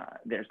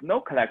there's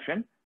no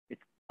collection,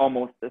 it's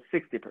almost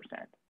 60%.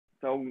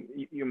 So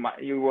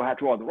you will have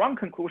to draw the wrong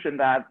conclusion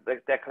that the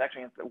debt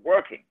collection is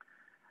working.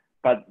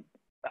 But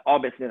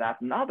obviously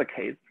that's not the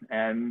case.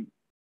 And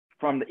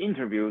from the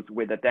interviews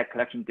with the debt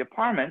collection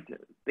department,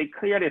 they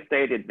clearly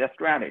stated their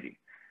strategy.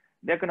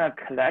 They're gonna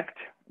collect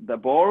the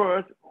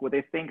borrowers who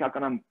they think are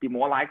gonna be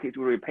more likely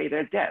to repay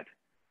their debt.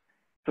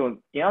 So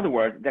in other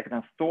words, they're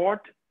gonna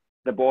sort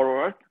the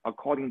borrowers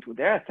according to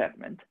their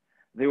assessment.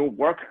 They will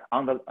work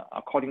on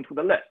according to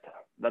the list.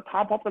 The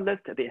top of the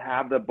list, they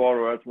have the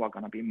borrowers who are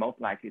going to be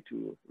most likely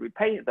to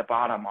repay. The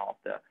bottom of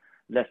the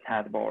list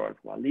has borrowers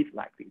who are least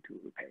likely to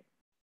repay.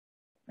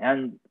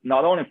 And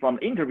not only from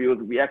interviews,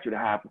 we actually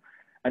have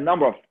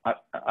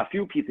a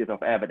few pieces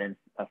of evidence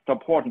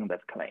supporting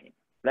this claim.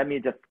 Let me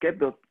just skip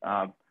those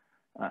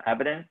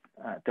evidence,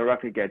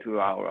 directly get to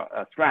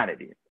our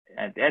strategy.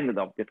 At the end of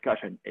the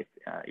discussion, if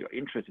you're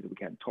interested, we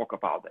can talk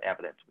about the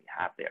evidence we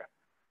have there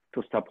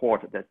to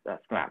support this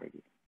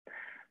strategy.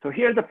 So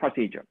here's the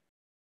procedure.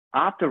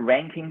 After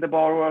ranking the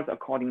borrowers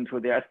according to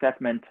their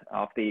assessment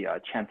of the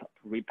chance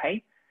to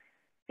repay,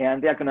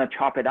 and they're gonna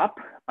chop it up,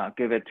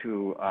 give it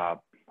to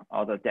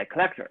all the debt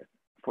collectors.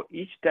 For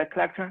each debt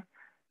collector,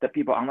 the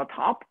people on the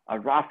top are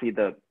roughly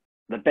the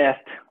the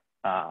best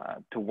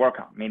to work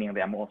on, meaning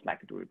they are most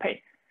likely to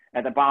repay.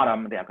 At the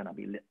bottom, they are going to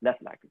be less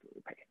likely to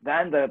repay.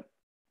 Then the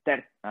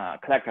debt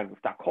collectors will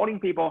start calling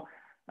people,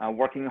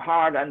 working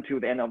hard until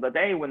the end of the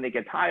day when they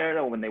get tired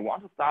or when they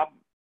want to stop,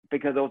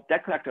 because those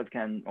debt collectors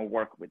can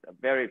work with a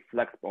very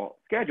flexible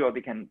schedule.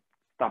 They can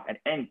stop at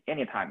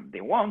any time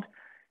they want,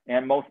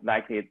 and most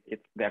likely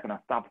they're going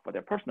to stop for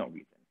their personal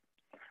reasons.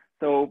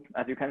 So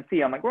as you can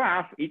see on the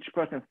graph, each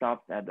person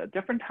stops at a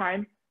different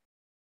time,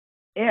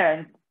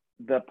 and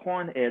the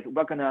point is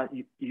we're going to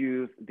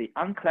use the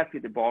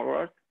uncollected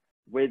borrowers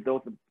with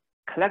those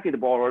collected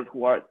borrowers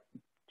who are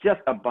just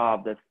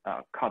above this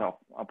cutoff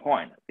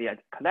point. They are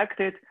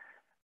collected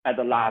at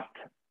the last,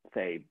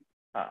 say,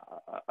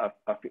 a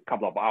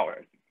couple of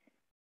hours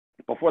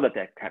before the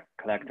debt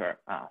collector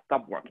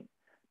stopped working.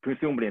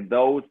 Presumably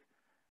those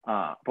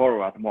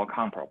borrowers are more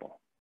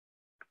comparable.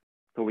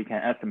 So we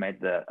can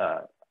estimate the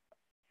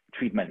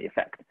treatment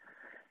effect.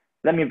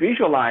 Let me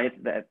visualize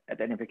the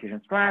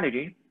identification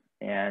strategy,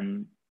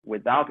 and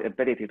without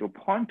ability to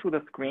point to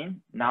the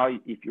screen, now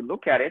if you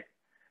look at it,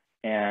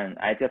 and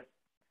I just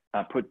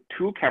put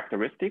two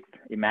characteristics.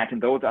 Imagine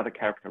those are the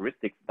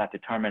characteristics that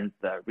determine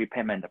the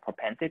repayment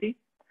propensity.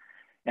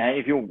 And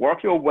if you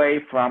work your way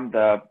from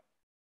the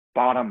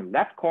bottom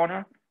left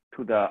corner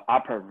to the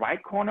upper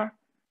right corner,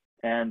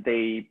 and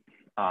the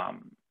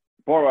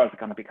borrowers are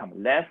going to become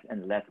less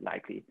and less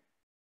likely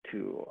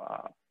to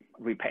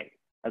repay.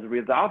 As a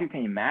result, you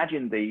can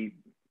imagine the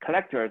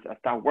collectors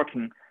start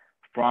working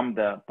from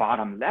the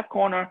bottom left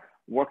corner,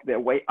 work their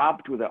way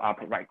up to the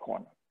upper right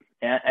corner.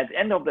 And at the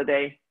end of the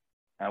day,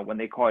 when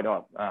they call it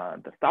off,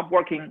 the stop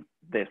working,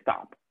 they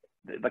stop.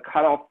 The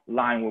cutoff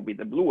line will be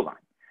the blue line.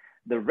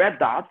 The red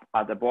dots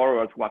are the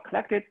borrowers who are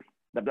collected.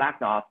 The black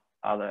dots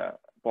are the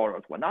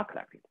borrowers who are not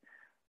collected.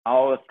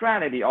 Our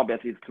strategy,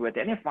 obviously, is to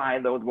identify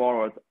those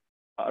borrowers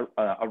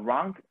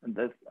around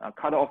this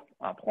cutoff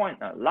point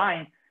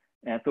line,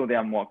 and so they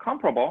are more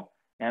comparable.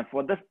 And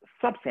for this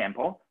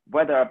subsample,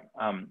 whether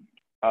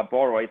a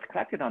borrower is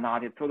collected or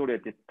not is totally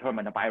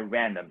determined by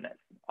randomness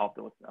of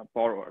those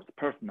borrowers'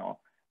 personal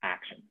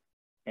action.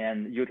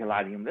 And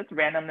utilizing this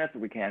randomness,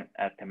 we can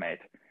estimate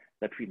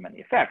the treatment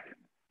effect.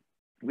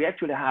 We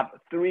actually have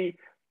three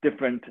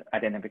different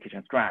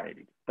identification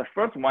strategies. The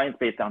first one is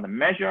based on the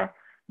measure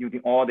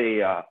using all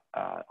the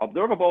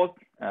observables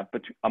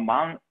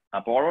among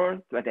borrowers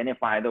to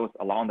identify those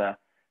along the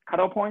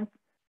cutoff points.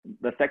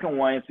 The second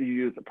one is to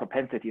use a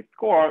propensity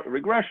score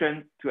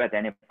regression to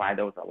identify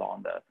those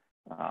along the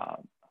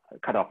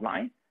cutoff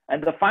line.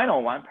 And the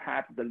final one,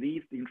 perhaps the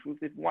least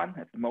intrusive one,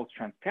 is the most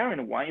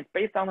transparent one, is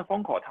based on the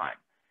phone call time.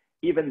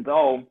 Even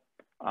though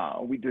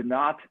we do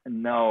not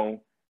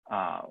know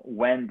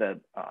when the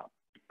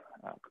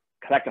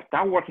collector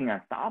start working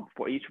and stop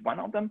for each one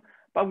of them,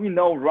 but we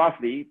know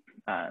roughly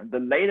the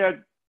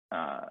later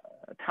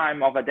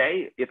time of a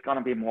day is going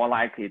to be more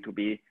likely to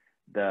be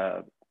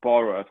the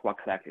borrowers who are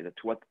collected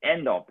towards the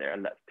end of their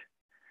list.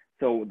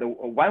 So the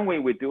one way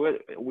we do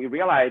it, we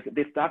realize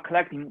they start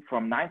collecting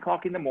from 9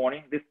 o'clock in the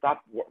morning. They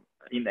stop,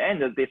 in the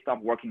end, they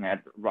stop working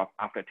at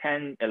after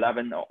 10,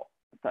 11, or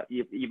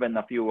even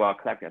a few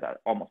collected at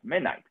almost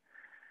midnight.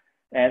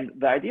 And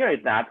the idea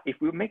is that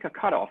if we make a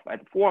cutoff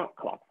at 4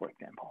 o'clock, for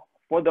example,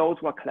 for those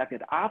who are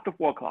collected after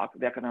 4 o'clock,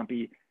 they're going to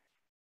be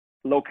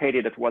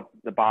located towards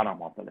the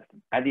bottom of the list,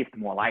 at least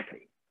more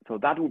likely. So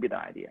that would be the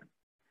idea.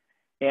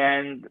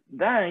 And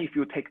then if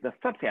you take the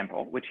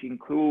subsample, which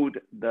include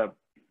the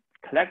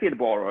collected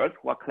borrowers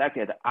who are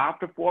collected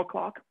after 4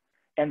 o'clock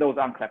and those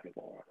uncollected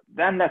borrowers,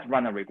 then let's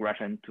run a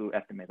regression to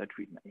estimate the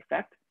treatment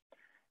effect.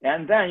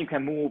 And then you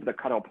can move the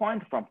cutoff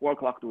point from 4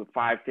 o'clock to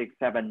 5, 6,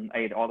 7,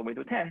 8, all the way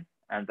to 10,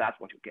 and that's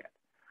what you get.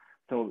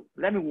 So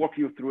let me walk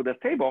you through this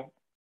table.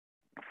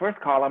 First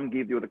column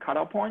gives you the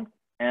cutoff point,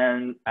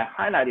 and I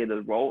highlighted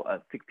the row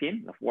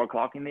 16, the 4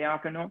 o'clock in the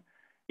afternoon.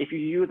 If you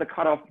use the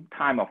cutoff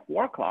time of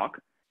 4 o'clock,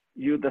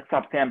 use the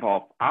subsample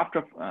of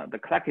after the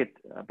collected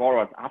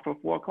borrowers after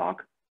 4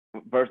 o'clock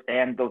versus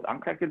and those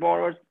uncollected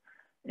borrowers.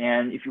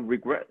 And if you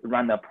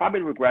run the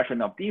probability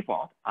regression of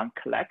default on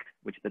collect,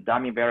 which is the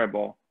dummy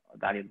variable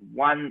that is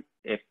 1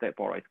 if the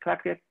borrower is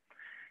collected,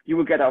 you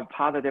will get a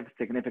positive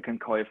significant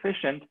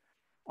coefficient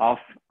of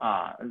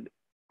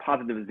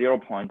positive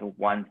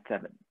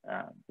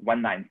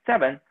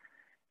 0.197.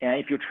 And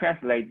if you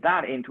translate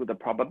that into the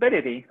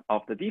probability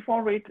of the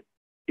default rate,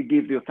 it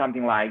gives you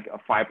something like a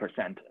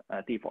 5%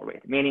 default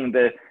rate, meaning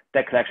the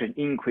debt collection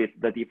increased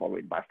the default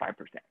rate by 5%.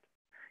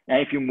 And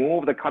if you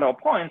move the cutoff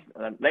points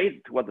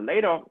towards the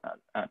later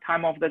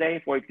time of the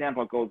day, for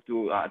example, it goes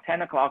to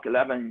 10 o'clock,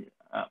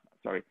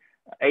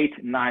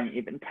 8, 9,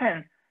 even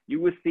 10, you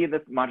will see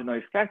this marginal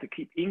effect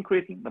keep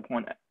increasing, the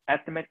point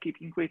estimate keep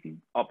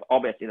increasing.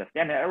 Obviously, the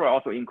standard error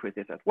also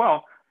increases as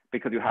well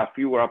because you have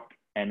fewer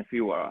and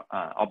fewer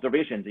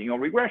observations in your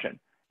regression.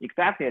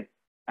 Exactly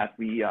as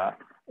we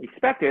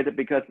expected,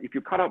 because if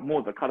you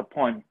move the cutoff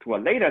point to a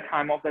later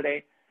time of the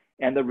day,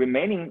 and the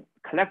remaining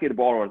collected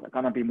borrowers are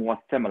going to be more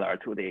similar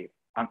to the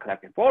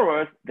uncollected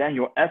borrowers, then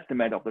your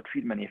estimate of the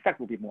treatment effect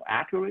will be more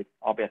accurate.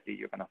 Obviously,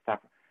 you're going to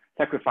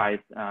sacrifice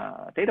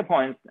data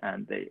points,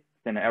 and the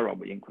standard error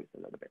will increase a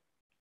little bit.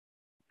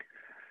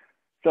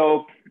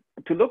 So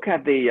to look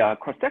at the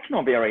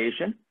cross-sectional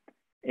variation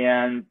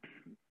and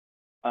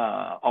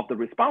of the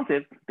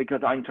responses,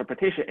 because our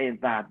interpretation is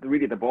that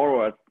really the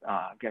borrowers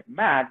get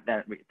mad,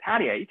 then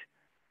retaliate.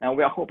 And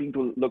we are hoping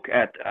to look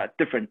at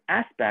different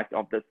aspects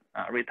of this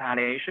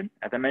retaliation.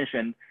 As I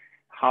mentioned,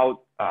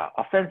 how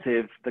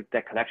offensive the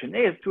debt collection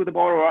is to the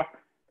borrower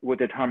will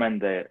determine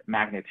the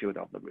magnitude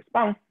of the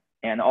response.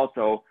 And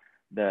also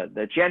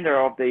the gender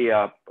of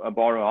the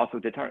borrower also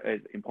is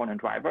an important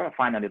driver.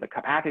 Finally, the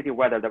capacity,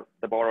 whether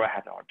the borrower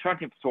has an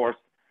alternative source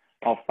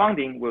of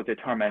funding will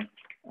determine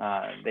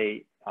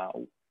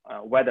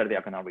whether they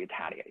are going to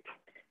retaliate.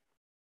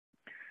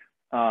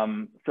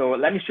 So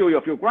let me show you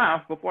a few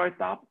graphs before I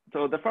stop.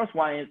 So the first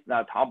one is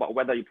Taobao,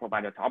 whether you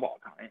provide a Taobao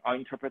account. Our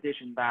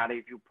interpretation that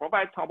if you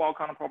provide Taobao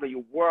account, probably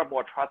you were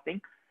more trusting.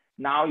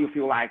 Now you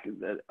feel like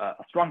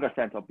a stronger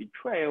sense of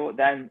betrayal,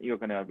 then you're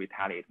going to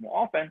retaliate more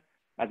often.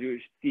 As you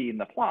see in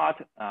the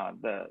plot,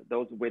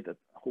 those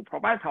who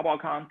provide Taobao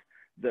account,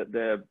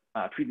 the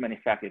treatment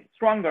effect is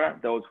stronger.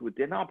 Those who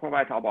did not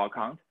provide Taobao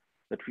account,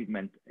 the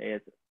treatment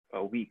is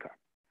weaker.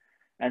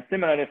 And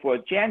similarly for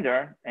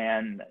gender,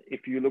 and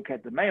if you look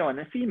at the male and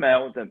the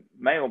female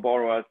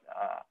borrowers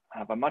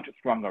have a much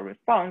stronger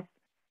response,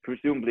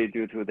 presumably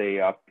due to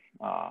the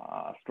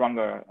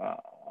stronger,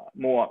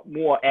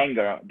 more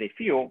anger they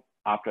feel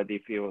after they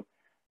feel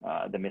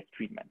the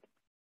mistreatment.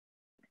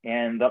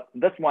 And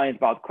this one is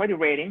about credit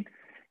rating.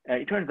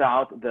 It turns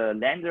out the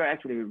lender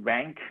actually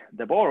rank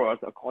the borrowers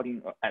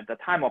according at the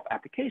time of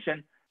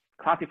application,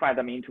 classify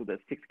them into the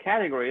 6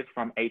 categories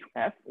from A to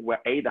F, where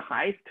A the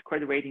highest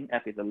credit rating,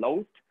 F is the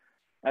lowest.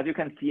 As you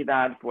can see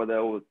that for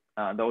those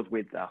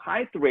with the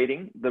highest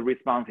rating, the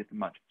response is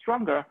much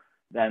stronger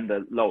than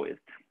the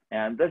lowest.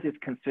 And this is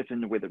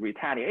consistent with the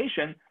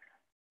retaliation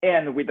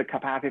and with the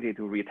capacity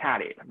to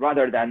retaliate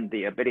rather than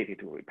the ability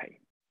to repay.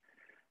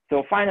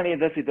 So finally,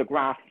 this is a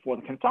graph for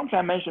the consumption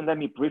I mentioned. Let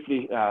me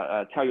briefly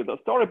tell you the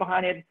story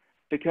behind it,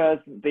 because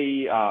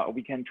we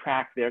can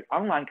track their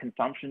online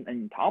consumption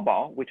in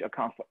Taobao, which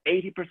accounts for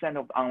 80%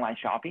 of the online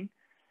shopping.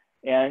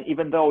 And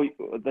even though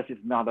this is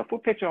not a full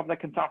picture of the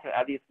consumption,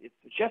 at least it's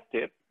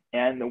suggestive.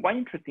 And one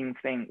interesting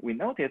thing we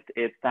noticed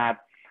is that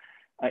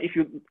if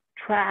you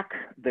track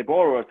the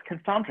borrower's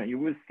consumption, you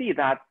will see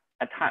that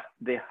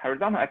the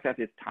horizontal axis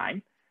is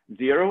time,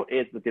 0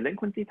 is the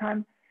delinquency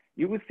time.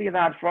 You will see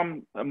that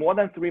from more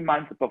than 3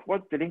 months before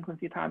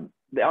delinquency time,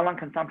 the online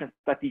consumption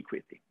starts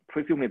decreasing.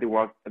 Presumably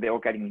they were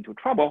getting into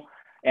trouble.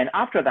 And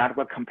after that,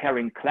 we're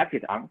comparing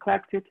collected,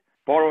 uncollected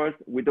borrowers.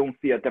 We don't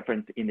see a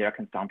difference in their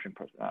consumption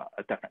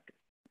differences.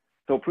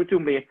 So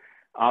presumably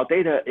our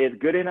data is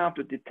good enough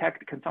to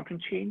detect consumption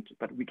change,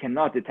 but we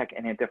cannot detect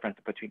any difference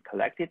between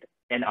collected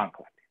and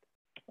uncollected.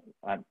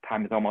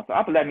 Time is almost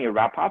up. Let me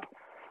wrap up.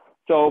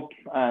 So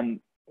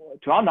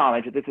to our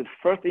knowledge, this is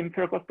first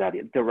empirical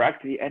study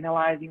directly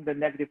analyzing the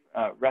negative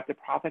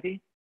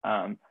reciprocity.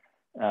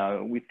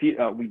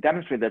 We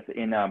demonstrate this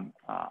in a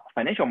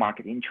financial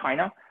market in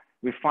China.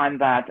 We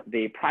find that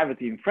the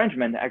privacy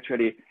infringement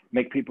actually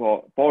make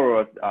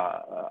borrowers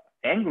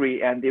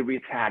angry, and they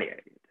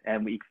retaliate.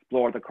 And we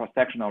explore the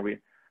cross-sectional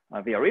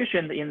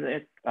variation in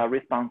this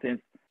responses,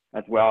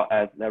 as well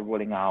as the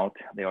ruling out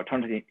the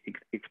alternative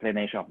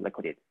explanation of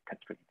liquidity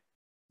constraint.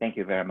 Thank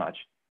you very much.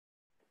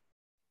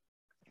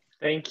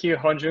 Thank you,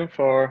 Hongjun,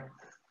 for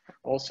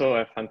also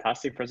a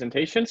fantastic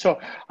presentation. So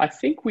I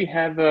think we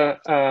have,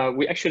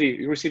 we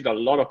actually received a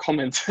lot of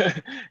comments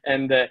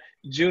and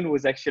June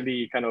was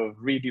actually kind of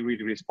really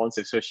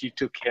responsive. So she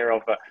took care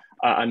of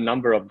a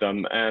number of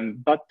them.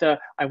 But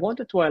I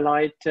wanted to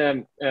highlight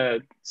a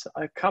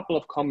couple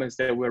of comments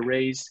that were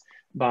raised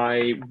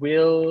by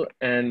Will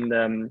and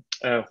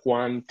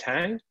Huan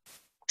Tang.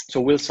 So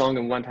Will Song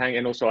and Wang Tang,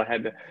 and also I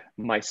had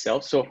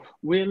myself. So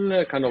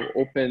Will kind of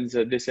opens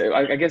this.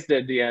 I guess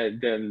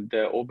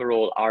the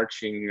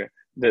overarching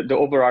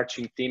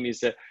theme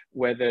is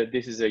whether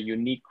this is a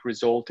unique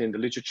result in the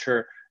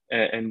literature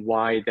and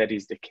why that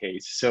is the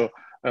case. So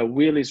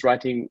Will is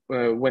writing,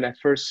 when I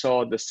first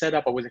saw the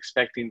setup, I was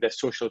expecting that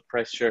social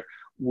pressure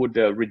would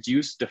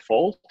reduce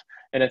default,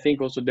 and I think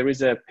also there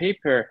is a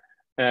paper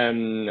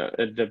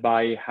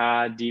by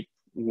Ha Deep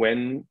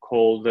Wen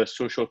called the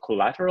Social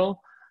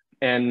Collateral.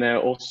 And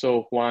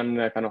also Juan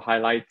kind of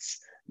highlights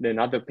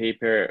another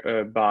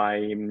paper by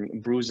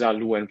Bruza,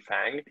 Lu, and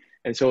Fang.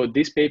 And so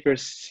these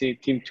papers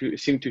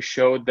seem to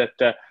show that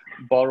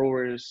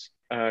borrowers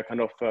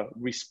kind of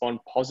respond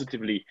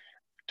positively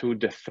to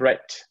the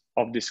threat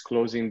of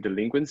disclosing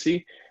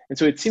delinquency. And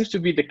so it seems to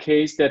be the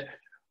case that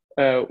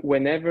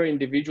whenever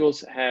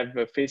individuals have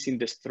facing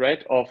this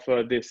threat of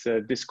this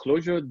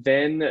disclosure,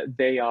 then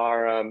they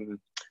are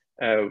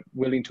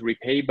willing to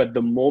repay. But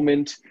the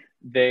moment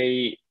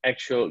they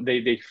experience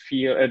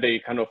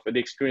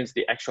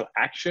the actual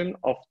action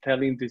of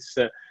telling this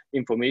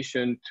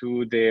information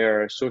to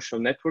their social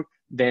network,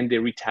 then they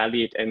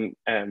retaliate and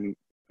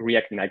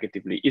react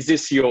negatively. Is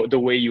this the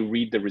way you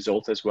read the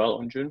results as well,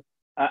 Hongjun?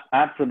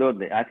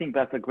 Absolutely. I think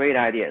that's a great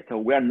idea. So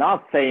we're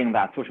not saying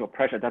that social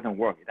pressure doesn't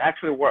work. It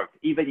actually works,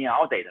 even in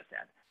our data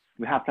set.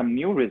 We have some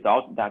new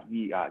results that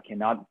we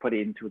cannot put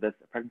into this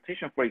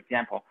presentation. For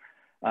example,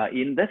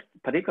 in this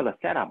particular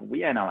setup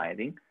we're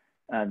analyzing,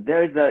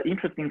 there is an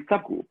interesting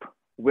subgroup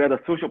where the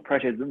social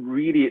pressure is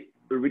really,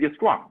 really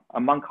strong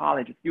among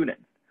college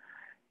students.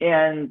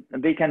 And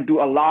they can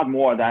do a lot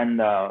more than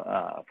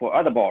for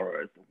other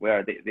borrowers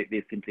where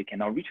they simply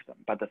cannot reach them.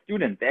 But the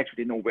students, they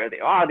actually know where they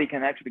are. They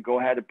can actually go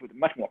ahead and put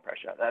much more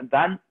pressure. And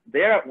then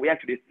there we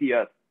actually see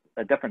a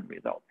different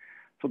result.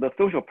 So the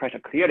social pressure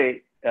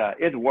clearly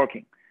is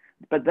working.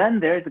 But then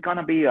there's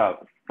gonna be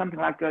something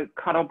like a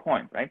cutoff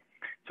point, right?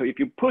 So if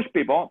you push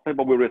people,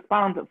 people will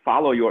respond,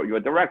 follow your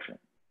direction.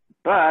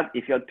 But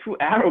if you're too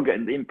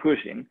arrogant in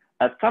pushing,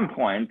 at some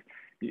point,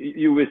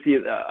 you will see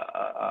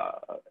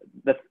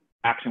the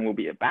action will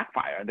be a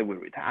backfire, they will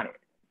retaliate.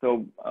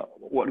 So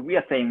what we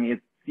are seeing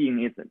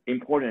is an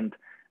important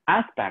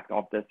aspect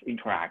of this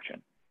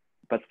interaction,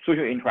 but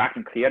social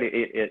interaction clearly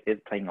is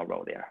playing a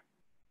role there.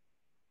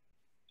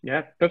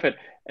 Yeah, perfect.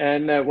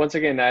 And once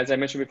again, as I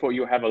mentioned before,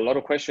 you have a lot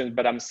of questions,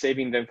 but I'm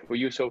saving them for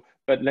you. So,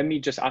 but let me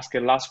just ask a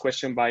last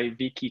question by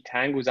Vicky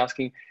Tang, who's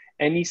asking,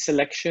 any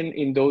selection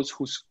in those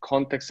whose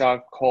contacts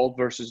are called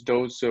versus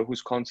those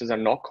whose contacts are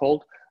not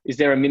called? Is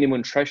there a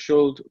minimum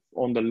threshold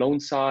on the loan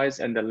size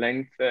and the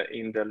length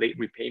in the late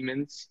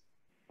repayments?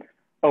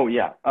 Oh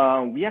yeah,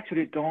 we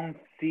actually don't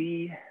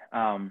see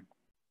a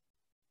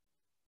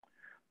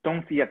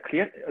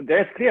clear.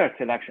 There's clear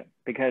selection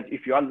because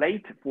if you are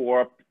late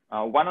for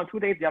 1 or 2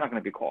 days, you're not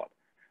going to be called.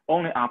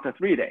 Only after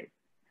 3 days,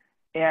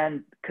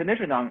 and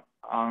condition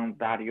on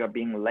that you are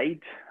being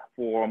late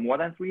for more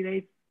than 3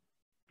 days,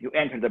 you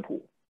enter the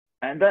pool,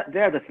 and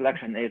there the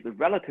selection is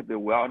relatively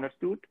well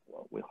understood.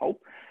 Well, we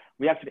hope.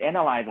 We actually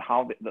analyze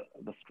how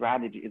the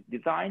strategy is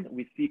designed.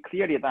 We see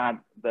clearly that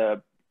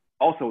the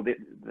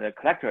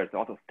collectors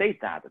also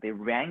state that they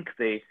rank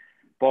the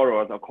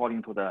borrowers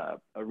according to the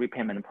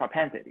repayment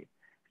propensity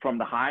from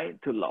the high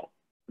to low.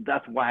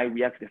 That's why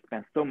we actually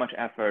spend so much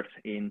effort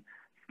in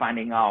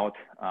finding out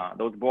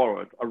those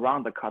borrowers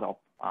around the cutoff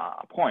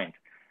point.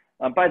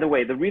 By the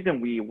way, the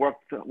reason we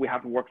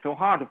have to work so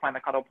hard to find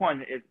the cutoff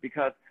point is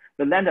because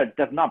the lender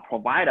does not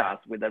provide us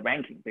with the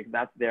ranking because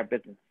that's their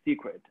business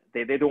secret.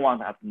 They don't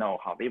want us to know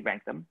how they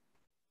rank them,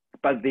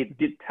 but they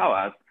did tell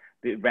us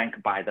they rank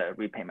by the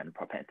repayment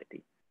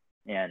propensity.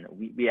 And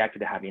we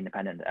actually have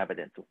independent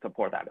evidence to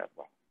support that as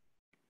well.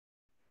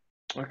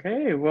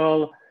 Okay,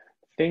 well,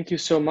 thank you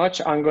so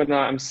much.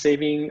 I'm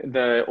saving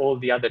all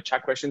the other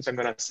chat questions. I'm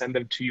gonna send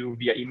them to you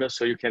via email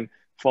so you can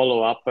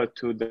follow up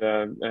to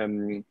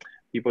the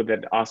people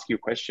that ask you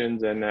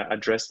questions and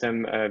address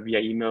them via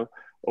email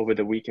over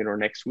the weekend or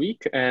next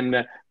week.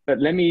 But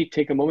let me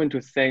take a moment to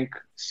thank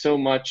so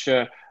much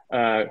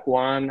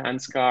Huan,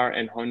 Ansgar,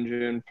 and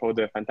Hongjun for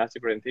the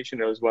fantastic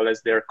presentation, as well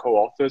as their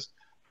co-authors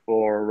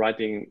for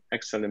writing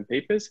excellent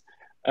papers.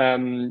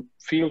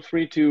 Feel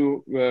free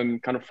to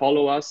kind of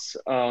follow us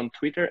on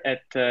Twitter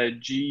at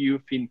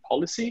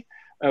GUFinPolicy.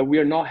 We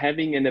are not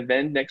having an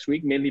event next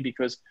week, mainly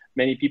because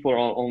many people are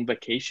on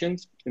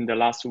vacations in the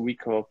last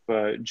week of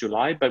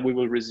July, but we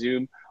will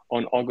resume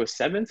on August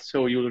 7th.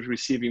 So you will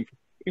receive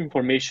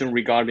information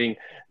regarding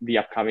the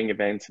upcoming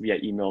events via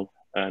email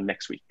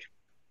next week.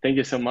 Thank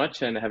you so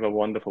much and have a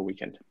wonderful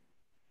weekend.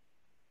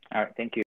 All right, thank you.